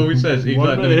 Russell always says, he's 1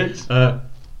 like, minute.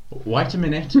 wait a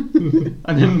minute. And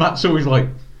then Matt's always like,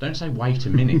 don't say wait a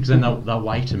minute, because then they'll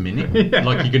wait a minute. Yeah.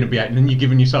 Like you're going to be out, and then you're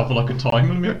giving yourself like a time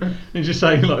limit. And you just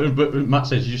say, like, but Matt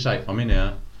says, you just say, I'm in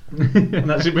here. And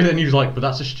that's it. But then he's like, but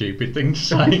that's a stupid thing to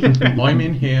say. I'm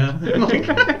in here. Like,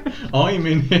 I'm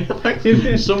in here. Like,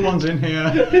 someone's in here.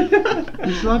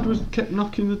 This lad kept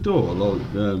knocking the door like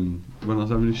when I was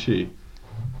having a shit.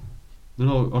 Then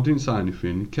I didn't say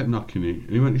anything. He kept knocking it, and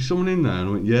he went, "Is someone in there?" And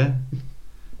I went, "Yeah."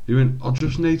 He went, "I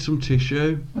just need some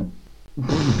tissue."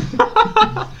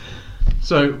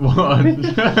 So what?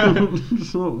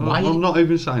 Why- I'm not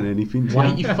even saying anything. to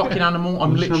Wait, you. you fucking animal!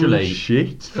 I'm just having literally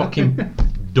shit. fucking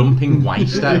dumping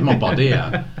waste out of my body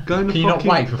here. Go in the Can you not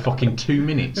fucking- wait for fucking 2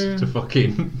 minutes to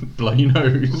fucking blow your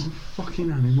nose?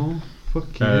 Fucking animal.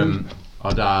 Fuck you.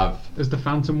 I'd have. Has the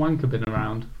Phantom Wanker been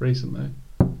around recently?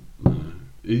 No.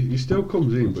 He still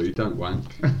comes in, but he don't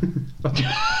wank.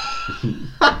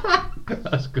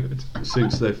 That's good.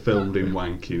 Since they've filmed him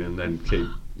wanking and then keep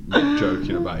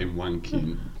joking about him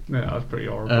wanking. Yeah, that's pretty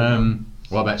horrible.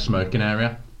 What about smoking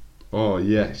area? Oh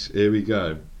yes, here we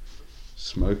go.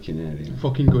 Smoking area.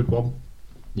 Fucking good one.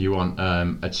 You want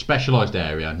a specialised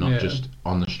area, not Yeah. just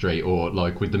on the street or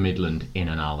like with the Midland in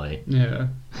an alley. Yeah.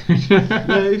 Yeah,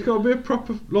 it's got to be a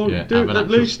proper like Yeah, do have an at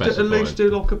actual least specified. do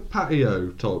like a patio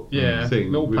type Yeah,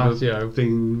 thing. little with patio. a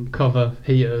thing. Cover,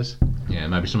 heaters. Yeah,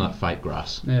 maybe some of that fake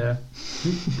grass. Yeah.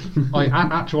 Like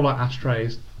actual like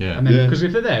ashtrays. Yeah. And then Yeah. because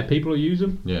if they're there, people will use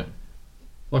them. Yeah.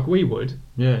 Like we would.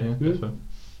 Yeah, Yeah. that's fine.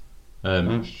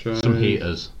 Ashtrays. Some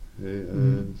heaters.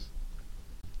 Heaters.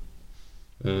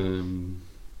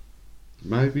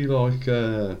 Maybe like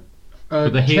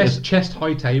But the heaters- chest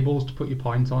high tables to put your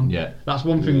pint on. Yeah. That's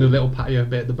one thing. Yeah. The little patio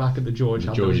bit at the back of the George.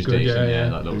 had that George was is good. decent, Yeah.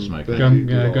 that little smoking. Go and-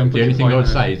 yeah, go and put The only your thing I would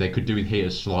pint say out. is they could do with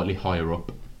heaters slightly higher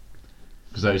up.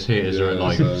 Because those heaters are at Yeah,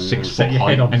 like so, 6 Set foot your high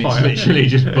head on and it's fire. literally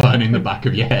just burning the back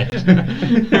of your head.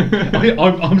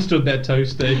 I'm stood there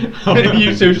toasty.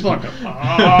 You two just like.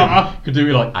 Ah. Could do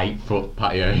with like 8 foot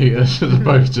patio heaters as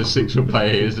opposed to 6 foot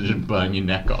patio heaters that just burn your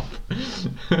neck off.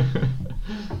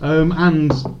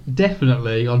 And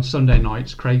definitely on Sunday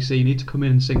nights, Crazy, you need to come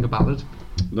in and sing a ballad.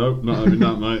 nope, not having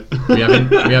that, mate. we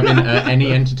having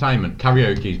any entertainment.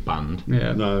 Karaoke's banned.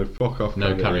 Yeah. No, fuck off.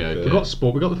 No karaoke. We got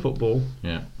sport. We got the football.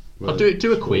 Yeah. Well, I'll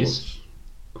do a quiz. sports.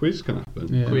 Quiz can happen.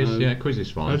 Yeah. Quiz, yeah, quiz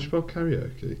is How do you fine. spell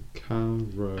karaoke?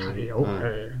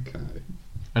 Karaoke.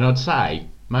 And I'd say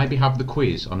maybe have the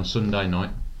quiz on a Sunday night.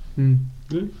 Hmm.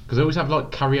 Because they always have like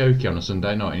karaoke on a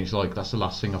Sunday night, and it's like that's the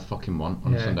last thing I fucking want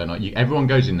on a Yeah. Sunday night. Everyone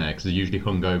goes in there because they're usually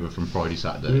hungover from Friday,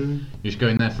 Saturday. Mm. You just go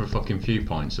in there for a fucking few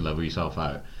pints to level yourself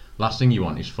out. Last thing you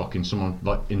want is fucking someone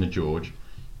like in the George,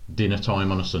 dinner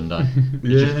time on a Sunday.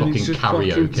 It's just fucking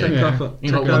karaoke. Take, Yeah. off,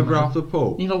 You take know, over what- half the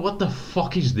pub. You're like, what the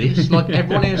fuck is this? Like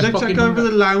everyone is Let's fucking. take over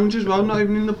the lounge as well, not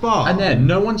even in the bar. And then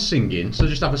no one's singing, so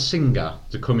just have a singer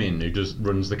to come in who just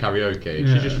runs the karaoke.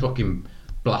 Yeah. She's just fucking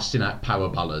blasting out power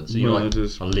ballads. And you're like,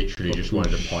 Murders. I literally just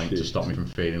Fucking wanted a pint to shit. stop me from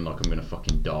feeling like I'm gonna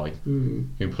fucking die.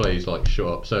 Mm. Can you please like shut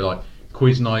up? So like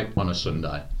quiz night on a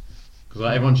Sunday, because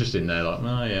like, everyone's just in there like,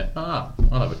 oh yeah, I'll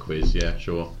have a quiz, yeah,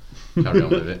 sure, carry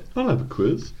on with it. I'll have a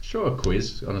quiz. Sure, a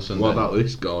quiz on a Sunday. What about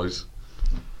this, guys?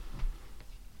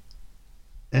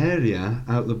 Area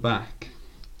out the back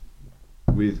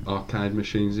with arcade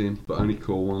machines in, but only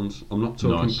cool ones. I'm not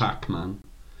talking Nice. Pac-Man.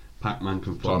 Pac-Man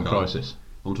can fuck Time off. Crisis?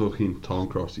 I'm talking Time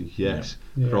Crisis. Yes,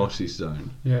 Yeah. Crisis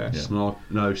Zone. Yeah.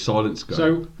 No, Silence Go.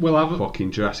 So we'll have.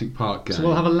 fucking Jurassic Park game. So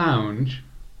we'll have a lounge,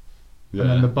 yeah. and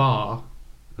then the bar.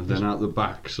 And then out the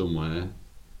back somewhere.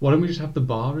 Why don't we just have the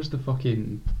bar as the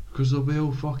fucking? Because there'll be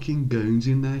all fucking goons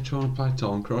in there trying to play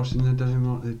Time Crisis and they don't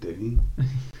know what they're doing.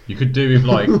 You could do with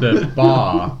like the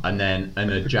bar and then an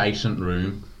adjacent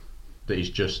room that is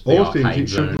just the I think arcade it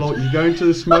should zone. like you go into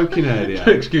the smoking area.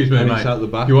 Excuse me, and mate. it's out the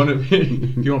back. You want to?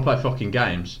 If you want to play fucking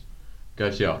games,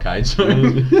 go to the arcade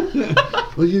zone.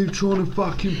 Are you trying to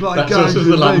fucking play That's games us as with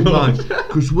the me, landlord. mate?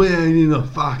 Because we ain't in the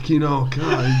fucking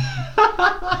arcade.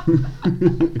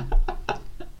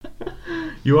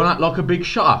 You want to act like a big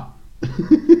shot?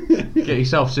 Get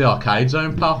yourself to the arcade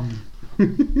zone, pal.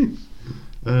 I'm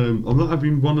not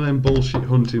having one of them bullshit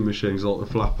hunting machines like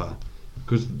the flapper.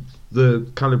 Because the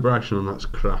calibration on that's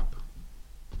crap.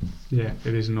 Yeah,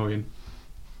 it is annoying.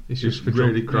 It's It's just for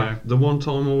really drunk- crap. The one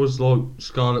time I was like,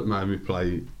 Scarlett made me play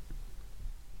it.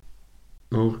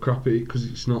 I was crap at it because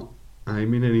it's not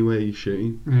aiming anywhere you're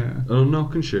shooting. Yeah. And I know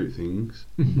I can shoot things.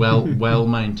 Well I know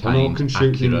I maintained, can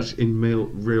shoot accurate. things in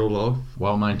real life.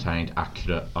 Well maintained,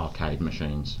 accurate arcade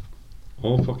machines.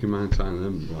 I'll fucking maintain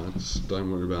them, lads.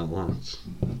 Don't worry about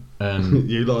that.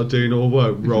 You lot are doing all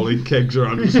work, rolling kegs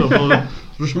around and stuff. I'm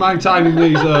just maintaining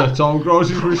these Time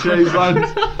Crisis machines,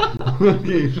 lads.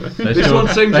 This one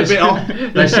seems a bit off.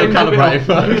 They're still calibrated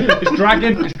for. It's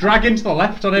dragging to the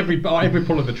left on every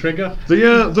pull of the trigger.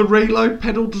 The reload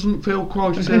pedal doesn't feel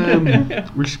quite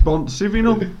responsive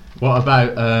enough. What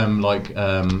about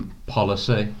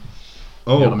policy?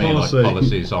 Oh, You know what I mean? policy. Like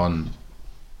policies on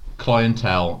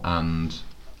clientele and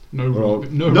No,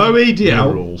 Right. no, No no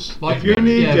EDL. rules. Like, If you're in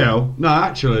the yeah. EDL, no,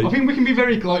 actually. I think we can be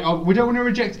very like we don't want to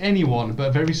reject anyone, but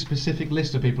a very specific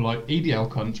list of people like EDL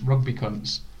cunts, rugby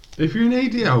cunts, If you're an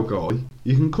ADL guy,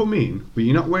 you can come in, but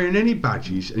you're not wearing any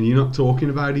badges and you're not talking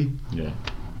about it. Yeah.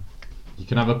 You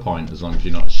can have a pint as long as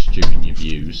you're not stewing your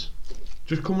views.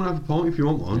 Just come and have a pint if you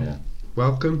want one. Yeah.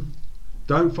 Welcome.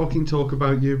 Don't fucking talk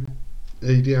about your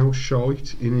ADL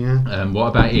shite in here. What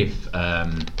about if,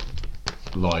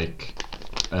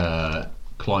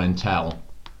 clientele,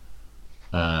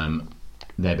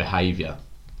 their behaviour?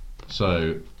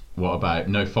 So, what about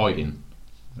no fighting?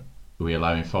 Are we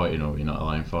allowing fighting or are we not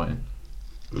allowing fighting?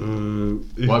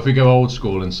 What if we go old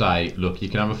school and say, look, you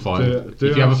can have a fight. Do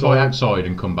if you have a fight outside. outside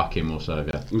and come back in, we'll serve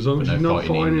you. As long But as you're not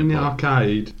fighting in the pub.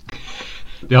 arcade.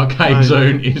 The arcade Right.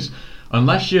 zone is,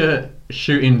 unless you're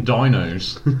shooting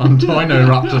dinos on Dino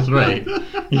Raptor 3.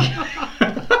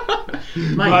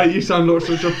 Mate, you sound like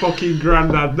such a fucking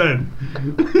granddad then.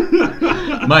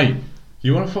 Mate,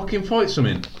 you want to fucking fight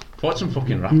something? Fight some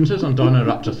fucking raptors on Dino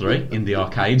Raptor 3 in the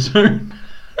arcade zone.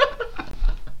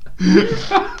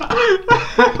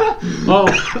 Oh,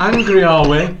 angry are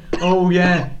we? Oh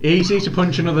yeah, easy to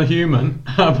punch another human.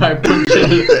 How about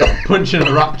punching a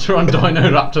raptor on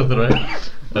Dino Raptor 3?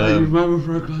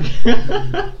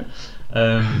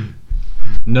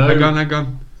 No. Hang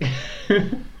on.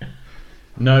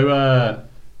 No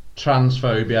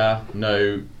transphobia,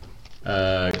 no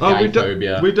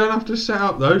gayphobia. We don't have to set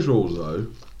up those rules though.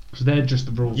 So they're just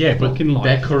the rules. Yeah, of but fucking life.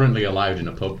 they're currently allowed in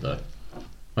a pub though.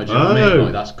 Like, do you know what I mean?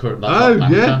 Like, that's like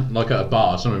banter. yeah. Like at a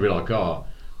bar, someone would be like,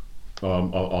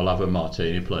 I'll have a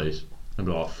martini please. And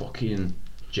be like, fucking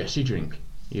Jesse drink.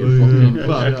 You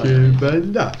fucking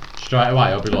bender. Straight away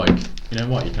I'll be like, you know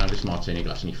what, you can have this martini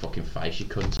glass in your fucking face, you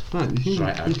cunt. Man,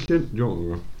 Straight out.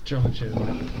 George,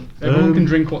 everyone can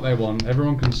drink what they want.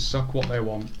 Everyone can suck what they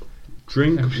want.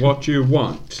 Drink what you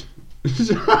want. Did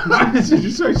you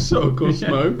say suck or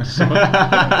smoke?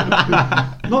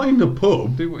 Not in the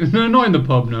pub. No, not in the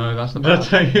pub. No, that's the I'll bar.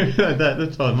 tell you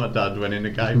the time my dad went in a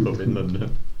gay pub in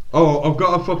London. Oh, I've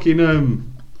got a fucking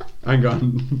hang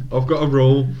on. I've got a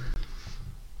rule.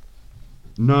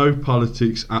 No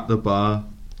politics at the bar.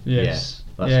 Yes,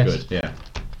 That's yes. good, yeah.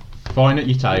 Fine at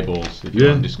your tables if you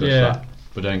Yeah. want to discuss Yeah. that.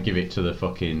 But don't give it to the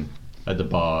fucking, at the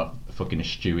bar, fucking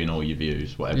stewing all your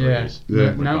views, whatever it Yeah. is. Yeah.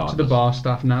 Now to the regardless. bar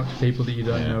staff. Now to people that you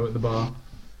don't Yeah. know at the bar.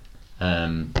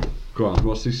 Go on,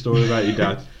 what's this story about your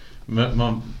dad?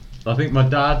 I think my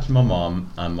dad, my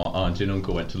mum, and my auntie and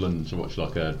uncle went to London to watch I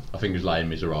think it was Les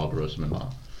Miserables or something like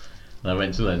that. And I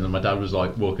went to London and my dad was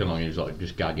like walking along, he was like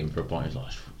just gagging for a pint. He was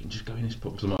like, fucking just go in this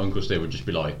pub. Because my uncle Steve would just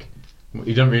be like,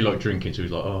 he don't really like drinking, so he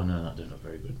was like, oh no, that didn't look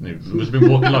very good. And he must have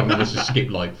been walking along and must have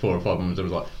skipped like 4 or 5 months. I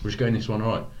was like, we're just going this one,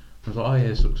 alright? I was like, oh yeah,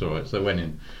 this looks alright. So I went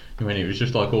in. He went in, it was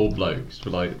just like all blokes,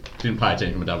 but like, didn't pay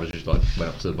attention. My dad was just like, went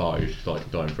up to the bar, he was just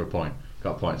like dying for a pint.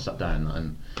 Got a pint, sat down,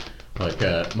 and like,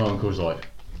 my uncle was like,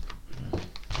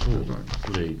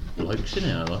 bloody blokes in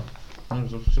here, though. And I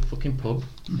was like, it's a fucking pub.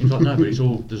 He was like, no,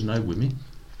 but there's no women.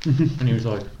 And he was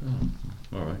like, oh,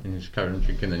 alright. And he just carried on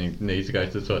drinking, then he needed to go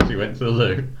to the toilet, so he went to the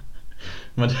loo.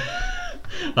 I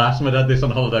asked my dad this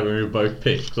on holiday when we were both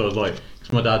pissed, because I was like,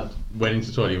 because my dad went into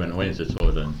the toilet, I went into the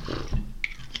toilet, and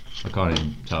I can't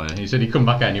even tell you. He said he'd come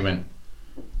back out and he went,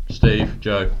 Steve,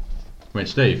 Joe. I went,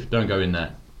 Steve, don't go in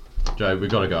there. Joe, we've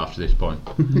got to go after this point.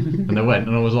 And they went,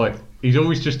 and I was like, he's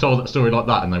always just told that story like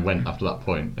that, and they went after that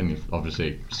point, and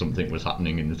obviously something was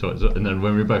happening in the toilet. And then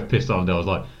when we were both pissed on, I was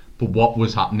like, but what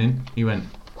was happening? He went,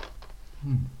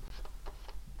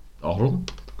 oral.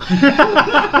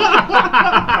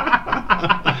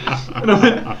 And I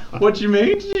went, what do you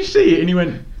mean? Did you see it? And he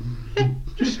went, yeah,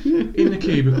 just in the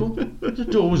cubicle. The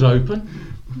door was open.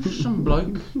 Some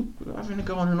bloke having a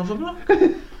go on another bloke.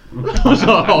 I was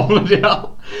like, oh bloody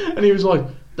hell. And he was like,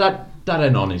 that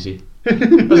ain't on, is he? As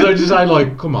though to say,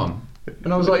 like, come on.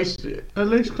 And I was like, At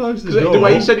least close the the door.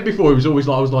 way he said it before, he was always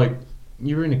like, I was like,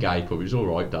 you were in a gay pub, it was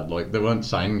alright, Dad. Like, they weren't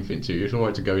saying anything to you. It was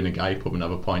alright to go in a gay pub and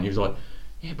have a pint. He was like,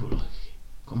 yeah, but like,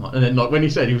 come on. And then, like, when he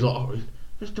said, he was like, oh,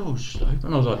 this door's just open.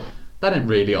 And I was like, that ain't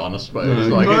really on, I suppose.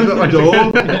 No, Like, close the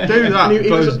door. Do that. And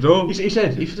Close the door. He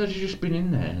said, if they'd just been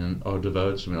in there and I'd have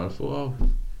heard something, I'd have thought, oh,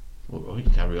 well, you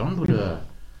carry on. But I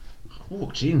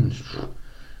walked in, I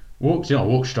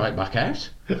walked straight back out.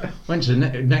 Went to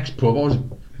the next pub, I was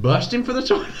bursting for the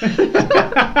toilet.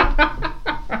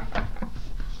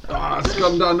 It's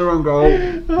gone down the wrong goal.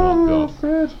 Oh,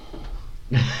 God.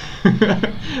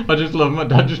 I just love my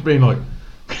dad just being like,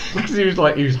 because he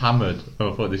was hammered, and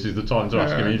I thought this is the time to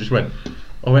ask him, and he just went,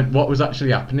 what was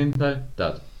actually happening there,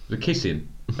 Dad? The kissing?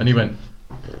 And he went,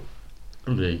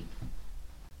 bloody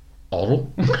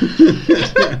oral.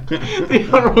 He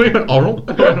went, oral?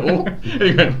 I went, oh. And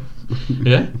he went,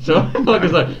 yeah, so like I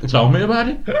was like, tell me about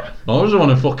it. I was the one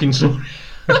who fucking saw it.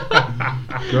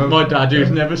 My dad,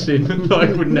 who's never seen,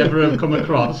 like, would never have come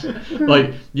across,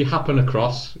 like, you happen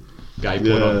across gay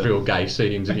pornography or gay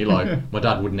scenes, and you're like, my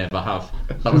dad would never have.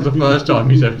 That was the first time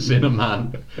he's ever seen a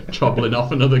man troubling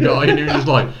off another guy, and he was just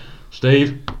like,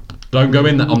 Steve, don't go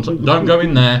in there. Don't go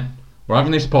in there. We're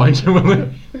having this point. Well,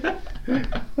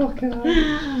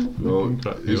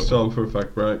 it's time for a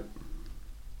fact break.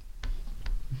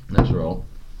 Let's roll.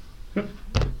 What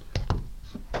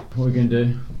are we going to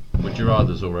do? Would you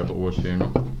rather's or Robert Wars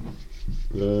funeral?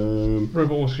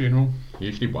 Robert Wars funeral. You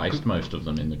usually waste most of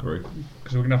them in the group.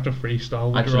 Because we're going to have to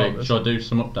freestyle. Actually, should I do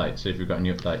some updates? See if we've got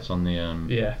any updates on the...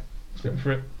 Yeah, let's go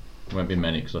for it. Won't be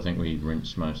many because I think we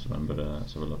rinsed most of them, but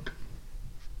let's have a look.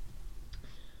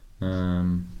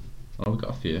 We've got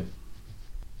a few.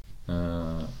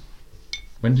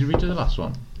 When did we do the last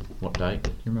one? What date?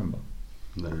 Do you remember?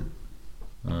 No.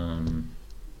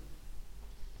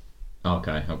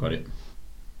 Okay, I've got it.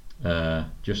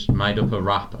 Just made up a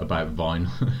rap about vinyl.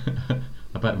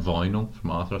 About vinyl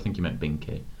from Arthur. I think you meant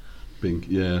Binky. Binky,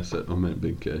 yeah, I meant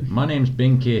Binky. My name's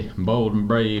Binky, bold and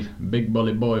brave, big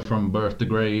bully boy from birth to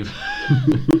grave.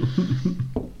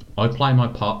 I play my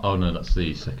part. Oh no, that's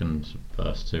the second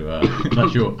verse to.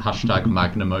 That's your hashtag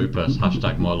magnum opus.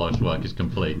 Hashtag my life's work is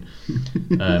complete.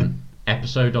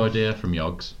 Episode idea from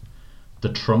Yogs.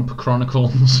 The Trump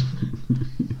Chronicles.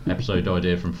 Episode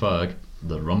idea from Ferg.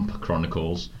 The Rump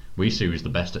Chronicles. We see who's the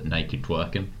best at naked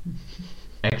twerking.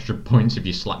 Extra points if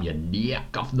you slap your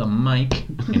dick off the mic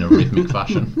in a rhythmic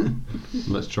fashion.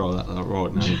 Let's try that out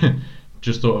right now.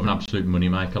 Just thought of an absolute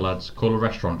moneymaker, lads. Call a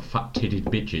restaurant fat-titted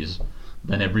bitches.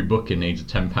 Then every booking needs a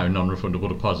 £10 non-refundable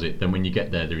deposit. Then when you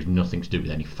get there is nothing to do with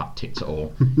any fat tits at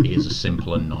all. It is a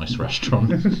simple and nice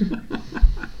restaurant.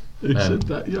 Who said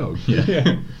that, yo?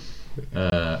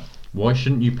 Yeah. Why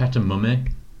shouldn't you pet a mummy?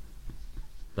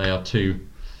 They are too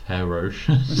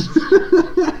ferocious.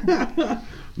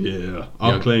 Yeah,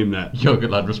 I'll claim that. Yogurt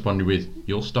Lad responded with,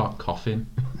 you'll start coughing.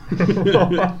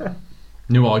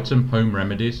 New item, home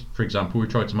remedies. For example, we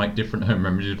tried to make different home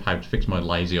remedies of how to fix my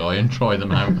lazy eye and try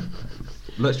them out.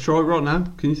 Let's try it right now.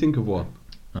 Can you think of one?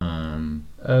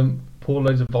 Pour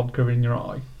loads of vodka in your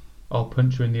eye. I'll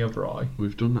punch you in the other eye.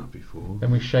 We've done that before.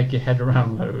 Then we shake your head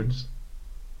around loads.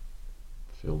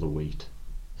 Feel the wheat.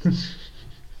 I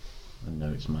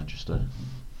know it's Magister.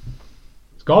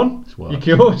 It's gone? It's worked. You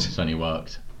cured? It's only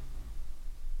worked.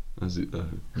 Has it though?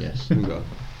 Yes. Okay.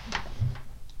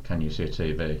 Can you see a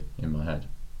TV in my head?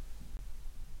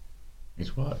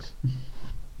 It's worked.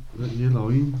 You're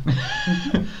lying.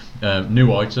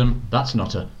 New item. That's my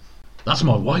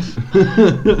wife.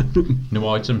 New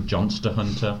item. Johnster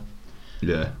Hunter.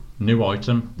 Yeah. New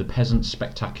item. The Peasant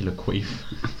Spectacular Queef.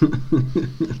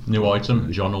 New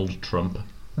item. Jonald Trump.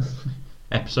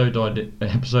 Episode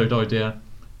idea.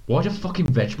 Why do fucking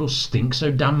vegetables stink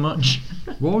so damn much?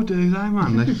 Why do they,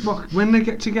 man? When they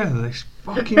get together, they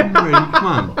fucking rink,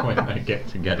 man. When they get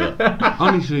together.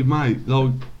 Honestly, mate,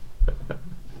 like,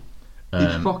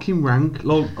 it's fucking rank.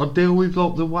 Like, I deal with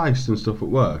like the waste and stuff at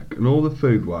work, and all the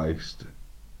food waste,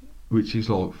 which is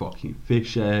like fucking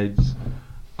fish heads,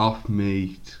 off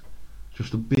meat,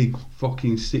 just a big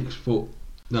fucking 6 foot,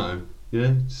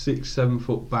 6-7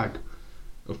 foot bag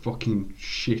of fucking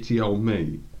shitty old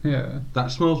meat. Yeah.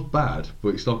 That smells bad,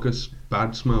 but it's like a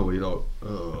bad smell where you're like,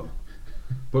 ugh.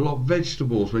 But like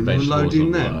vegetables, when you're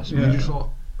loading them, you're just like,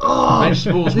 oh,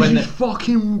 vegetables this when is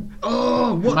fucking,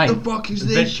 oh, what the fuck is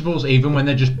this? Vegetables, even when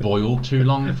they're just boiled too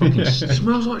long, they fucking it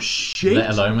smells like shit. Let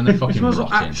alone when they're fucking it smells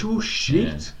rotting. like actual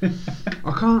shit. Yeah.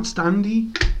 I can't stand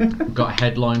it. Got a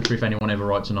headline for if anyone ever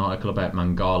writes an article about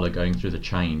Mangala going through the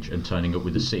change and turning up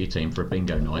with the city team for a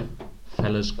bingo night.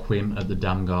 Fellas quim at the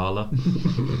damn gala.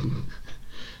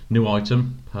 New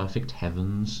item, Perfect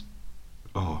Heavens.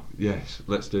 Oh, yes,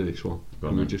 let's do this one.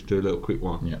 Can we just do a little quick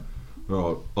one? Yeah.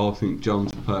 Right, I think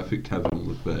John's perfect heaven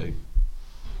would be,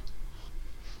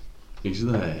 he's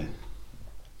there.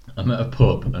 I'm at a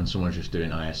pub and someone's just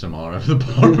doing ASMR over the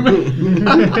bar.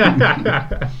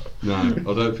 No,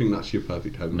 I don't think that's your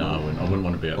perfect heaven. No, I wouldn't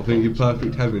want to be at a I pub. think your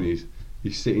perfect heaven is,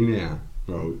 you're sitting here,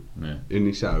 right, in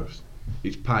this house,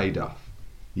 it's paid off.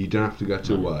 You don't have to go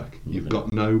to work. You've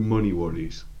got no money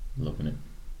worries. Loving it.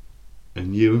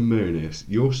 And you and Mooney,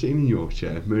 you're sitting in your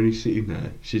chair, Mooney's sitting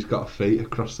there, she's got her feet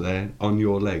across there on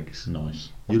your legs. Nice.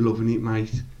 You're loving it,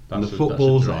 mate. And the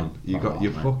football's on, you got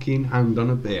your fucking hand on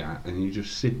a beer and you're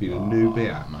just sipping a new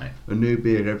beer. Mate. A new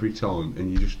beer every time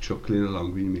and you're just chuckling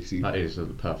along with your missus. That is the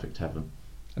perfect heaven.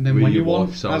 And then With when you your want,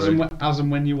 wife, as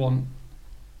and when you want,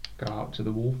 go out to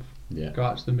the Wolf, Yeah. go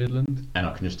out to the Midland, And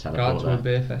I can just go out teleport to a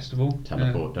there. beer festival.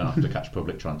 Teleport. Don't have to catch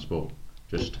public transport.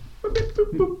 Just. I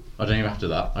don't even have to do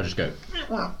that. I just go.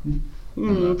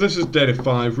 This is Daddy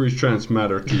 5. Reach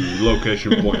transmitter to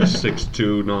location point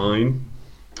 629.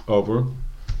 Over.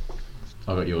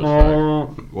 I got yours.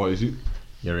 Right. What is it?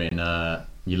 You're in.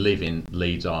 You live in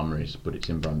Leeds Armories, but it's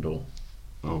in Brundall.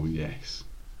 Oh, yes.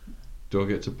 Do I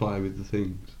get to play with the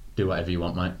things? Do whatever you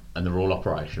want, mate, and they're all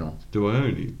operational. Do I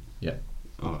own it? Yeah.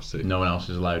 Oh, I see. No one else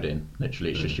is allowed in.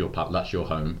 Literally, it's just your that's your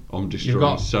home. I'm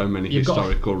destroying so many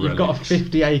historical relics. You've got a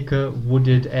 50-acre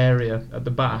wooded area at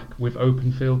the back with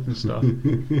open fields and stuff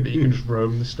that you can just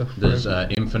roam the stuff through. There's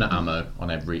infinite ammo on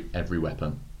every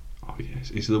weapon. Oh yes,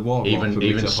 it's the wild.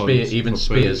 Even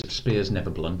spears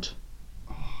never blunt.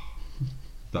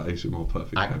 That is more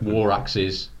perfect. War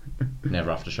axes never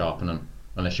have to sharpen them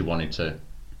unless you wanted to.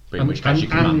 But in which case you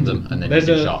command them and then you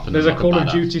can sharpen them. There's a Call of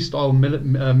Duty style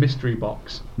mystery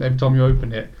box. Every time you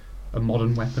open it, a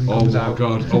modern weapon comes out. Oh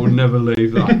my god, I would never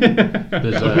leave that.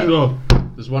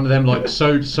 There's one of them like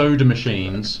soda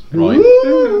machines, right?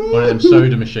 One of them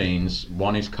soda machines.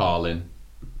 One is Carlin,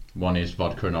 one is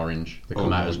vodka and orange. They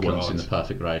come out as once in the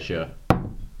perfect ratio.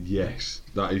 Yes,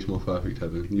 that is my perfect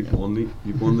heaven. You've won it.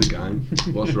 You've won the game.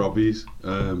 What's Robbie's?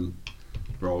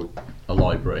 Right. A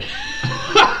library.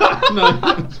 No,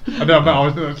 I know, but I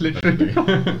was literally.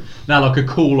 Now, like a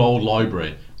cool old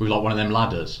library with like one of them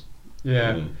ladders.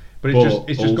 Yeah. But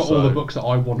it's just got all the books that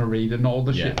I want to read and not all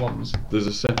the shit ones. There's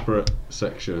a separate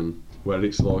section where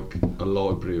it's like a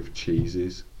library of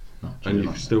cheeses, and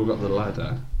you've still got the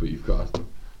ladder, but you've got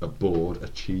a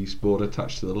cheese board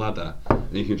attached to the ladder,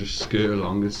 and you can just skirt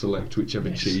along and select whichever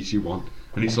cheese you want.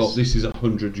 And it's like, this is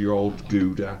 100-year-old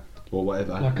Gouda or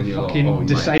whatever. Like and a you're fucking like,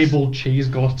 disabled cheese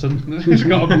glutton. He's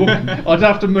got a book. I'd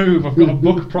have to move. I've got a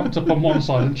book propped up on one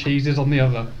side and cheeses on the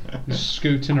other. Just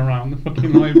scooting around the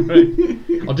fucking library.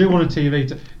 I do want a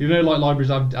TV. You know, like libraries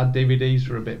had DVDs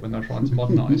for a bit when they're trying to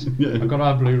modernise. Yeah. I've got to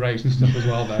have Blu-rays and stuff as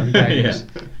well there. And games.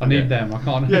 I need them. I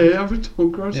can't. Yeah, have a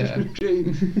Tom Cross's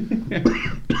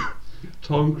machine.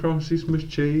 Tom Cross's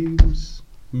machines.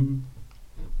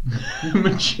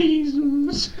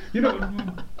 Machines. You know,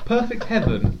 perfect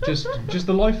heaven. Just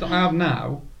the life that I have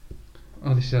now.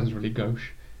 Oh, this sounds really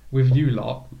gauche. With you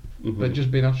lot, but just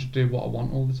being able to do what I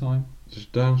want all the time.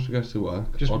 Just don't have to go to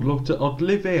work. I'd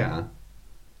live here,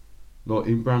 like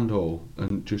in Brandhall,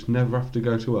 and just never have to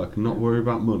go to work and not worry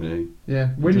about money. Yeah,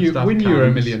 when you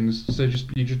earn millions, so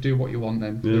you just do what you want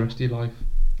then for the rest of your life.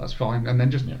 That's fine, and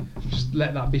then just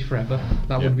let that be forever.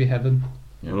 That would be heaven.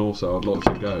 Yeah. And also, I'd like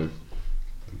to go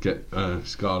get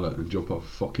Scarlet and jump off a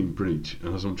fucking bridge,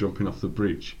 and as I'm jumping off the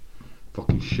bridge,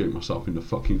 fucking shoot myself in the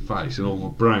fucking face, and all my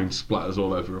brain splatters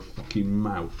all over her fucking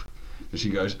mouth. And she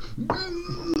goes,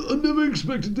 I never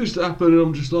expected this to happen, and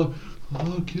I'm just like,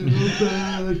 fucking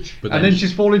bitch. And then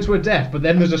she's falling to her death, but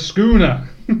then there's a schooner.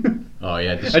 Oh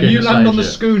yeah, and you land on the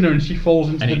schooner and she falls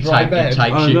into the dry bed.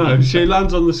 I know, she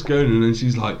lands on the schooner and then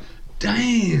she's like,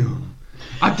 damn,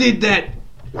 I did that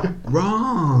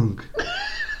wrong.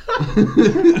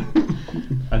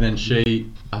 And then she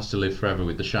has to live forever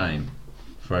with the shame.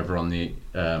 Forever on the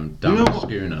down the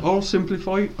schooner. I'll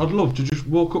simplify it. I'd love to just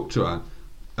walk up to her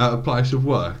at a place of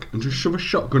work and just shove a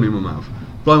shotgun in my mouth,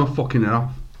 blow my fucking head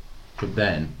off. But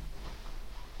then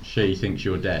she thinks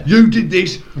you're dead. You did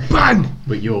this! Bang!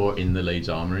 But you're in the Leeds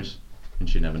Armories and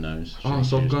she never knows.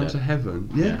 So I'm going to heaven.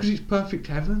 Yeah, because it's perfect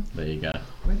heaven. There you go.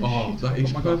 Oh, that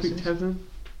is perfect heaven.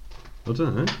 I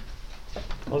don't know.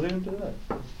 I was going to do that.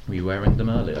 Were you wearing them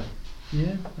earlier?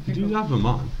 Yeah, I think Do you have them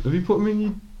on? Have you put them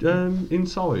in your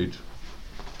inside?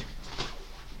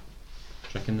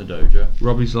 Checking the dojo.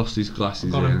 Robbie's lost his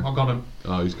glasses here. I've got him.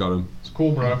 Oh, he's got them. It's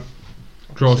cool, bro.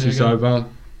 Crisis over.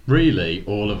 Really,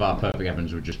 all of our perfect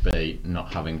heavens would just be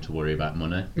not having to worry about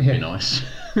money. Would be nice.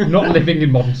 Not living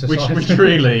in modern society. which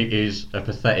really is a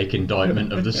pathetic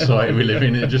indictment of the society we live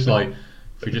in. It's just like,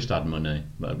 if we just had money,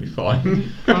 that'd be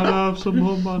fine. Can I have some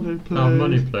more money, please? Oh,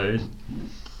 money, please.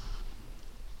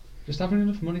 Just having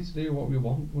enough money to do what we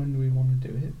want when we want to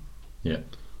do it. Yeah.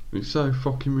 It's so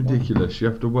fucking ridiculous. You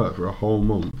have to work for a whole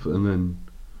month and then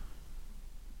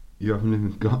you haven't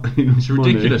even got enough It's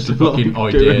money ridiculous, the to, fucking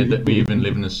like, do idea that anything. we even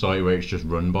live in a society where it's just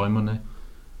run by money.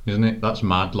 Isn't it? That's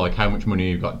mad. Like, how much money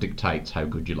you've got dictates how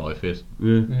good your life is.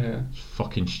 Yeah. It's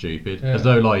fucking stupid. Yeah. As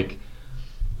though, like,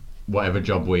 whatever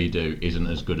job we do isn't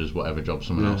as good as whatever job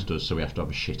someone else does, so we have to have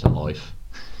a shitter life.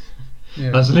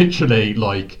 Yeah. That's literally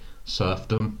like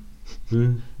serfdom.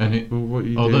 Yeah. And it. Well, what are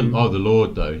you the doing?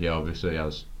 Lord though, yeah, obviously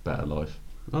has better life.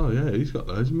 Oh yeah, he's got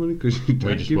loads of money because you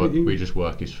don't We just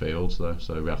work his fields though,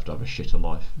 so we have to have a shitter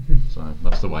life. So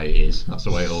that's the way it is. That's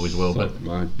the way it always will be. Suck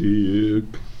my dick.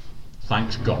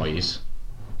 Thanks, guys.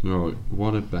 Right,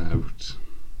 what about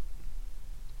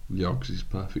Yogs'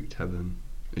 Perfect Heaven?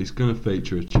 It's going to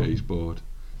feature a cheese board.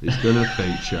 It's going to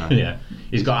feature. Yeah,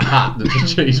 he's got a hat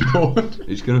that's a cheese board.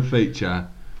 It's going to feature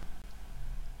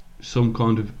some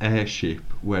kind of airship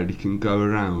where he can go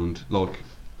around, like,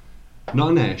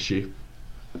 not an airship,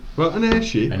 but an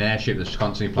airship. An airship that's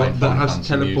constantly playing But that Final has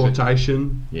Fantasy music.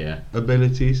 teleportation Yeah.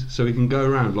 abilities, so he can go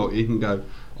around. Like, he can go,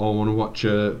 I want to watch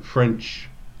a French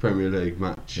Premier League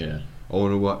match. Yeah. I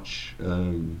want to watch,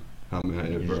 help me out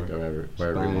here, You bro. just go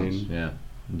wherever he wants. Spain. Yeah.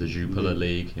 The Jupiler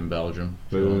League in Belgium.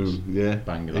 if he wants. Boom, yeah.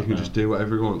 Bang it He up can now. just do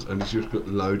whatever he wants, and he's just got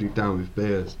loaded down with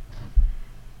beers.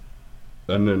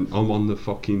 And then I'm on the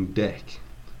fucking deck,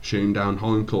 shooting down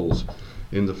hindcalls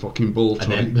in the fucking ball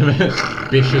And type. then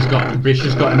Bish has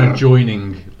got an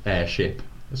adjoining airship,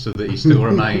 so that he still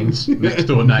remains next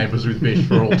door neighbours with Bish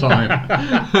for all time.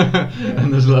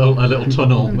 And there's a little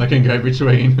tunnel they can go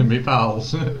between and be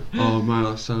pals. Oh man,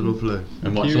 that's so lovely.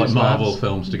 And watch Cute like Marvel lads.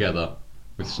 films together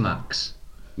with snacks.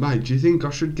 Mate, do you think I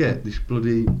should get this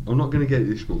bloody... I'm not going to get it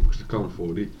this month because I can't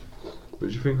afford it. But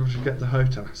do you think I should get the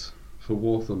HOTAS for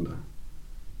War Thunder?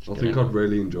 I think I'd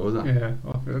really enjoy that. Yeah,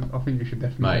 I think you should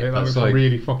definitely Mate, do it. That that's was like,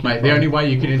 really fucking mate, fun. the only way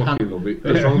you can I enhance. fucking love it.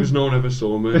 As long as no one ever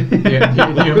saw me. Like,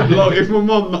 If my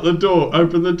mum at the door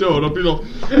opened the door, and I'd be like,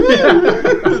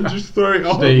 and just throw it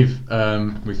off. Steve,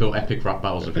 we thought epic rap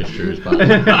battles of history was bad.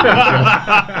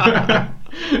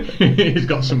 He's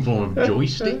got some form of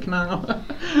joystick now.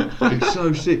 It's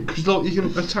so sick because like you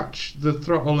can attach the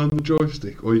throttle and the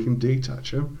joystick, or you can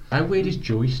detach them. How weird is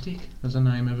joystick as a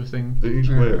name of a thing? It is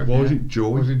Yeah, weird. Why is yeah. it joy?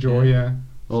 Was it joy? Yeah.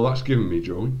 Oh, that's giving me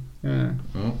joy. Yeah.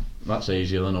 Oh, that's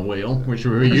easier than a wheel, which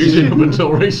we were using up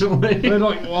until recently. But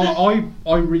like, well,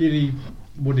 I really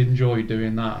would enjoy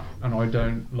doing that, and I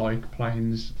don't like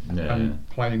planes Yeah. and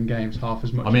playing games half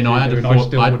as much. I mean, as I had you a do, and I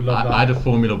still would love that. I had a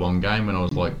Formula One game when I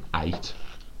was like 8.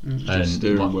 And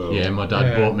steering wheel. yeah, my dad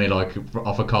Yeah. bought me like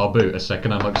off a car boot a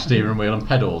second-hand like steering wheel and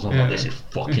pedals. I'm Yeah. like, this is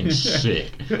fucking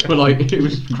sick. But like, it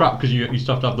was crap because you used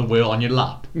to have to have the wheel on your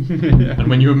lap, and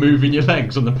when you were moving your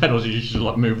legs on the pedals, you used to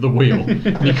like move the wheel.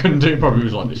 And you couldn't do it properly. It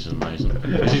was like, this is amazing.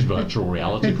 This is virtual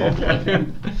reality properly.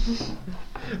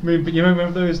 I mean, but you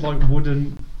remember those like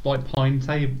wooden, like pine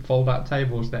fold-out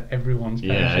tables that everyone's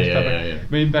parents Yeah, used to yeah, have? yeah, yeah.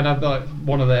 Me and Ben had like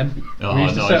one of them. Oh, we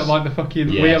used to set nice. up like the fucking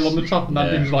Yes. wheel on the top, and that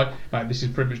Yeah. thing was like, mate, this is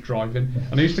pretty much driving.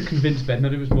 And I used to convince Ben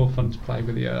that it was more fun to play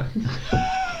with the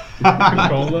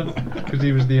controller because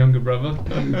he was the younger brother.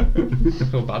 I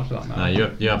feel bad for that now. No,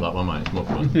 you have that one, mate. It's more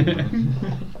fun.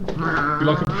 You're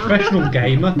like a professional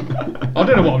gamer. I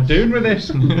don't know what I'm doing with this.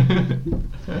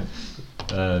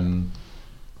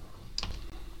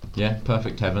 Yeah,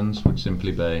 perfect heavens would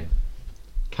simply be,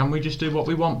 can we just do what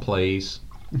we want, please?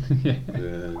 Yeah.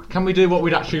 Yeah. Can we do what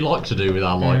we'd actually like to do with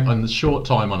our life Yeah. and the short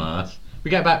time on Earth?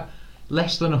 We get about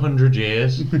less than 100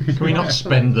 years. Can we not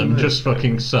spend them just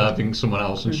fucking serving someone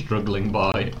else and struggling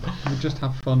by? We just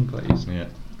have fun, please. Yeah.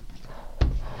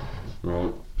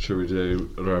 Right. Shall we do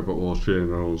Robot Wars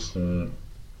funerals?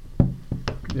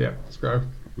 Yeah, let's go.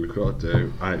 We've got to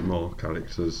do 8 more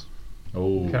characters.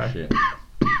 Oh Okay. shit.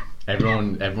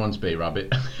 Everyone's B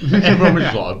Rabbit. Everyone was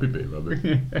just like, I'd be B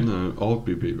Rabbit. No, I'd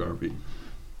be Big Rabbit.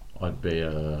 I'd be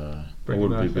I Brick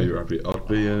wouldn't be Murphy. Big Rabbit. I'd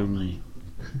be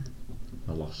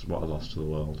I lost to the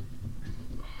world.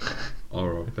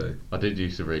 R.I.P. I did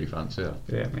used to really fancy her.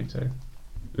 Yeah, me too.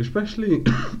 Especially.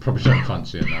 Probably don't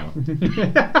fancy her now.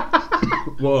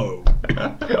 Whoa.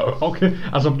 Okay,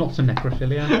 as I'm not a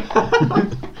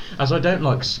necrophiliac. As I don't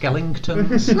like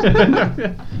Skellingtons.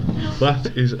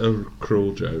 That is a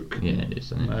cruel joke. Yeah, it is,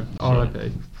 isn't it? No,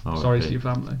 R.I.P. R.I.P. Sorry to your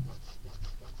family.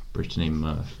 Brittany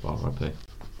Murph, R.I.P.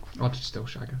 I'd still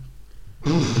shag her.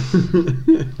 No,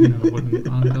 I wouldn't.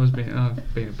 I was being a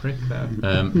prick there.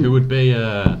 Who would be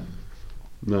No,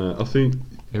 I think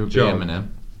who would John. be Eminem?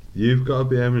 you've got to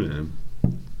be Eminem.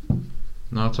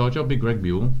 No, I told you I'd be Greg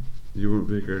Buell. You wouldn't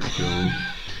be Greg Buell.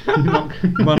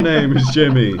 My name is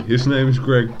Jimmy. His name is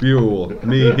Greg Buell.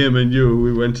 Me, him, and you,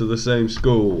 we went to the same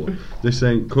school. This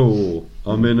ain't cool.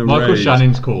 I'm in a Michael rage.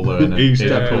 Shannon's cool though, isn't he? He's He's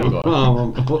a dead. cool guy.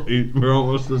 We're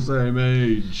almost the same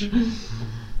age.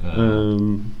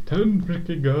 10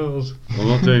 freaking girls. I'm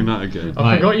not doing that again.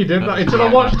 I forgot you did that until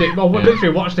I watched it. I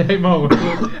literally watched it 8 more. I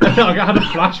had a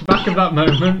flashback of that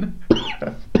moment.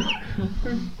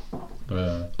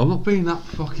 I'm not being that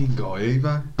fucking guy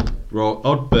either. Right,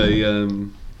 I'd be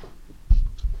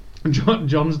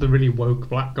John's the really woke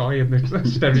black guy in the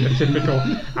stereotypical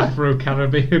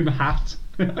Afro-Caribbean hat.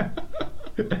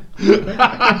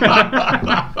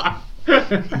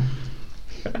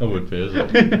 I would be, as well.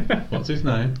 What's his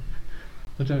name?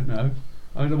 I don't know.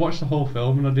 I watched the whole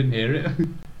film and I didn't hear it.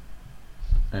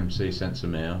 MC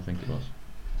Sensimere, I think it was.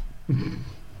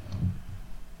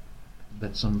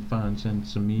 That's some fine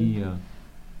Sensimere.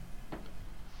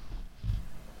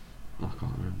 I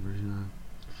can't remember his name.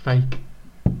 Fake.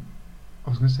 I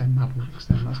was going to say Mad Max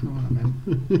then, that's not what I meant.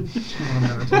 That's not what I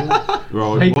meant at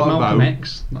all. Right, Fake what Malcolm about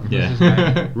X. That's his name.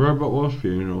 Yeah. Robot Wars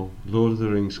Funeral, Lord of the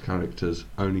Rings characters,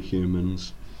 only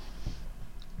humans,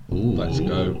 Ooh, Let's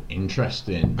go.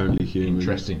 Interesting. only humans.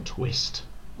 Interesting twist.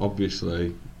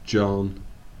 Obviously, John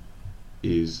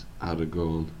is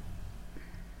Aragorn.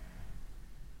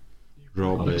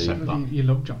 I'll Robbie, accept that. You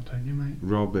love John, don't you, mate?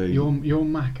 Robbie. You're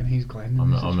Mac and he's Glenn.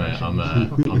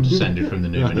 I'm descended from the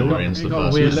Númenóreans, You the got a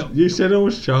first weird one. little- You said I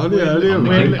was Charlie Weird- earlier, I'm the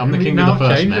mate. king- I'm the king of the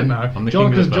first men. I'm the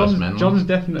king of the first men. John's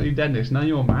definitely Dennis. Now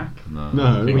you're Mac. No, No,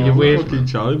 I'm the king you're of the weird. first fucking men.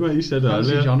 Charlie, mate. You said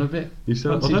Fancy earlier. John a bit. You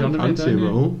said Fancy I John don't a bit, fancy don't him you?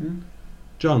 at all. Yeah.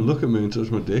 John, look at me and touch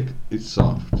my dick. It's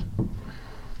soft.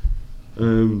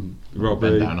 Bend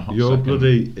Robbie, down a hot you're second.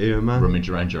 bloody ear man. Rummage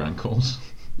around your ankles.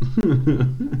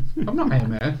 I'm not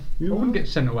AMA. I You wouldn't are. get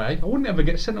sent away. I wouldn't ever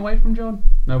get sent away from John.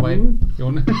 No way.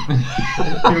 You're not.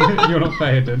 You're not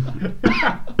Theoden.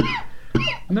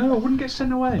 No, I wouldn't get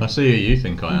sent away. I see who you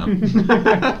think I am.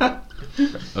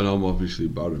 And I'm obviously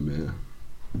Boromir.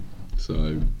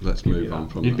 So let's Give you move on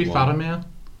that. from You'd be that one. Faramir.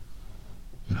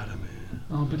 Faramir.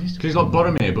 Oh, but he's. Because he's like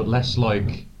Boromir, but less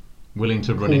like willing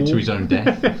to run into his own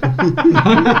death. No,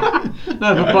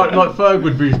 but like Ferg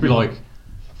would just be like,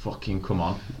 "Fucking come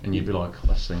on," and you'd be like,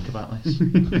 "Let's think about this."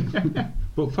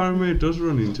 But Faramir does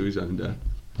run into his own death.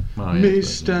 Oh, yeah,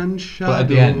 Mist but, and shadow. But at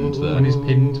the end, though. When he's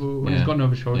pinned, when Yeah. he's got no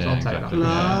other choice, Yeah, I'll take exactly. that.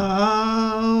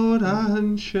 Cloud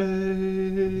and you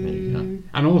shade.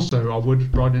 And also, I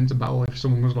would ride into battle if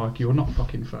someone was like, "You're not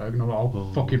fucking Ferg," and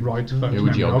I'll fucking ride to Ferg's Who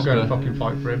would you memory. I'll go and Oxford? fucking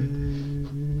fight for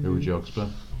him. Who would you Oxford?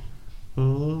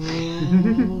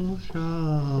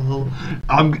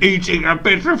 I'm eating a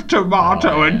bit of tomato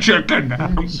Oh, yeah. and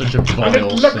chicken. Such a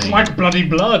vile scene. bloody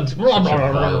blood. Such a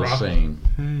vile scene.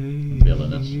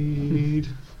 Villainous.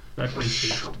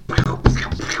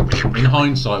 In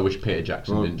hindsight, I wish Peter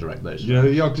Jackson Oh. didn't direct those. You know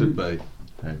who Yogs would be?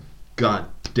 Who? God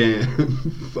damn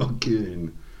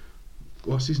fucking.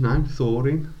 What's his name?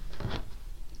 Thorin?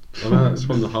 I know that's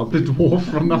from The The Hobbit. dwarf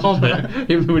from the Hobbit.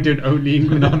 Even though we're doing only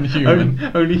English,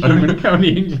 Non-human. only human,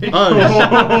 only English.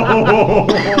 Oh,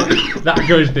 That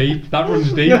goes deep. That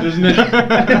runs deep, doesn't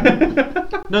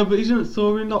it? no, but isn't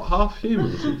Thorin not half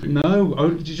human or something? No,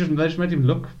 they just made him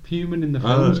look human in the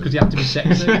films Oh. because he had to be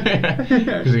sexy.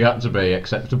 Because he had to be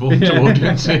acceptable Yeah. to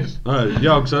audiences. Oh,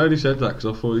 Yogs, I only said that because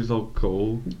I thought he's all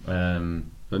cool. Um,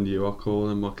 And you are cool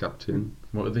and my captain.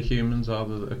 what are the humans are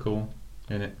there that are cool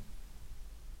in it?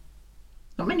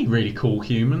 Not many really cool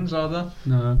humans, are there?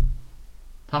 No.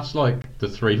 That's like the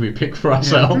three we pick for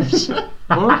ourselves.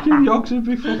 I reckon Yogs would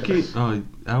be fucking. Oh,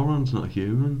 Elrond's not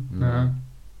human. No.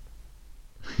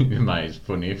 Mate, it's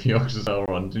funny if Yox is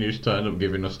Elrond and he just turned up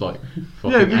giving us like Yeah,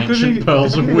 fucking because ancient he-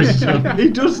 pearls of wisdom. He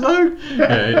does though.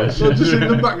 Yeah, he does. Not just in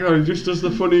the background, he just does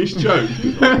the funniest joke.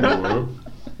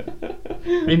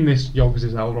 In this, Yogs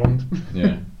is Elrond.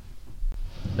 Yeah.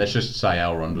 Let's just say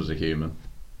Elrond was a human.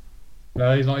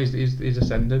 No, he's not. He's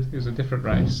ascended. He's a different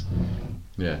race.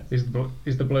 Yeah. He's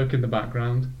the bloke in the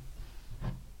background.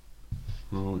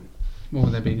 Right. What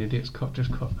would they being idiots?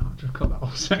 Just cut that whole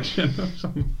section. Or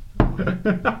something.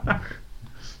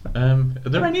 Are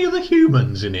there any other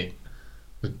humans in it?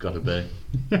 There's got to be.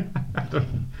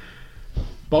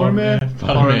 Boromir,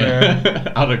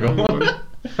 Aragorn.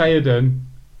 Theoden,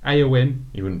 Eowyn.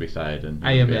 He wouldn't be Theoden.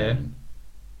 Éomer.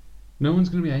 No one's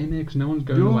going to be Éomer because no one's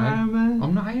going You're away. Éomer.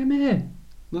 I'm not Éomer.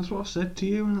 That's what I said to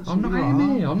you. And that's I'm not what you are.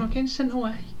 Éomer. I'm not getting sent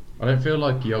away. I don't feel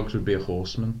like Yogs would be a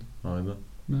horseman either. I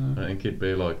No. don't think he'd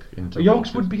be like into Yogs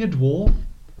horses. would be a dwarf.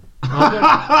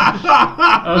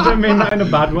 I don't mean that in a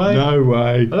bad way. No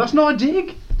way. Oh, that's not a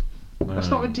dig. No. That's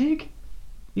not a dig.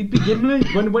 He'd be Gimli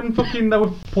when fucking they were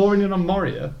pouring in on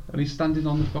Moria and he's standing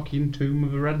on the fucking tomb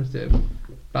of a relative,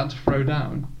 about to throw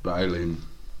down. Balin.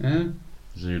 Yeah.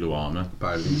 Zulu armour.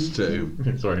 Balin's too.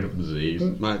 Throwing up disease.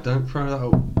 Mate, don't throw that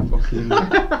up. Fucking.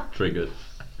 Triggered.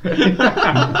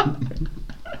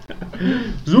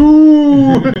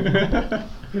 Zoo.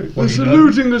 We're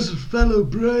saluting as fellow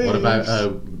braves. What about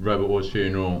Robot Wars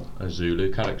Funeral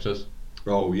Zulu characters?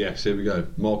 Oh yes, here we go.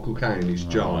 Michael Caine is Oh,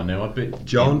 I John. know, I'd be.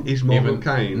 John is Michael even-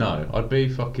 Caine. No, I'd be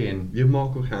fucking. You're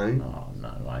Michael Caine. Oh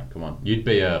no, right, come on. You'd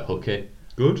be a hooky.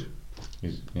 Good.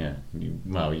 Yeah,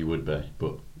 well, you would be,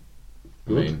 but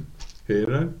Good. I mean,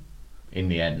 Hero. in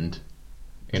the end,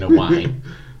 in a way,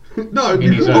 No, In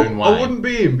his because own way. I wouldn't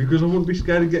be him because I wouldn't be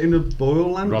scared of getting a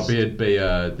boil lance. Robbie'd be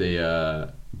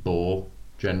the Boar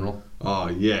general. Oh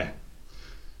yeah.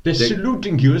 They're Dick-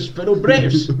 saluting you as fellow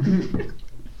braves.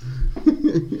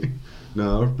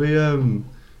 No, I'd be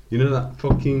you know that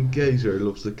fucking geezer who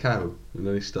loves the cow and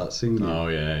then he starts singing. Oh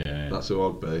yeah. That's who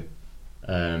I'd be.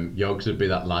 Yogs would be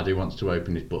that lad who wants to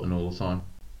open his button all the time.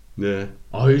 Yeah.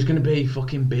 Oh, who's gonna be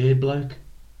fucking beard bloke?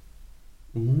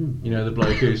 Ooh. You know the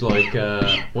bloke who's like,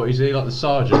 what is he, like the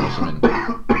sergeant or something?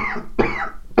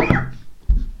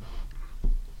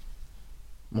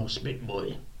 More spit,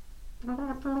 boy.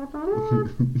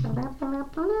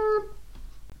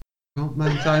 Can't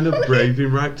maintain a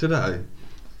breathing rate today.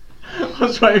 I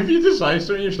was waiting for you to say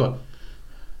something. You're just like,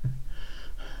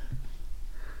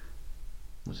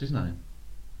 what's his name?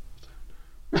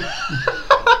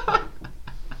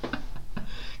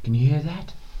 Can you hear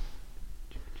that?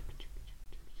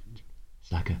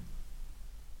 It's like a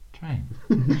train.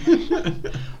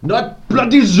 Not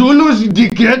bloody Zulus, you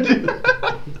dickhead!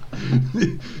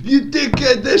 You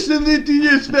dickhead, that's the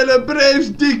indigenous fella braves,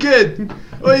 dickhead!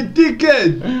 Oi,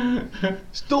 dickhead!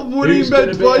 Stop worrying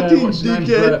about fighting, what's the name?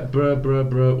 dickhead!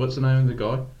 Bruh, what's the name of the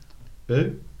guy?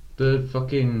 Who? The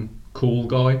fucking cool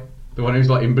guy. The one who's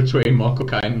like in between Michael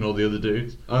Caine and all the other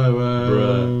dudes.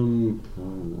 Oh,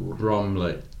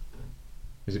 Bromley.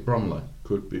 Is it Bromley?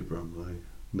 could be Bromley.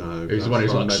 No, Who's the that's one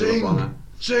who's from like, Medal "Sing, of Honor.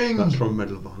 Sing! That's from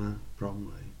Medal of Honor,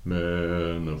 Bromley.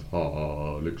 Men of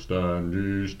Harlech, stand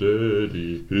ye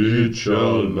steady, it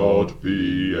shall not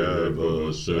be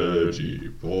ever steady,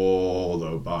 for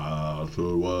the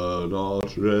battle were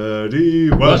not ready,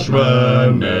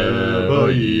 Welshmen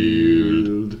never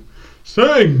yield.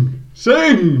 Sing!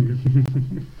 Sing!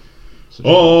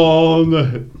 On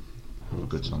the...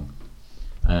 Good song.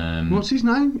 What's his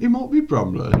name? It might be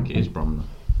Bromley. I think it is Bromley.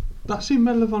 That's in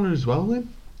Medal of Honor as well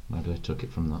then. Maybe they took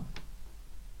it from that.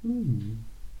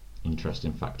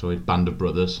 Interesting factoid. Band of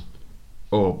Brothers.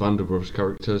 Oh, Band of Brothers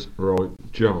characters. Right,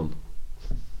 John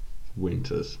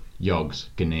Winters. Yogs.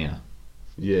 Ganea.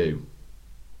 You.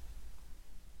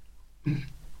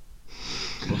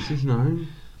 What's his name?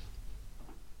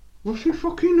 What's his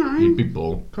fucking name? You'd be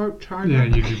Bull. Coach Taylor. Yeah,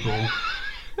 you do ball.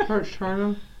 Coach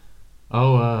Taylor.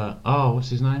 Oh, what's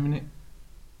his name in it?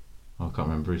 Oh, I can't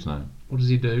remember his name. What does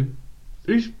he do?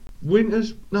 He's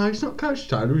Winters. No, he's not Coach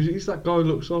Taylor. He's that guy who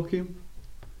looks like him.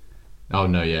 Oh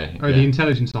no, yeah. Oh, yeah. the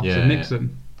intelligence officer, Yeah,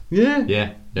 Nixon. Yeah.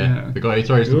 Yeah. Yeah. The guy who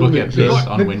throws the You're bucket at Nixon. piss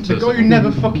on Winters. The guy who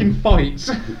never fucking fights.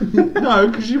 No,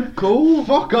 because you're cool.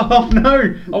 Fuck off,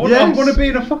 no. I Yes. want to be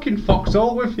in a fucking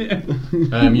foxhole with you.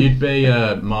 You'd be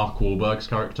Mark Wahlberg's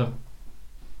character.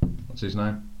 What's his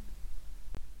name?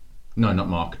 No, not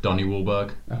Mark. Donnie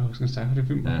Wahlberg. Oh, I was going to say, I don't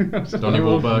think... Yeah. Donnie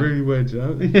Wahlberg. Really weird,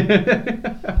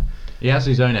 out. He has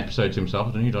his own episode to himself,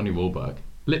 doesn't he, Donnie Wahlberg?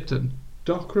 Lipton.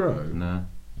 Doc Rowe. No.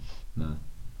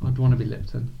 I'd want to be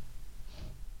Lipton.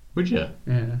 Would you?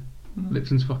 Yeah.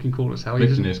 Lipton's fucking cool as hell. He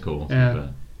Lipton doesn't- is cool. to be Yeah.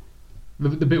 fair.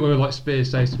 The bit where like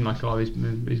Spears says to him like, oh,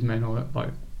 these men all, like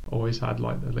always had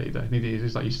like the leader. And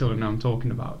he's like, you still don't know what I'm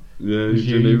talking about. Yeah, It was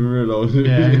you didn't you. even realise it.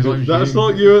 Yeah, it was like That's you.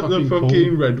 like you at the Fucking fucking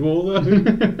cool. Red Wall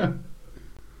there.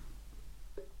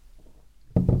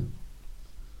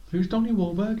 Who's Donnie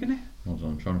Wahlberg in it? Hold on,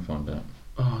 I'm trying to find out.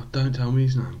 Oh, don't tell me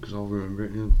his name because I'll remember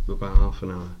it in about half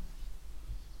an hour.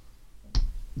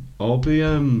 I'll be you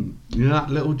know that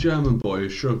little German boy who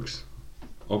shrugs.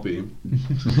 I'll be him.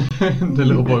 The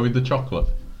little boy with the chocolate.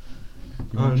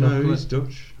 Oh no, chocolate? he's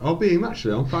Dutch. I'll be him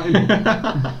actually. I'm fat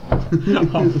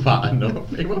enough. I'm fat enough.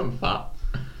 He wasn't fat.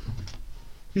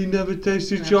 He never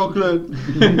tasted chocolate.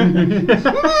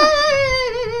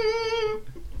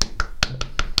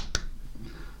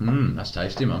 That's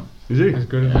tasty, man. Is he? It's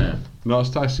good. Yeah. Not as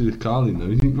tasty as Carlin though,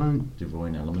 isn't it, mate?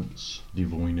 Divine elements.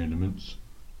 Divine elements.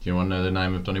 Do you want to know the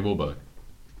name of Donnie Wahlberg?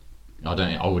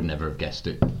 I would never have guessed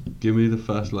it. Give me the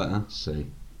first letter. C.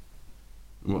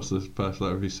 What's the first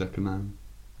letter of his second name?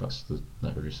 That's the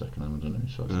letter of his second name. I don't know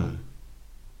his first Oh. name.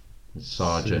 It's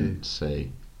Sergeant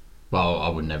C. Well, I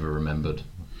would never remembered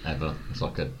ever. It's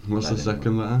like a. What's the letter.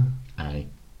 second letter? A. I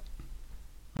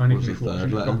only What's the finished watching third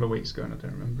it a letter? couple of weeks ago and I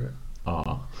don't remember it.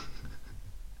 R.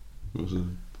 What's the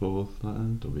fourth letter?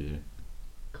 W.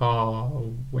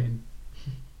 Carwin.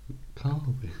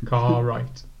 Carlin.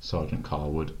 Carwright. Sergeant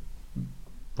Carwood.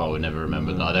 But I would never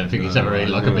remember that. I don't think it's ever really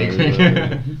like a big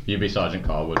thing. You'd be Sergeant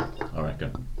Carwood, I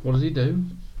reckon. What does he do?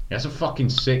 Yeah, that's a fucking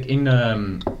sick. In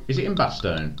is it in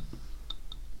Bathstone?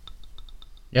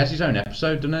 He has his own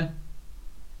episode, doesn't he?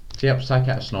 He helps take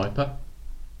out a sniper.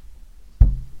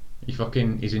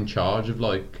 He's in charge of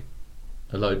like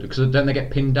a load, because don't they get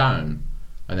pinned down,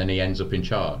 and then he ends up in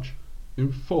charge.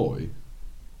 In Foy?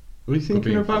 Are you be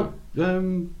thinking in about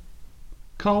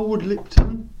Carlwood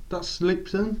Lipton? That's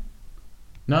Lipton?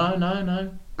 No.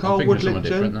 Carlwood I'm thinking of someone Lipton?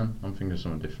 different then. I'm thinking of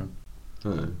someone different.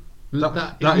 Oh.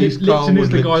 That is Lipton is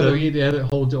the Carlwood guy Lipton. that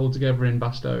holds it all together in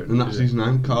Bastogne. And that's his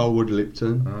name, Carlwood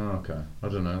Lipton. Oh, okay. I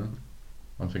don't know.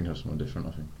 I'm thinking of someone different,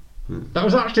 I think. That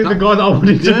was actually the guy that I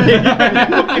wanted to be.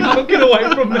 He took it away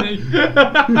from me.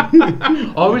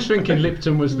 I was thinking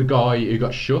Lipton was the guy who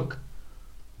got shook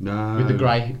No. with the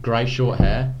grey short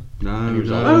hair. No, He was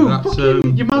no, like, Oh, that's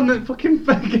fucking, your man that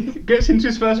fucking gets into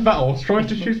his first battle, tries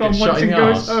to shoot on Gets once shot in and the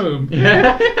goes arse. home.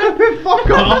 Yeah. Fuck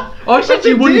off. I said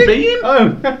you wouldn't be him.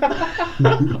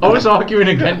 Oh. I was arguing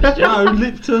against you. No,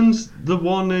 Lipton's the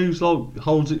one who's like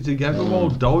holds it together while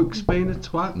Dyke's being a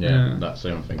twat. Yeah, Yeah. that's who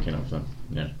I'm thinking of then.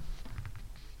 Yeah.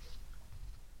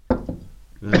 Yeah.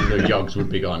 The Yogs would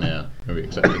be gone now. Are we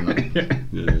accepting that?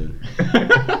 Yeah.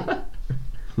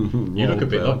 You look a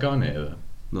bit like Garnet though.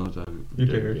 No, I don't. You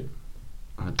do.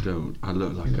 I don't. I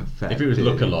look like a fat. If it was pig.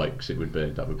 lookalikes, it would be.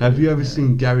 That would be. Have you ever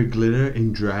seen Gary Glitter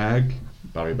in drag?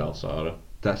 Barry Balsara?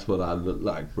 That's what I look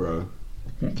like, bro.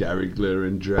 Gary Glitter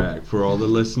in drag. For all the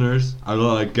listeners, I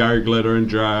look like Gary Glitter in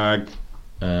drag.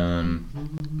 Got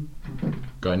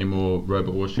any more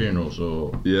Robot Wars funerals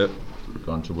or Yep.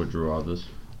 gone to Would You Rathers?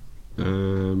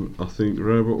 I think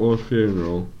Robert Wars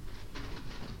funeral.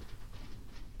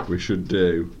 We should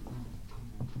do.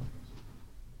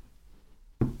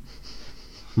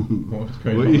 What's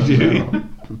going What on are you there doing?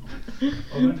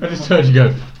 now? I just heard you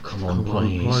go, come on,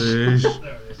 please. Please.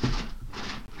 There it is.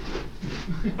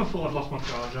 I thought I'd lost my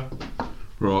charger.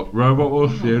 Right, Robot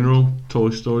Wars funeral.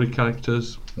 Toy Story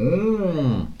characters.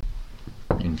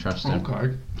 Interesting.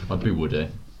 Okay. I'd be Woody.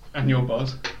 And your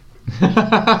Buzz.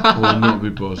 Well, not be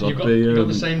Buzz. You I'd got- be. you got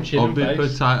the same chin I'd and be face.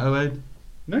 Potato Head.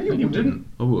 No, you You wouldn't.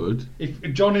 I would. If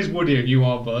John is Woody and you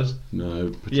are Buzz. No,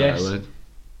 Potato Yes. Head.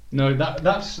 No,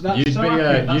 that's You'd so be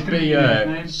accurate. That's you'd gonna be your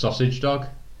nickname. Sausage Dog.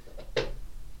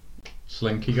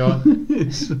 Slinky guy.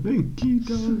 Slinky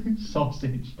dog.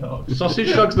 Sausage dog.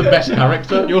 Sausage Dog's the best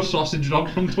character. Your sausage dog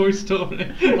from Toy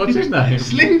Story. What's his name?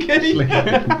 Slinky. I'd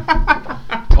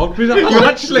be that. You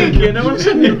had Slinky and no one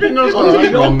said anything. I was like, I'd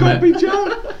 "That's wrong be there."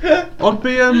 Joe. I'd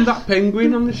be that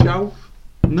penguin on the shelf.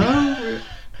 No.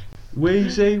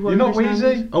 Wheezy. You're not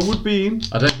Wheezy? I would be him.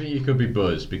 I don't think you could be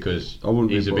Buzz because I wouldn't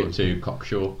be he's a bit Buzz. too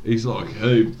cocksure. He's like,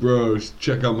 hey bros,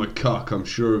 check out my cock. I'm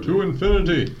sure of it.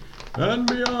 infinity and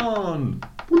beyond.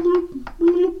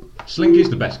 Slinky's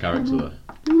the best character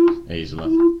though, easily.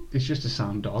 It's just a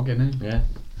sound dog, isn't it? Yeah,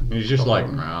 he's just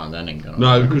like, nah, that ain't gonna.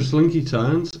 No, work." because Slinky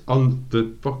turns on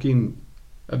the fucking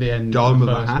At the end. dime of of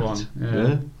the a first hat.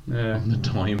 One. Yeah. On the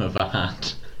dime of a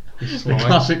hat. It's The like-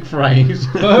 classic phrase.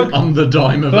 Ferg- On the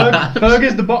dime of a hat. Ferg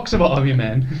is the boxer bottom, you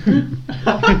men.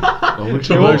 To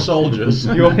those soldiers.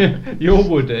 You're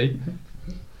Woody.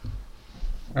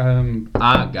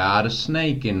 I got a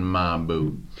snake in my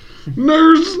boot.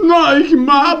 No snake in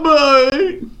my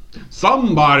butt.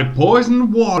 Somebody poisoned the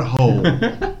water hole.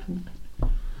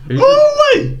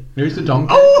 Oh wait! Who's the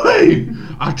donkey? Oh wait!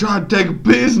 I tried to take a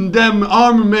piss and damn the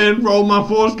army man rolled my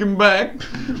foreskin back.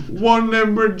 One of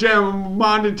them been jamming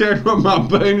my detector on my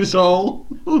penis hole.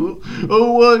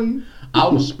 Oh wait! I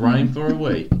was spraying for a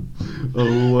week.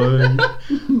 Oh wait!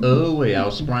 Oh, wait, I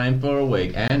was spraying for a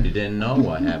week. Andy didn't know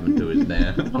what happened to his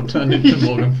dad. I turned into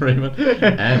Morgan Freeman.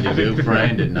 Andy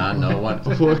Dufresne did not know what.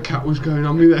 I thought a cat was going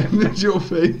on me then. That's your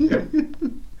feet.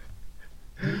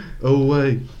 Oh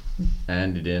wait!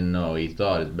 Andy didn't know. He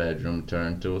thought his bedroom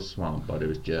turned to a swamp, but it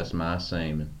was just my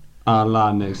semen. I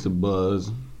lie next to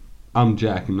Buzz. I'm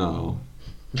jacking off.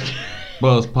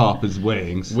 Buzz pop his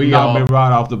wings. We Knock me all-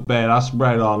 right off the bed. I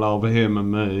spread all over him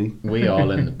and me. We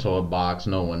all in the toy box.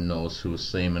 No one knows whose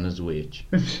semen is which.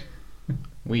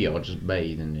 We all just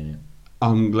bathing in it.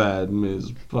 I'm glad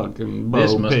Miss fucking Bo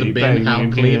This must have Peep been ain't how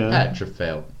in Cleopatra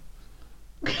felt.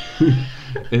 here.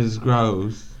 It's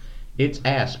gross. It's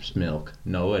asp's milk.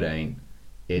 No, it ain't.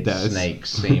 It's That's- snake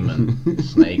semen.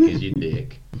 Snake is your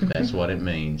dick. That's what it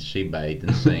means. She bathed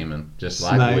in semen, just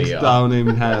like Snakes we are. don't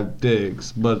even have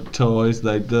dicks, but toys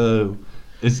they do.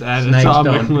 It's don't.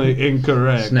 anatomically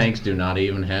incorrect. Snakes do not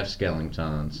even have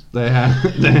skeletons. They have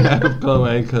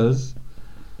cloacas.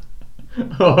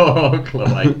 Oh,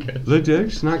 cloacas. They do.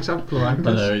 Snakes have cloacas.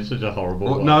 I know, it's such a horrible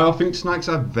Well, one. no, I think snakes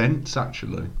have vents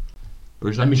actually. Or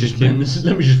is that Let me just bend this.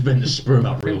 Let me just bend the sperm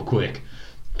out real quick.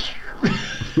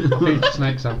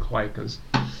 Snakes have quakers.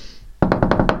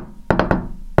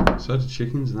 So do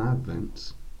chickens and they have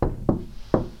vents.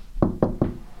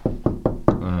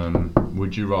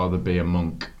 Would you rather be a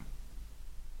monk?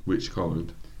 Which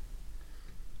kind?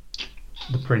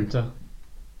 The printer.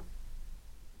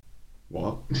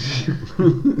 What?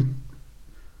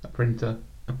 A printer.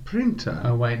 A printer?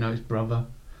 Oh wait, no, it's brother.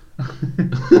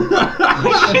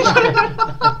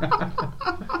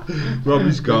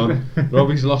 Robbie's gone.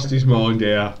 Robbie's lost his mind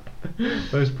here.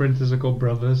 Those printers are called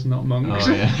brothers, not monks.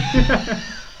 Oh yeah.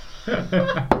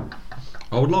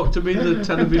 I would like to be the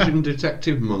television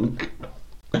detective monk.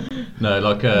 No,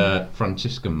 like a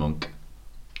Franciscan monk.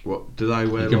 What do they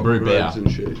wear? You can like, brew beer. robes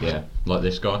and shit? Yeah, like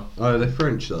this guy. Oh, they're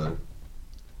French though.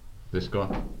 This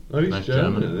guy. Oh, he's No,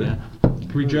 German, isn't he? yeah.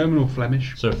 Are we German or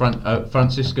Flemish? So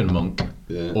Franciscan monk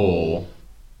Yeah. or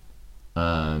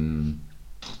A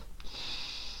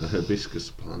hibiscus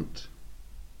plant.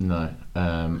 no,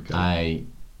 Okay.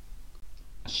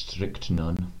 a strict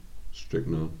nun.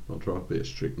 Strychnine. I'll try a bit of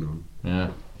strychnine.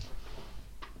 Yeah.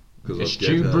 Because Is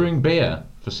Stu brewing beer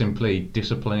for simply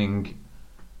disciplining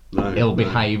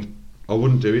ill-behaved? I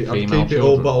wouldn't do it. I'd female keep it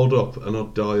all children. bottled up and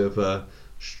I'd die of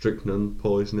strychnine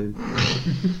poisoning.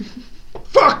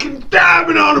 Fucking damn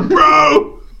it on it,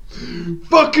 bro!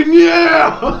 Fucking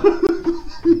yeah!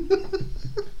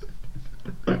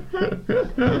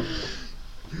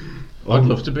 I'd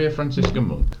love to be a Franciscan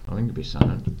monk. I think it'd be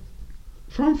sound.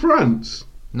 From France?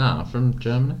 Nah, from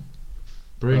Germany.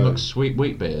 Brewing like sweet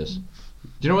wheat beers. Do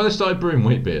you know why they started brewing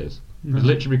wheat beers? It was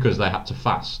literally because they had to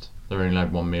fast. They were only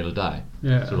allowed one meal a day.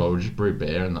 Yeah. So we'll just brew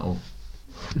beer and that'll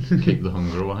keep the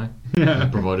hunger away. Yeah.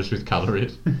 And provide us with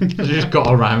calories. So they just got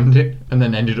around it and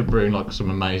then ended up brewing like some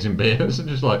amazing beers and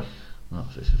just like, oh,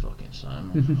 this is fucking so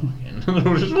much fucking. And they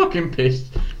were just fucking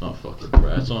pissed. Oh, fucking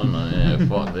bread time, man. Yeah,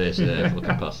 fuck this. Yeah,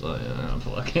 fucking pasta. Yeah,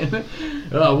 fucking.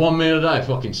 1 meal a day.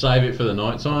 Fucking save it for the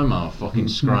night time. I'll fucking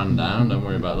scran down. Don't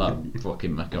worry about that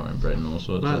fucking macaroni bread and all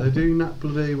sorts No, of. they're doing that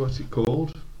bloody, what's it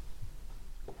called?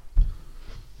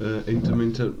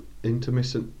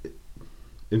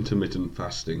 Intermittent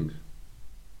fasting.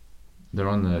 They're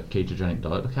on the ketogenic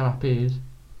diet. Look how happy he is.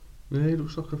 Yeah, he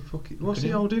looks like a fucking. What's Did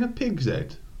he he? holding? A pig's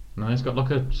head? No, he's got like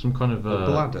some kind of A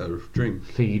bladder of drink.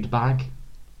 feed bag.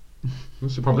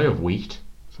 What's a Probably bladder? of wheat.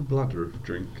 It's a bladder of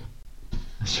drink.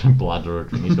 It's a bladder of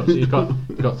drink. He's got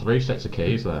 3 sets of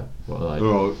keys there. What are they?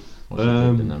 Alright. What's he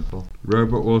keeping them for?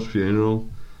 Robot Wars Funeral.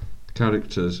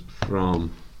 Characters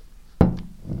from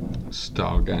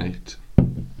Stargate.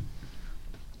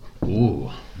 Ooh,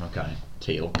 okay.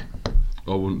 Teal'c.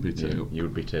 I wouldn't be Teal'c. You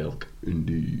would be Teal'c.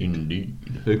 Indeed. Indeed.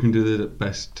 Who can do the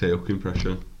best Teal'c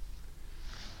impression?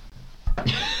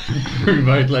 We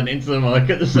both leant into the mic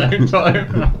at the same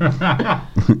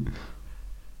time.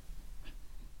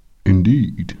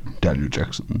 Indeed. Daniel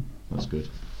Jackson. That's good.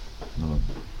 No.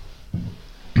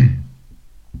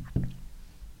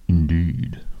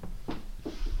 Indeed.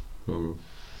 Oh.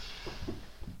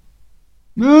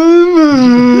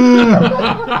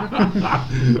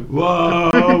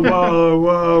 Whoa, whoa,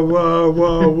 whoa, whoa,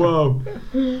 whoa, whoa.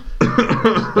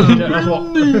 Yeah,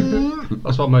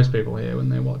 that's what most people hear when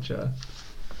they watch Stargate.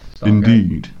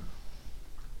 Indeed.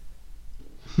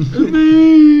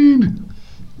 Indeed.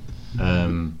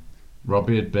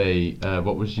 Robbie would be.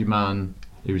 What was your man?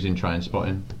 He was in Train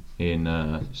Spotting in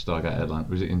Stargate Atlantis.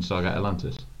 Was it in Stargate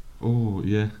Atlantis? Oh,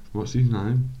 yeah. What's his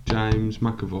name? James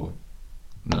McAvoy.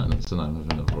 No, that's the name of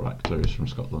another actor who's from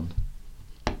Scotland.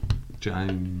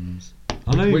 James.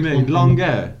 I know you Which mean. one? Long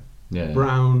hair. Yeah.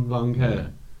 Brown, long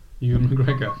hair. Ewan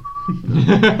McGregor.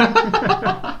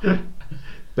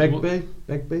 Begbie?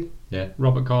 Begbie? Yeah.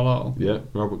 Robert Carlyle. Yeah,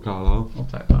 Robert Carlyle. I'll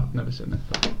take that. I've never seen it.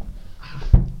 But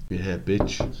Yeah,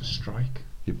 bitch. it's a strike.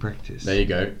 You practice. There you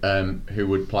go. Who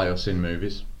would play us in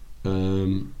movies?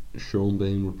 Sean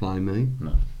Bean would play me.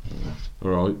 No.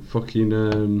 Alright, fucking,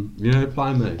 you know,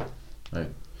 play me. Who?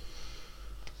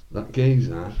 That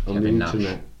geezer on Kevin the Nash.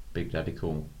 internet. Big Daddy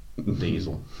Cool.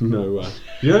 Diesel. No way.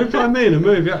 You know, play me in a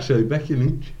movie, actually, Becky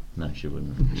Lynch. No, she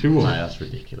wouldn't. She won't? No, that's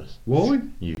ridiculous. Why?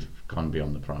 You've gone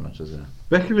beyond the parameters there.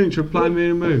 Becky Lynch would play me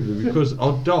in a movie because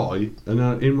I'd die,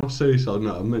 and in my suicide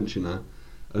note I'd mention her,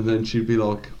 and then she'd be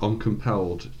like, I'm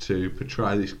compelled to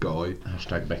portray this guy.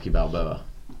 Hashtag Becky Balboa.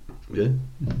 Yeah?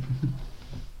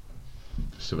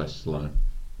 Sylvester Stallone.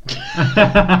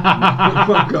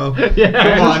 Fuck off.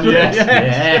 Come on,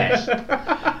 yes.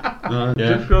 No,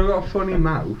 Yeah. just 'cause I've got a funny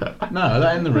mouth. No,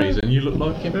 that ain't the reason. You look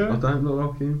like him. I don't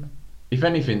look like him. If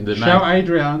anything, the Shout main...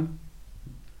 Adrian.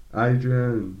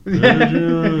 Adrian.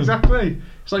 Yeah, exactly.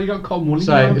 It's like you got Con Woolley.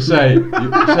 Say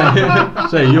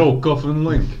you're Cuff and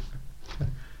Link.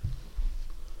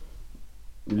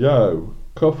 Yo,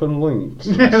 Cuff and Links.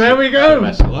 There we go.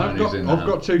 Sylvester I've Stallone is in got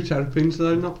that. 2 terrapins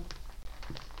though, not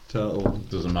turtle.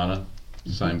 Doesn't matter.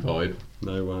 Same vibe.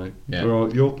 No way. Yeah.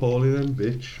 Right, you're poorly then,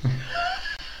 bitch.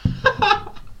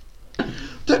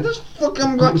 Take this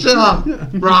fucking Godzilla,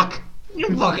 Rock. You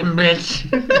fucking bitch.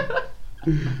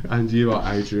 And you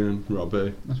are Adrian,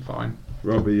 Robbie. That's fine.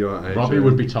 Robbie, you are Adrian. Robbie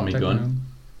would be Tommy Take Gunn. it home.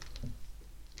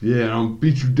 Yeah, I'll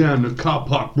beat you down the car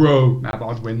park, bro. Nah, but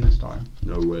I'd win this time.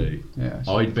 No way. Yeah.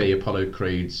 I'd be Apollo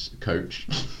Creed's coach.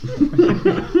 Hold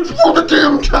the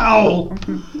damn towel! Hold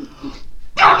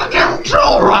the damn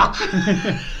towel, Rock!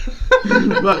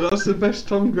 Mate, that's the best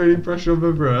Tom Green impression I've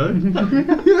ever heard.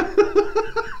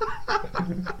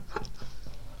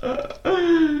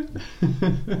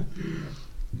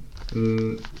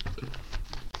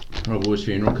 Rob Boy's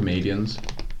funeral comedians.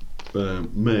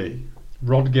 Me.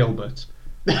 Rod Gilbert.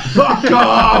 Fuck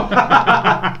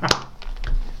off!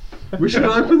 We should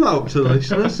open that up to the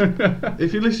listeners.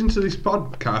 If you listen to this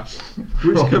podcast,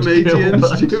 which Rod comedians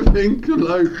Gilbert. do you think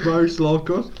are most like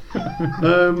us?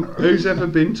 Who's ever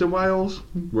been to Wales?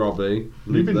 Robbie.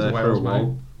 Lived been to there Wales, for a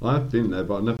while. I've been there,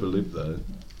 but I never lived there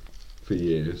for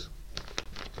years.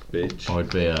 Bitch. I'd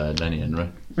be Lenny Henry.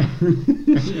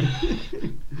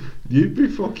 You'd be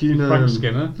fucking Frank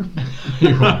Skinner.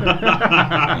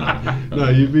 No,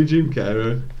 you'd be Jim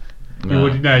Carrey.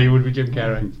 You would be Jim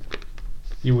Carrey.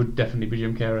 You would definitely be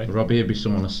Jim Carrey. Robbie would be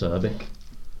someone Acerbic.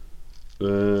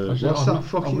 What's I that would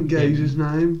fucking get him. geezer's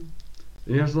name?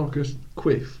 He has like a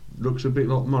quiff. Looks a bit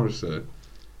like Morrissey,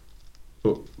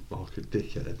 but like a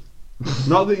dickhead.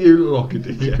 Not that you look like a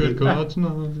dickhead.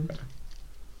 tonight,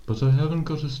 but I haven't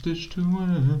got a stitch to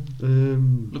wear.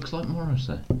 Looks like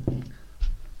Morrissey.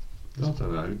 I don't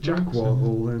know. Jack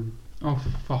Whitehall then. Oh,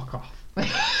 fuck off.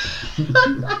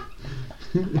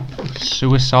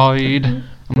 Suicide. I'm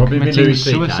Robbie committing Louis CK.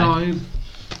 suicide.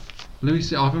 Louis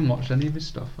C. I haven't watched any of his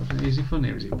stuff. Is he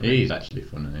funny or is he a prick? He's actually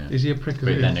funny, yeah. Is he a prick?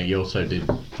 But then he also did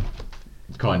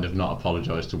kind of not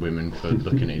apologise to women for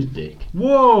looking at his dick.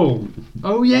 Whoa!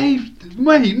 Oh yeah,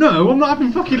 wait, no, I'm not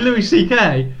having fucking Louis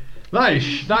C.K. That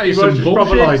is some bullshit.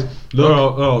 Proper like,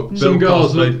 Look, some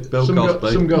girls, Bill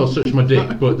Cosby. some girls touch my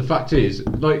dick, but the fact is,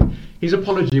 like, his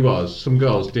apology was some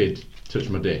girls did touch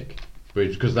my dick,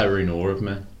 because they were in awe of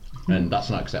me, and that's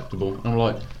not acceptable. And I'm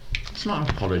like, it's not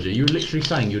an apology. You were literally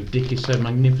saying your dick is so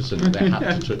magnificent that they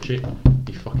had to touch it.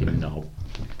 You fucking know.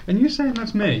 And you're saying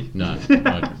that's me? No,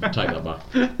 I take that back.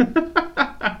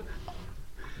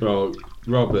 Right,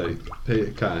 Robbie,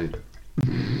 Peter Kay,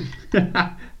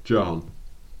 John,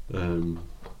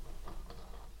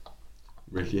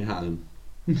 Ricky Hatton.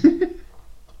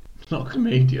 Not a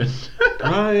comedian.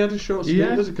 Ah, he had a short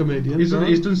stint as a comedian. He's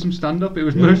right? done some stand up. It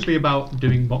was mostly about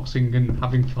doing boxing and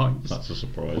having fights. That's a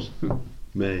surprise.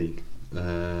 Me,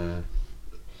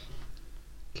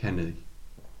 Kenny.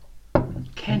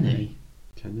 Kenny.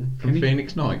 Kenny? From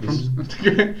Phoenix Nights.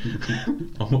 I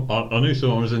knew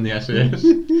someone was in the SES.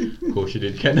 Of course you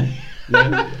did, Kenny.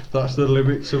 Yeah, that's the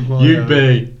lyrics of my. You'd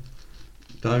be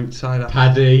Don't say that.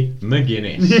 Paddy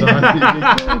McGuinness.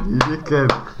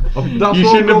 That's You what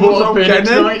shouldn't have comes bought off a Phoenix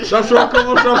Kenny. Nights. That's what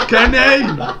comes off Kenny.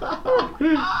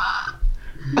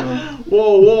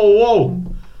 Whoa.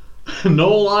 No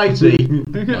likey.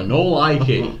 No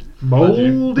likey.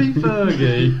 Moldy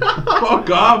Fergie. Fuck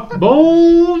off.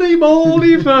 Moldy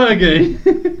Fergie.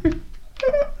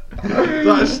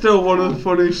 That is still one of the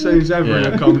funniest scenes ever in Yeah.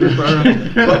 a comedy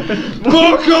program.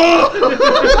 Fuck off.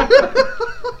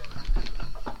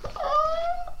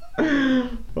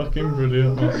 Fucking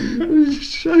brilliant. He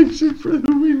just shakes it through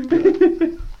the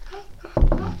window.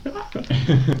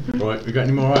 Right, we got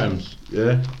any more items?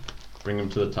 Yeah. Bring them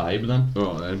to the table then.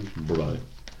 Alright then. Right.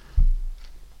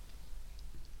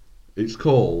 It's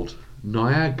called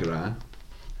Niagara.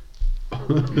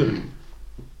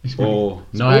 Or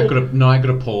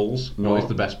Niagara Pools. No. What is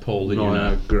the best pool that you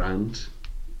know? Niagrant.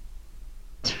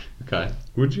 Okay.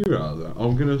 Would you rather?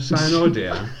 I'm going to say an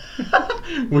idea.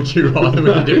 Would you rather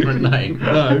with a different name?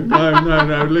 No,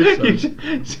 listen.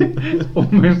 It's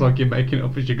almost like you're making it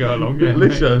up as you go along. Yeah,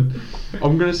 Listen,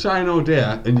 I'm going to say an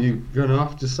idea and you're going to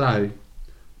have to say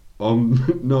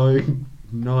Niagrant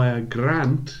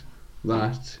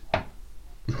that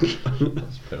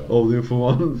or the other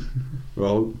one.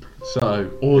 Well,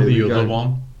 so Or here the we other go.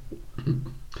 one.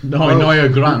 No, I know you're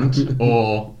Grant,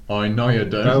 or I know you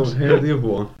No, don't. here the other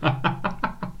one.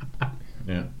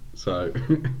 Yeah. So,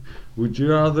 would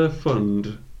you rather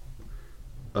fund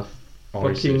a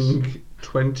fucking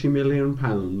 £20 million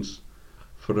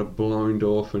for a blind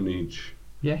orphanage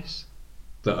Yes.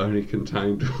 that only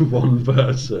contained one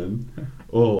person,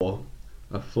 or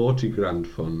a 40 grand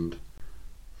fund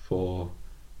for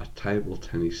a table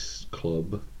tennis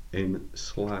club in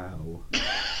Slough?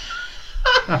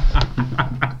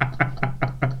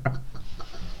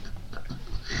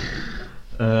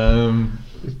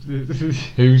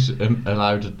 Who's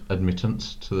allowed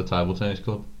admittance to the table tennis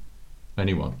club?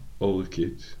 Anyone. All the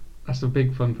kids. That's a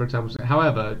big fund for a table tennis.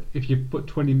 However, if you put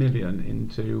 20 million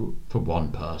into For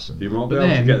one person. You might be But able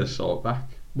to then- get the salt back.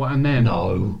 what, and then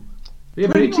No. Yeah,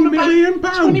 but it's- 20 million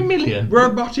pounds. 20 million?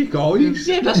 Robotic eyes.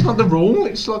 Yeah, that's not the rule.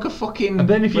 It's like a fucking. and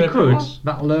then if you whatever it could, was.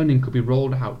 that learning could be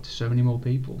rolled out to so many more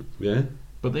people. Yeah.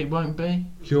 But they won't be.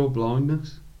 Cure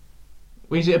blindness.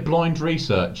 Is it a blind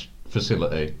research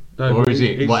facility? No, Or but is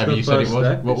it it's whatever the you said it first was?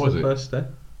 step. What It's was the it? First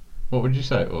step. What would you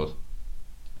say it was?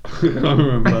 I can't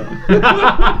remember.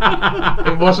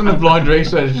 It wasn't a blind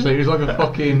research facility, it was like a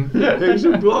fucking... It was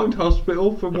a blind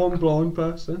hospital for one blind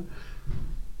person.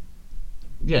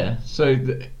 Yeah, so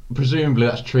presumably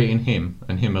that's treating him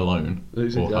and him alone.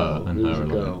 There's a or girl. her and There's her a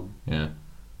alone. girl. Yeah.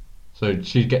 So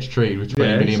she gets treated with £20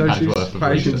 Yeah, million so pounds she's worth of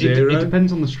patient research. zero. It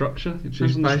depends on the structure. It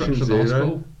She's depends on the patient structure of the zero.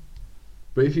 hospital.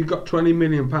 But if you've got £20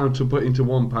 million to put into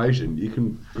one patient, you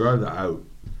can grow that out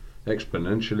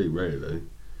exponentially, really.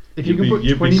 If you can You'd put be-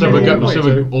 you'd be 20 So, million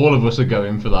million all of us are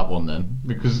going for that one then,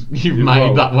 because you've Yeah, made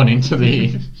well- that one into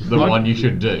the Like- one you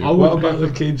should do. I would What go about the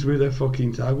for- kids with their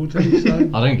fucking table tennis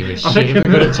then? I don't give a shit think- if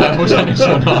they're good at table tennis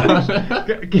or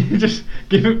not. Just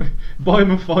give him, buy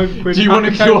him a £5 Do you want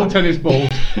pack to of table cure- tennis balls?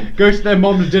 Go to their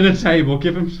mom's dinner table,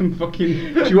 give them some fucking.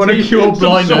 Do you want to tea, cure some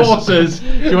blindness? saucers.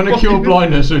 Do you want to cure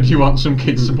blindness, or do you want some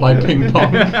kids to play ping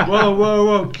pong?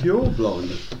 Whoa, cure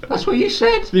blindness. That's what you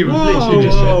said. He was Whoa, literally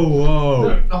just said.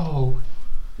 whoa. Oh.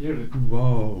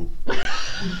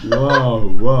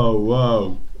 Whoa.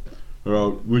 Whoa.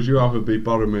 Right, would you rather be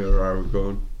Boromir or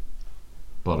Aragorn?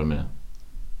 Boromir.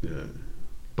 Yeah.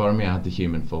 Boromir had the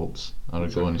human faults.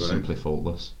 Aragorn is Exactly. simply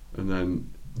faultless. And then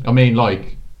I mean,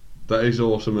 like, that is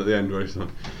awesome at the end where it's like,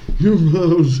 you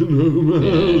mouse, no mouse.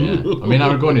 yeah. I mean,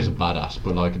 Aragorn is a badass,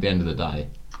 but like at the end of the day,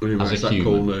 And he as makes a that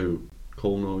human.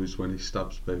 cool noise when he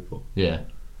stabs people. yeah,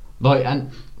 like,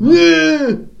 and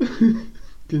Yeah!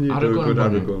 Can you do a Aragorn good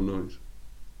and Boromir. Aragorn noise?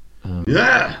 yeah,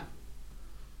 Yeah!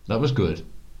 that was good.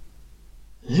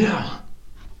 Yeah.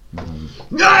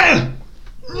 Yeah!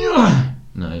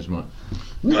 No, it's my.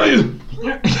 Yeah!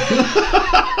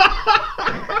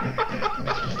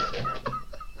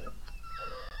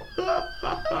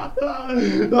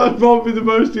 That's probably the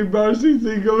most embarrassing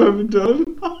thing I've ever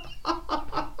done.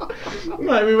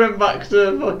 Mate, we went back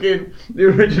to fucking the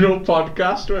original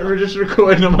podcast where we were just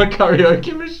recording on my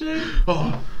karaoke machine.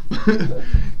 Oh.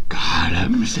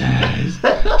 Gollum says,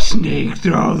 sneak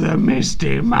through the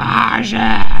misty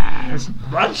marshes.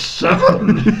 That's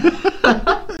 7.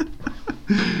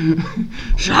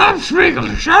 Sharp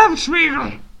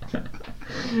Smeagol.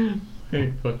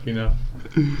 Hey, fucking hell.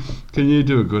 Can you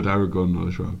do a good Aragorn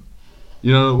noise, Rob?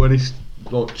 You know when he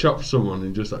like chops someone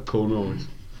and just that cool noise.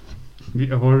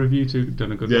 Have all of you two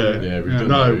done a good Yeah. one? Yeah, we've done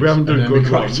No, those. we haven't done And then good we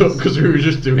cracked ones. up because we were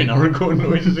just doing Aragorn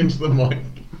noises into the mic.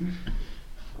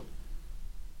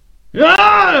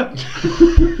 Yeah!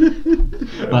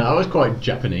 Like, that was quite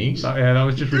Japanese. That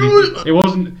was just really. It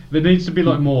wasn't. There needs to be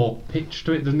like more pitch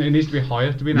to it, doesn't it? It needs to be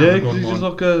higher to be an Yeah, Aragorn because he's one. just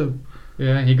like a.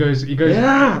 Yeah, he goes.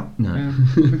 Yeah! No.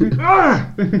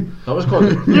 Yeah. That was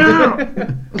quite. Yeah!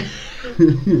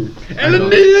 Ellen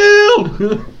Neil!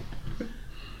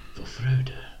 For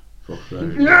Frodo. For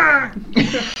Frodo. Yeah.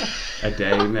 A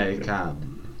day may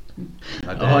come.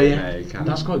 A day Oh yeah, may come.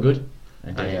 that's quite good.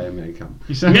 A day may come.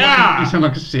 You sound, Yeah. you sound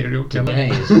like a serial killer. Today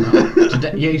is not.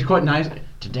 Today, yeah, he's quite nice.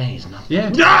 Today is not. Yeah.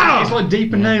 Yeah. It's like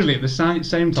deep and nasally at the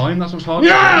same time. That's what's hard.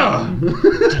 Yeah!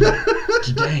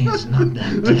 Today is not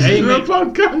that This day. is a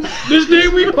podcast. This day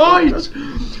we fight.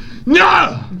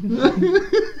 No!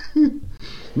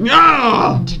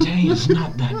 No! Today is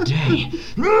not that day.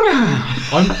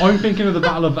 I'm thinking of the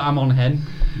Battle of Amon Hen.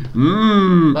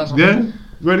 That's Yeah?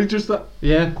 Ready just that?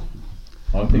 Yeah.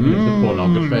 I'm thinking of the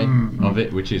pornography of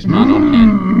it, which is man on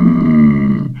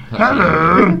hen.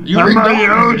 Hello! You am ring I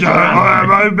dong. Yoda or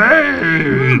am I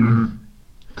Bane?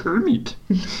 Kermit.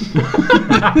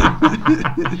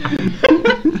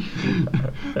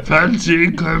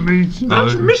 Fancy Kermit?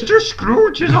 Mr.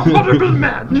 Scrooge is a horrible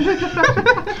man.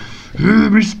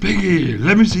 Miss Piggy,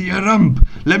 let me see your rump.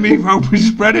 Let me rope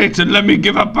spread it and let me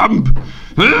give a bump.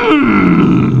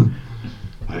 I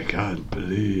can't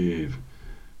believe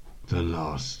the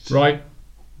lost. Right.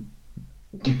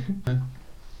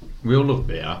 We all love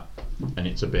beer, and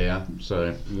it's a beer,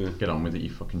 so Yeah. get on with it, you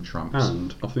fucking tramps.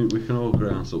 And I think we can all agree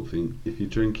on something. If you're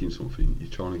drinking something, you're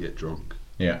trying to get drunk.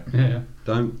 Yeah. Yeah.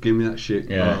 Don't give me that shit.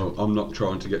 Yeah. Oh, I'm not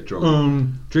trying to get drunk.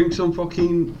 Drink some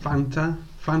fucking Fanta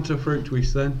fruit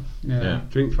twist then. Yeah. Yeah.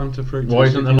 Drink Fanta fruit Why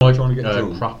twist. isn't if there you're like trying to get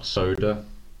drunk? craft soda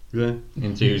Yeah.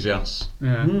 enthusiasts?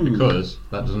 Yeah. Because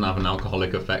that doesn't have an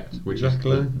alcoholic effect, which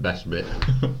Exactly. is the best bit.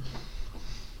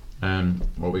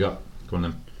 What we got? Go on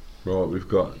then. Right, we've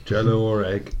got Jello or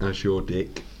egg as your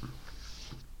dick.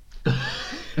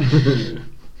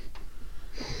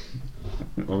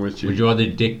 I'm with you. Would you rather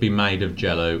your dick be made of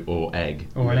jello or egg?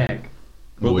 Or an egg.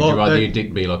 Or Well, would you like rather they- your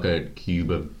dick be like a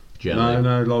cube of jello?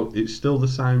 No, like it's still the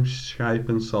same shape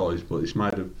and size, but it's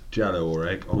made of Jello or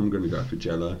egg. I'm gonna go for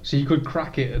Jello. So you could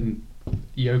crack it and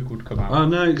yolk would come out. Oh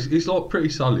no, it's like pretty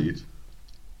solid.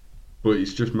 but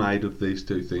it's just made of these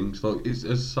two things. Like it's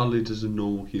as solid as a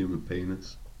normal human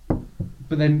penis.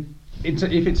 But then, if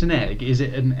it's an egg, is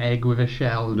it an egg with a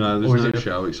shell? No, or is there's no it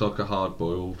shell. It's like a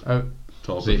hard-boiled Oh, type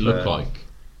Does it of, look like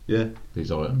Yeah,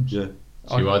 these items? yeah.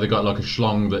 So you either got like a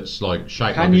schlong that's like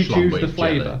shaped can like you a schlong, choose but the it's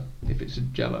jelly. flavour if it's a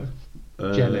Jello?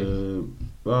 Jelly.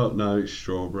 Well, no, it's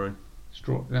strawberry.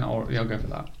 Straw. Yeah, I'll go for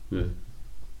that. Yeah.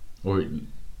 Or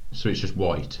so it's just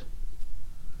white.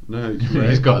 No, it's It's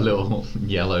red. got a little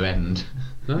yellow end.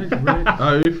 No, it's red.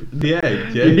 Oh, the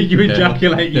egg, yeah. you Yeah.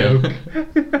 ejaculate Yeah. yolk.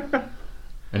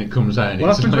 And it comes out and What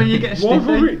it's happens when you get a Why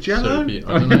stiffy? were it Jello?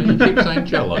 I don't know, you keep saying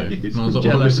Jello. It's I was like,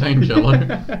 Jello. what are we saying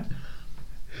Jello?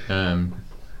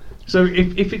 So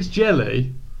if it's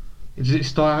jelly, does it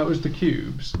start out as the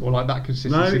cubes or like that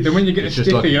consistency? No, then when you get a it's just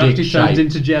stiffy, like it actually dick turns shape.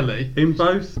 into jelly. In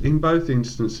both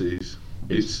instances,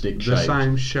 It's it's dick the shaped.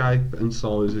 same shape and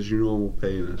size as your normal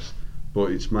penis,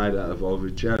 but it's made out of either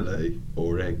jelly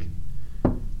or egg.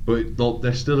 But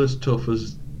they're still as tough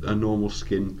as a normal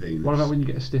skin penis. What about when you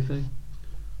get a stiffy?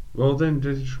 Well, then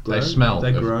they just grow. They smell.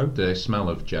 They of, grow. They smell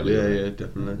of jelly. Yeah, yeah,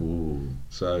 definitely. Ooh,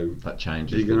 So that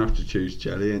changes. you're gonna have to choose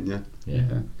jelly, ain't you?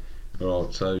 Yeah.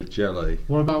 Right. So jelly.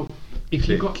 What about if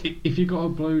you got a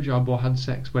blowjob or had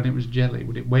sex when it was jelly?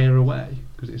 Would it wear away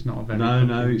because it's not a very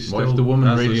No, it's What still. if the woman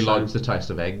has really same- likes the taste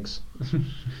of eggs?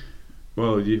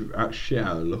 Well, you've shit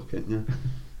out of luck, ain't you?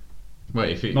 Well,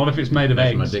 if it, Not if it's made of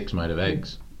if my eggs. dick's made of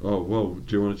eggs. Oh well.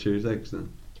 Do you want to choose eggs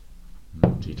then?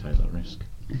 Do you take that risk?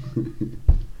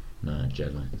 No,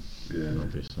 jelly, Yeah.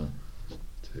 obviously.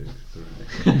 2, 3.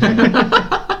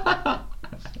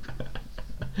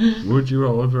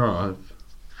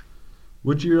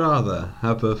 Would you rather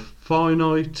have a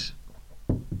finite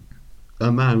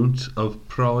amount of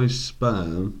prize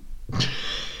sperm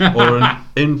or an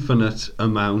infinite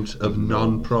amount of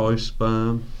non-prize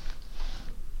sperm?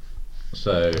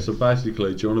 So, So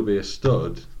basically, do you want to be a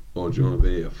stud or do you want to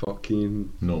be a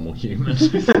fucking? normal human.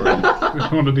 Which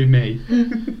want to be me?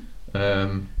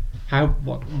 Yeah.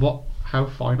 How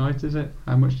finite is it?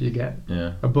 How much do you get?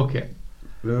 A bucket.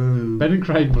 Ben and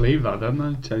Craig believe that, don't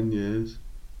they? 10 years.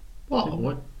 What?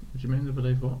 What do you mean to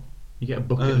believe what? You get a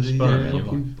bucket of sperm in your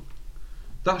life.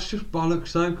 That's just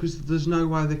bollocks though, because there's no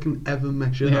way they can ever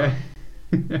measure Yeah.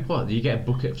 that. What? You get a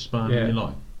bucket of sperm Yeah. in your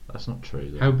life? That's not true.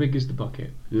 Though. How big is the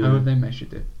bucket? Yeah. How have they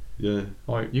measured it? Yeah.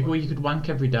 Like, You could wank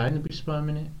every day and there'd be sperm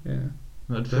in it. yeah.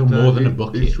 That'd feel more than a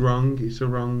bucket. It's wrong. It's a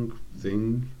wrong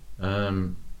thing.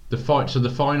 The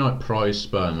finite prize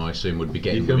sperm, I assume, would be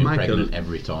getting You can women make a- pregnant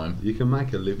every time. You can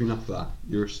make a living off that.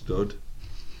 You're a stud.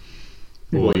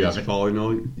 Or you it's haven't.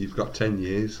 finite. You've got 10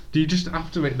 years. Do you just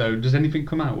after it though? Does anything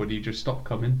come out, or do you just stop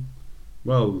coming?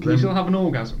 Well, Can you still have an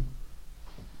orgasm?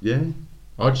 yeah.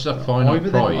 I just have finite Either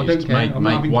then, I prize don't to care, make I'm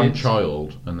not having one kids.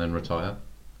 child and then retire.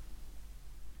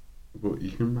 But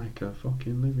you can make a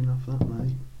fucking living off that,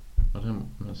 mate.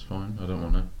 That's fine. I don't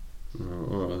want to.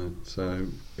 Oh, alright then. So,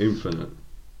 infinite.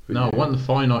 for No, I you. want the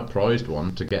finite prized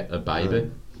one to get a baby,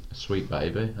 Oh. a sweet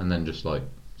baby, and then just like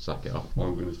sack it off.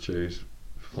 I'm going to choose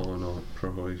finite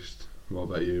priced. What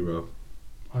about you,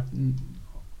 Rob?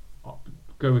 I'll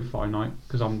go with finite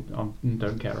because I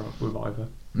don't care with either.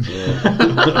 Yeah. I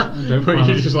don't But you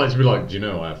plan- just like to be like, do you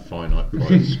know I have finite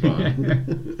prize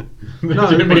sperm? No,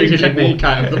 You immediately technique. walk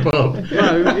out of the pub.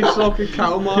 No, it's like a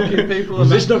cattle market. People Was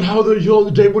are this not how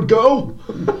the day would go?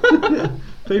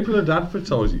 people would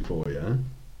advertise it for you.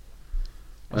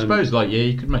 I suppose, like, yeah,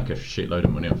 you could make a shitload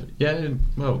of money off it. Yeah,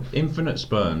 well, infinite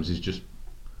sperms is just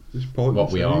Just point what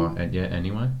we saying. are, and yeah.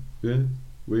 Anyway, Yeah,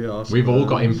 we are. we've all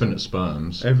got sperms. infinite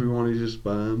sperms. Everyone is a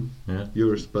sperm. Yeah,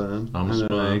 You're a sperm. I'm a and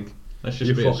sperm. An egg. let's just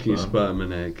You're be a fucking sperm. sperm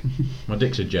and egg. My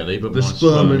dick's a jelly, but The my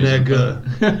sperm and is a egger.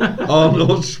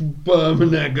 Arnold sperm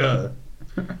and egger.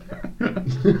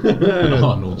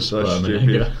 Arnold That's sperm and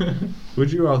stupid. egger.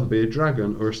 Would you rather be a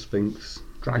dragon or a sphinx?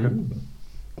 Dragon.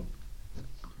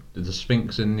 The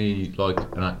Sphinx in the like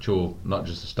an actual, not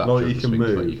just a statue Like of you the can Sphinx,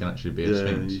 move. but you can actually be a Yeah,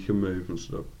 Sphinx. you can move and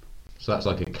stuff. So that's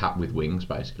like a cat with wings,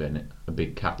 basically, isn't it? A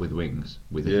big cat with wings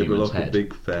with a Yeah, but human's like head. a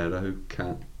big pharaoh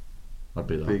cat. I'd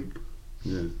be that. Big.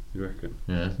 Yeah, you reckon?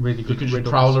 Yeah. Really You good could just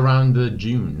riddles. prowl around the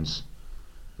dunes,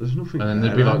 There's nothing and then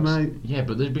there, there'd be like, mate. yeah,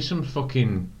 but there'd be some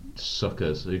fucking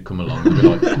suckers who'd come along and be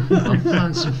like, I'm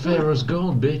finding some Pharaoh's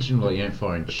gold, bitch, and like, you ain't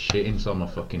firing shit inside my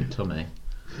fucking tummy.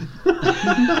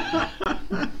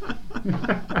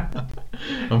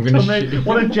 I'm gonna shit.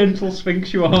 What a gentle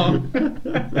sphinx you are.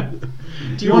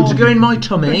 Do you want to go in my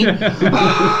tummy?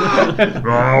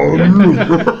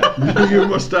 You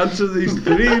must answer these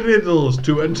 3 riddles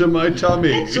to enter my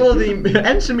tummy.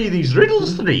 Answer me these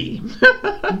riddles 3.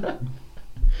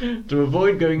 To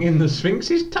avoid going in the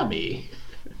Sphinx's tummy.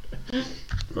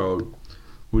 Oh,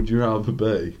 Would you rather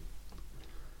be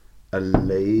a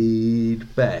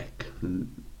laid back,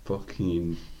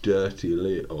 fucking dirty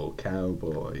little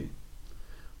cowboy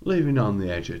living on the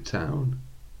edge of town?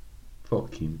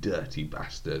 Fucking dirty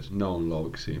bastard. No one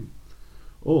likes him.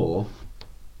 Or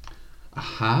a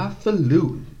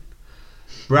highfalutin,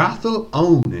 brothel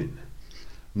owning,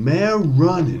 mare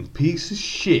running piece of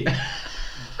shit.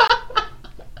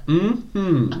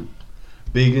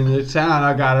 Big in the town,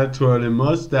 I got a twirling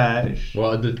mustache.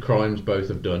 What are the crimes both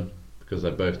have done? Because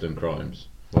they've both done crimes.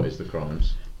 What is the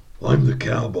crimes? I'm the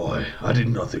cowboy. I did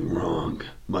nothing wrong.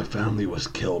 My family was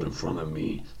killed in front of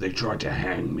me. They tried to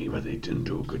hang me, but they didn't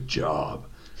do a good job.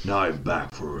 Now I'm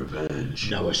back for revenge.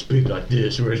 Now I speak like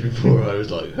this, whereas before I was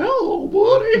like, hello,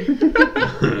 buddy.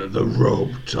 The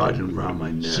rope tightened around my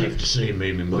neck. Safe to say, it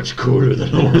made me much cooler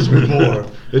than I was before.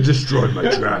 It destroyed my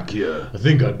trachea. I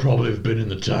think I'd probably have been in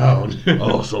the town. I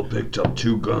also picked up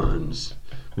 2 guns,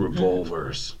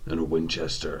 revolvers, and a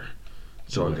Winchester.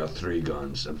 So I got 3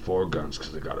 guns and 4 guns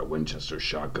because I got a Winchester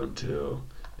shotgun too.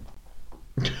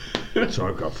 So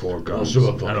I've got 4 guns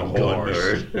Also a and a fucking gun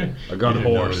horse. nerd. I got a You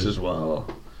didn't horse notice. as well.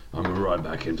 I'm gonna ride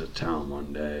back into town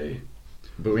one day.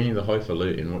 But when you're the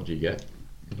highfalutin, what do you get?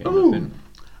 You get Oh. nothing.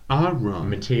 I run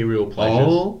Material pleasures.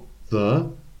 all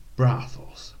the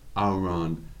brothels. I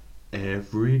run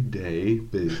everyday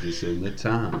business in the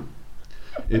town.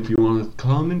 If you want to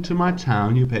come into my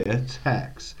town, you pay a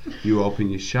tax. You open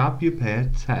your shop, you pay a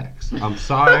tax. I'm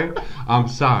sorry.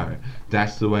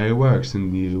 That's the way it works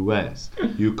in the US.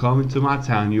 You come into my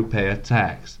town, you pay a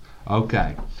tax.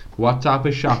 Okay. What type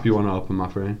of shop you want to open, my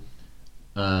friend?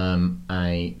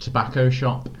 A tobacco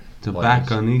shop.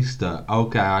 Tobacconista.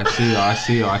 Okay, I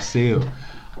see you.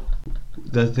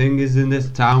 The thing is, in this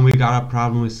town, we got a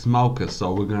problem with smokers,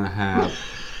 so we're gonna have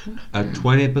a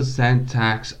 20%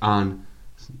 tax on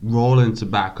rolling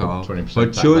tobacco. 20% But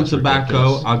tax, chewing that's tobacco,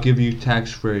 ridiculous. I'll give you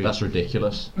tax free. That's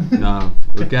ridiculous. No,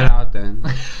 well, get out then.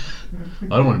 I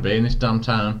don't want to be in this damn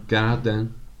town. Get out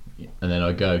then. And then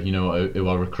I go, you know what, who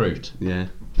I recruit? Yeah.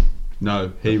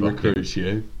 No, he The fuck recruits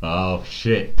you. Oh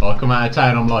shit. I come out of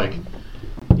town, I'm like,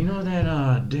 you know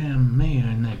that damn mayor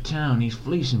in that town, he's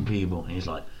fleecing people. And he's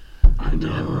like, I know.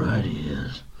 damn right he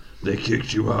is. They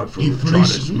kicked you out for He trying to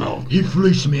fleeced, smoke. he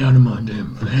fleeced me out of my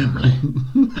damn family.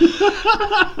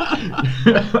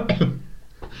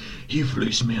 He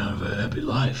fleeced me out of a happy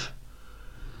life.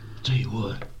 Tell you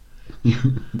what, you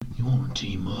want to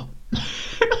team up?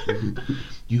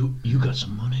 You got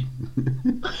some money?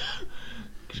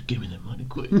 Just give me that money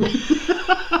quick. Give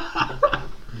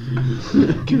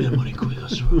me that money quick. I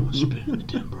swear I want to spend it in the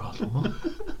damn brothel.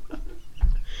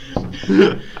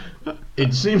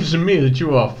 It seems to me that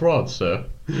you are a fraud, sir.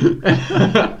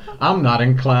 I'm not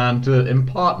inclined to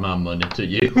impart my money to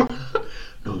you.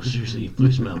 No, seriously, you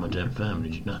fleeced me out of my damn family.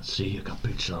 Did you not see? I got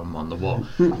pictures of them on the wall.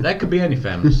 That could be any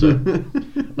family, sir.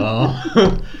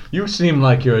 You seem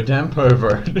like you're a damn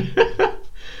pervert.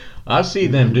 I see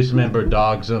them dismembered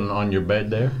dogs on your bed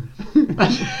there.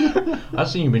 I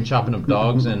see you've been chopping up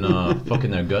dogs and fucking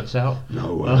their guts out.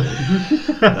 No way.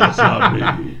 That's not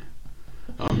me.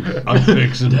 I'm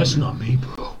fixing. That's not me,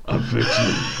 bro. I'm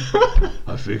fixing.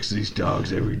 I fix these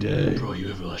dogs every day. Bro, you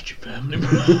ever lost your family, bro?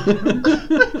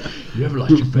 You ever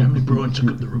lost your family, bro, and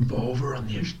took up the revolver on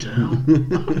the edge of town?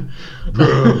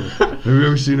 Bro, have you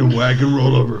ever seen a wagon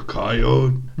roll over a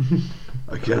coyote?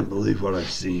 I can't believe what I've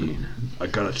seen. I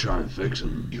gotta try and fix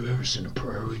him. You ever seen a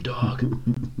prairie dog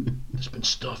that's been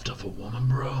stuffed off a woman,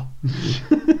 bro?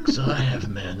 'Cause I have,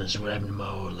 man. That's what happened to my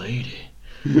old lady.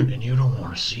 And you don't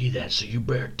want to see that, so you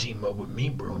better team up with me,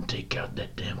 bro, and take out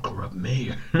that damn corrupt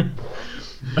mayor.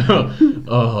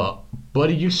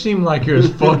 Buddy, you seem like you're as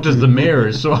fucked as the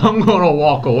mayor, so I'm gonna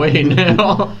walk away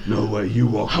now. No way, you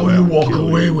walk How away. you I'll walk kill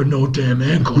away you. with no damn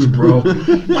ankles, bro?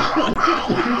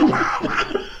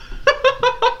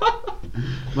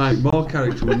 Like, my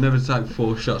character would never take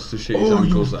 4 shots to shoot his Oh, you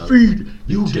ankles out. feed,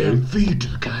 you too. damn feed to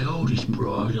the coyotes,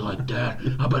 bro. You like that?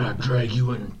 I bet I drag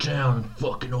you in town and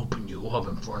fucking open you up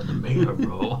in front of the mayor,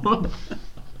 bro.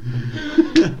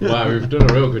 Wow, we've done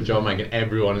a real good job making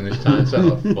everyone in this town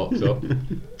so fucked up.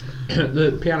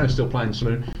 The piano's still playing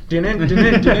saloon.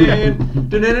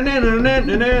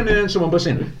 Someone busts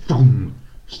in. Boom.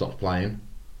 Stops playing.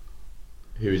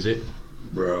 Who is it?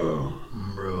 Bro.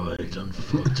 Bro, I done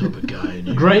fucked up a guy in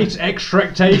here. Great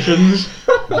expectations.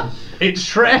 It's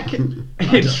Shrek.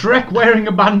 It's Shrek wearing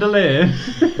a bandolier.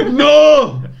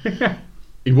 No!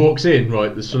 He walks in,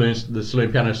 right, the saloon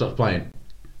piano starts playing.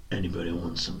 Anybody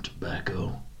want some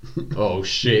tobacco? Oh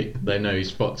shit, they know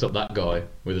he's fucked up that guy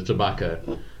with the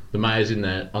tobacco. The mayor's in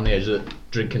there on the edge of it,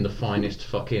 drinking the finest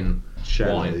fucking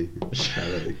Sherry. wine.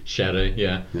 Sherry. Sherry,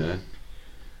 yeah. Yeah.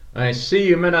 I see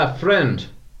you met our friend,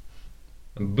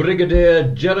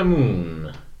 Brigadier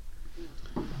Jeramoon.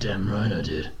 Damn right I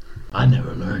did. I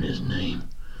never learned his name.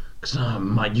 'Cause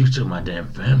you took my damn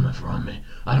family from me.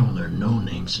 I don't learn no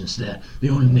name since that. The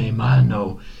only name I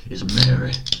know is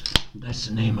Mary. That's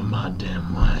the name of my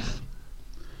damn wife.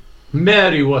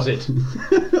 Mary, was it?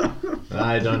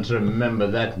 I don't remember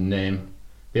that name.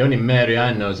 The only Mary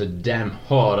I know is a damn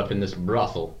whore up in this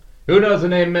brothel. Who knows the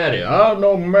name Mary? I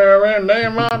know Mary,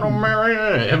 name I know Mary.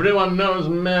 Everyone knows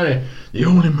Mary. The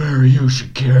only Mary you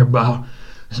should care about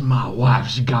is my wife.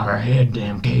 She got her head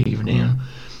damn caved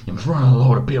in front of a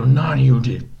load of people. None of you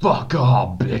did. Fuck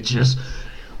all, bitches.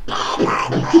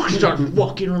 Start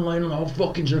fucking and laying all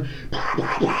fucking.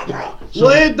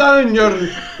 Lay down your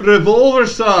revolver,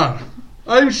 sir.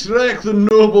 I'm Shrek the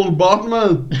noble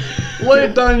Batman.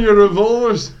 Lay down your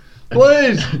revolvers,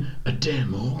 please. A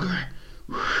damn ogre.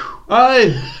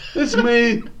 Aye, it's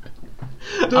me.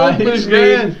 Don't be It's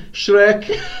scared. me,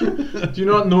 Shrek. Do you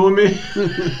not know me?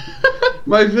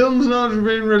 My film's not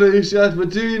been released yet,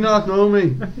 but do you not know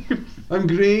me? I'm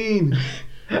green.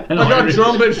 I got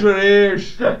trumpets for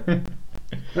ears. I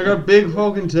got big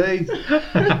fucking teeth.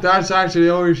 That's actually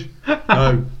Irish.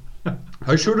 No.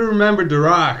 I should have remembered the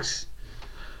rocks.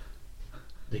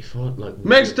 They fought like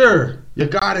Mixter, you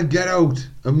gotta get out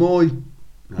of my...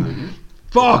 No.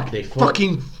 Fuck! They fought-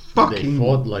 Fucking... They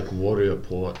fought like warrior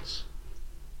poets.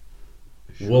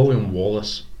 William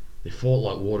Wallace. They fought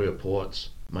like warrior poets.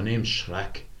 My name's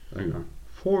Shrek. Hang on.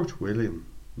 Fort William.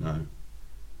 No.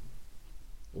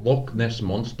 Loch Ness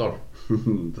Monster.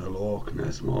 The Loch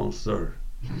Ness Monster.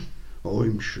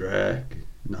 I'm Shrek.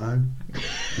 No.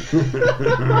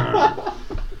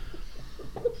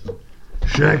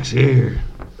 Shrek's here.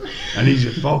 And he's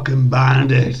a fucking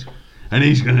bandit. And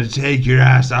he's gonna take your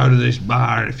ass out of this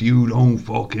bar if you don't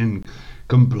fucking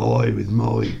comply with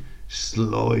my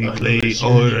slightly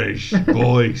Irish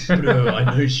voice. Bro, I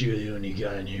know you're the only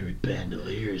guy in here with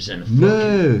bandoliers and a fucking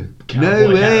No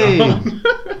cowboy way. hat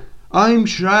on. I'm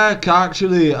Shrek,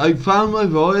 actually. I found my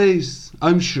voice.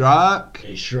 I'm Shrek.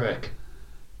 Hey Shrek,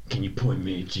 can you point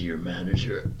me to your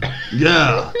manager?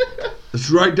 Yeah. It's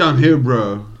right down here,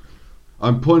 bro.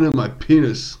 I'm pointing at my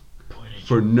penis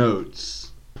for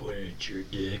notes. Point at your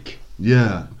dick.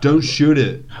 Yeah. Don't shoot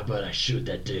it. How about I shoot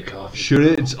that dick off? Shoot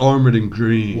it. It's armored and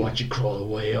green. Watch it crawl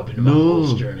away up into my No.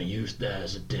 holster, and I use that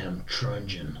as a damn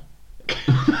truncheon.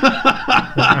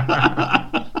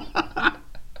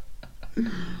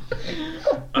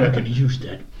 I'm gonna use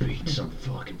that to beat some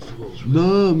fucking fools. with.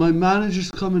 No, my manager's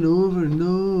coming over.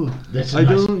 No. That's a I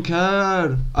nice- don't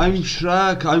care. I'm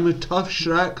Shrek. I'm a tough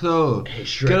Shrek, though. Hey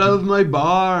Shrek, Get out of my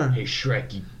bar. Hey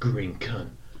Shrek, you green cunt.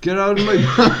 Get out of my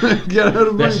bar. Get out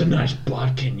of my... That's a nice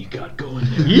bodkin you got going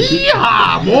there.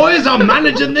 Yeehaw, boys! I'm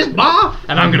managing this bar,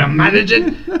 and I'm gonna manage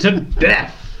it to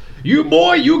death. You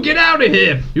boy, you get out of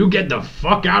here. You get the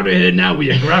fuck out of here now with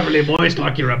your gravelly voice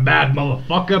like you're a bad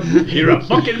motherfucker. You're a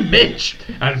fucking bitch.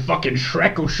 And fucking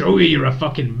Shrek will show you you're a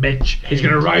fucking bitch. He's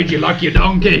gonna ride you like your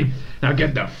donkey. Now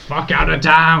get the fuck out of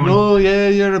town. Oh, yeah,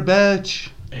 you're a bitch.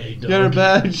 Hey, You're a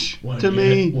donkey, bitch why to don't you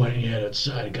me. head- Why don't you head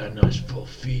outside? I got a nice full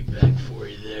feedback for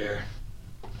you there.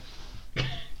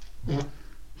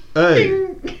 Hey,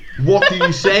 what are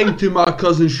you saying to my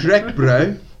cousin Shrek,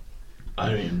 bro? I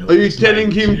don't even know. Are you his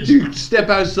telling him language to step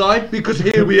outside? Because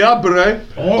here we are, bro.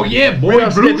 Oh yeah, We boy,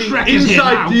 are Blue stepping Shrek is here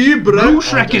inside now. to you, bro. Blue is.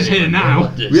 Shrek is I don't here even know now.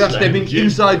 what this We are stepping language is,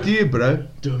 inside bro. to you, bro.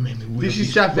 Don't make me wear This is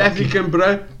these South fucking African,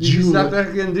 bro. This is Jew- South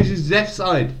African. This is left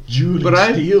side. Julie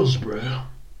Bro. Steels, bro.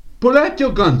 Pull out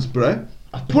your guns, bro.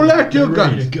 I thought Pull out your they're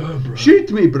ready guns. to go, bro.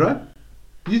 Shoot me, bro.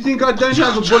 You think I don't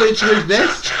have a bulletproof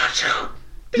vest?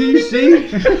 Do you see?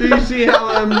 Do you see how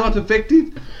I'm not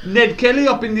affected? Ned Kelly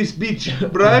up in this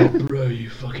bitch, bro. Bro, you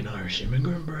fucking Irish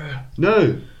immigrant, bro.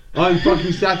 No, I'm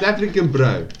fucking South African,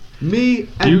 bro. Me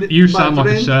and You my sound like a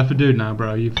friend- surfer dude now,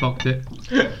 bro. You fucked it.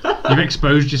 You've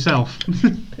exposed yourself.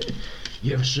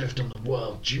 You ever surfed on the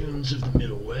wild dunes of the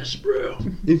Middle West, bro?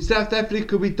 In South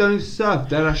Africa, we don't surf.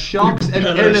 There are sharks and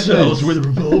Got ourselves elephants. with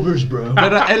revolvers, bro.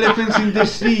 There are elephants in the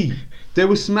sea. They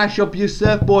will smash up your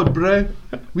surfboard, bro.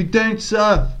 We don't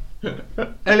surf.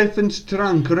 Elephant's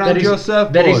trunk around your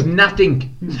surfboard. There is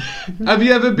nothing. Have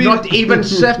you ever been? Not even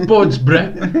surfboards,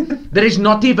 bruh. There is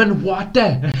not even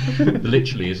water.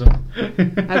 Literally isn't.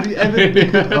 Have you ever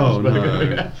been? Oh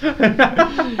no.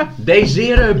 Day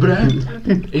zero,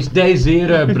 bruh. It's day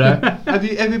zero, bruh. Have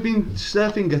you ever been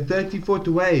surfing a 30-foot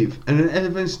wave and an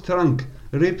elephant's trunk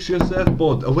rips your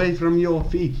surfboard away from your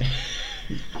feet?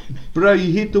 Bro,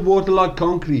 you hit the water like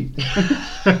concrete.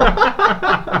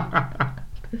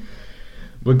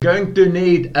 We're going to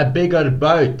need a bigger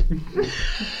boat.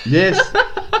 Yes.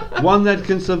 One that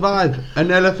can survive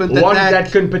an elephant One attack.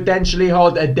 that can potentially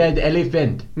hold a dead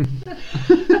elephant.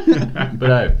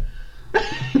 Bro.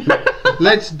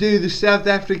 Let's do the South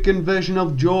African version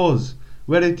of Jaws,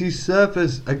 where it is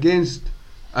surface against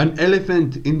an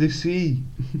elephant in the sea.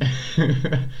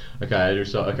 Okay,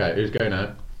 who's going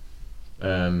out?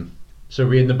 So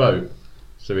we're in the boat.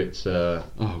 So it's Oh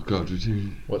God,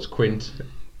 what's Quint?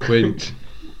 Quint.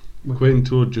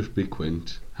 Quint would just be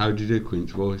Quint. How do you do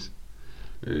Quint's voice?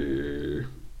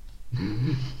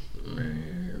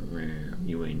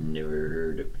 You ain't never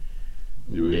heard of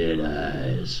dead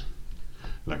eyes.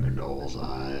 Like a doll's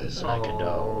eyes. Like a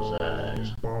doll's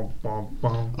eyes.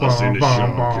 I seen a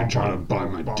shark trying to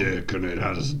bite my dick, and it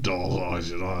had a doll's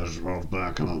eyes. Its eyes rolled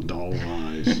back on a doll's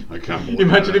eyes. I can't believe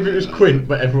Imagine if it was Quint,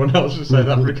 but everyone else was South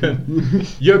African.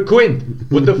 Yo, Quint,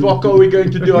 what the fuck are we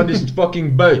going to do on this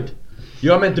fucking boat?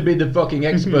 You're meant to be the fucking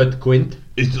expert, Quint.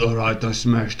 It's alright, I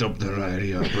smashed up the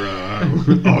radio,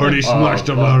 bro. Already smashed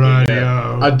up the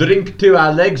radio. A drink to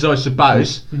our legs, I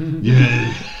suppose.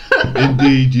 Yeah,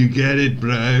 indeed, you get it,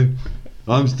 bro.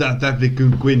 I'm South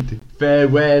African Quint.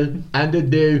 Farewell and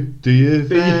adieu. To you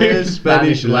fair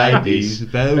Spanish ladies,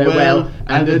 farewell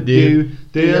and adieu.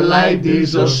 Dear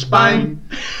ladies of Spain,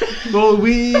 for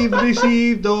we've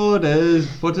received orders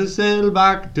for to sail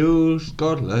back to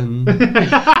Scotland.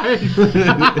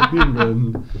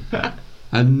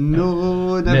 And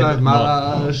no, never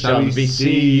more shall we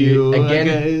see you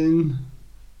again.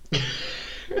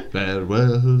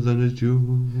 Farewell and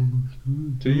adieu.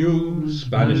 To you,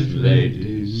 Spanish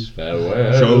ladies,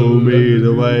 farewell. Show me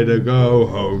the way to go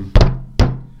home.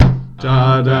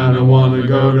 Tired and I wanna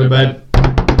go to bed.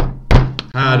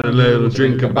 Had a little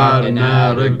drink about an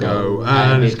hour ago,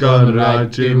 and it's gone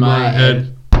right to my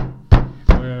head.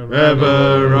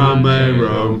 Wherever I may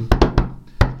roam,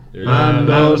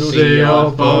 and I'll see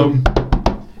your foam.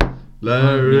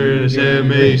 Let hear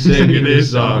me singing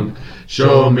this song.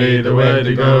 Show me the way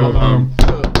to go home.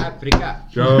 Africa.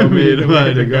 Show me the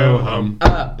way to go home.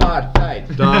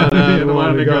 Apartheid. Tired and I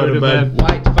wanna go to bed.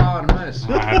 White farmers.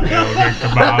 Had a little drink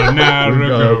about an hour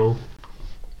ago.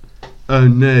 Oh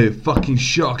no, fucking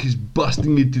shark is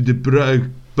busting into the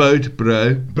boat,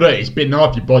 bro. Bro, it's bitten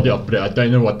half your body off, bro. I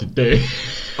don't know what to do.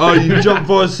 Oh, you jump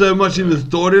forward so much in the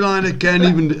storyline I can't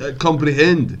even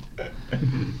comprehend.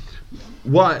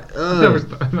 What?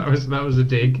 That was a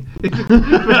dig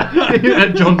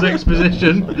at John's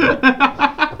exposition.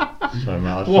 Sorry,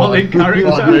 mate. What in character?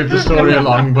 I'd move the story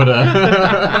along, but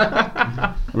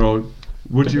Right.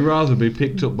 Would you rather be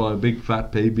picked up by a big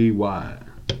fat PBY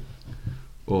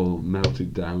or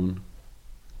melted down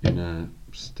in a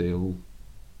steel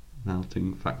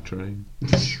melting factory?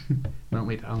 Melt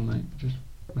me down, mate. Just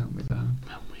melt me down.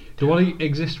 Do I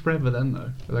exist forever then,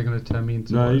 though? Are they going to turn me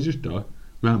into? No, what? you just die.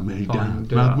 Melt me Fine, down,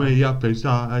 do melt that. me up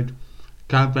inside.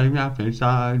 Can't bring me up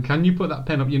inside. Can you put that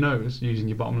pen up your nose using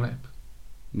your bottom lip?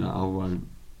 No, I won't.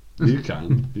 You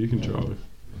can. You can try.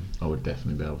 I would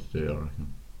definitely be able to do it, I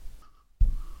reckon.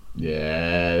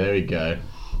 Yeah, there we go.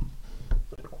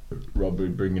 Robbie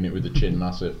bringing it with the chin,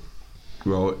 massive.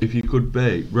 Right, if you could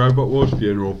be Robot Wars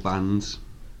funeral bands.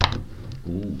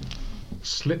 Ooh.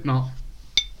 Slipknot.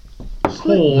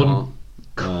 Korn.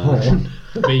 Corn.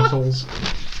 Beatles.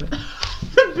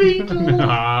 The Beatles. No,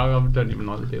 I don't even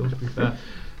like the Beatles, to be fair.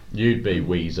 You'd be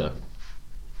Weezer.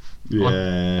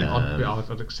 Yeah.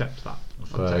 I'd accept that. I'd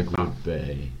Ferg take that. would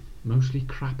be. Mostly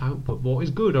crap output. What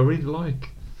is good? I really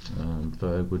like.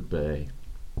 Ferg would be.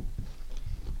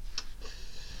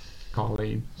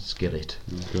 Carlene. Skillet.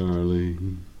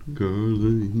 Carlene,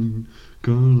 Carlene,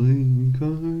 Carlene,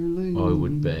 Carlene. I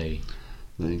would be.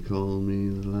 They call me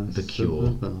the last. The Cure.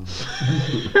 of the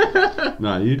band.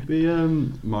 No, you'd be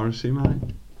Morrissey, mate.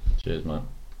 Cheers, mate.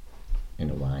 In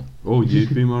a way. Oh,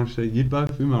 you'd be Morrissey. You'd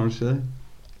both be Morrissey.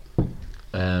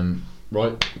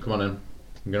 Right, come on then.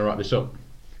 I'm going to wrap this up.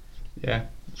 Yeah,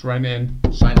 it's raining.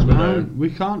 Saints were No, known. we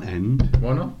can't end.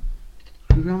 Why not?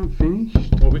 We haven't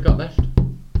finished. What we got left?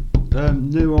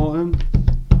 New item.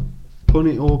 Pun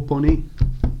it or pun it.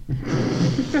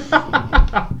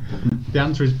 The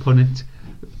answer is pun it.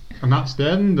 And that's the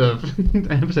end of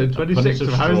episode 26 of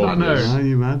of How's That Strawberries. Know? No,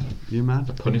 you mad? You mad?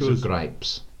 Punnets Because- of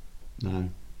grapes. No.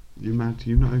 You mad?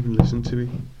 You've not even listened to it.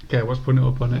 Okay, what's pun it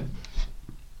or pun it?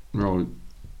 Right.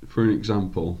 For an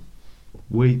example,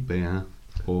 wheat beer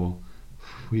or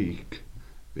weak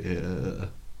beer.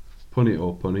 Pun it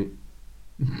or pun it.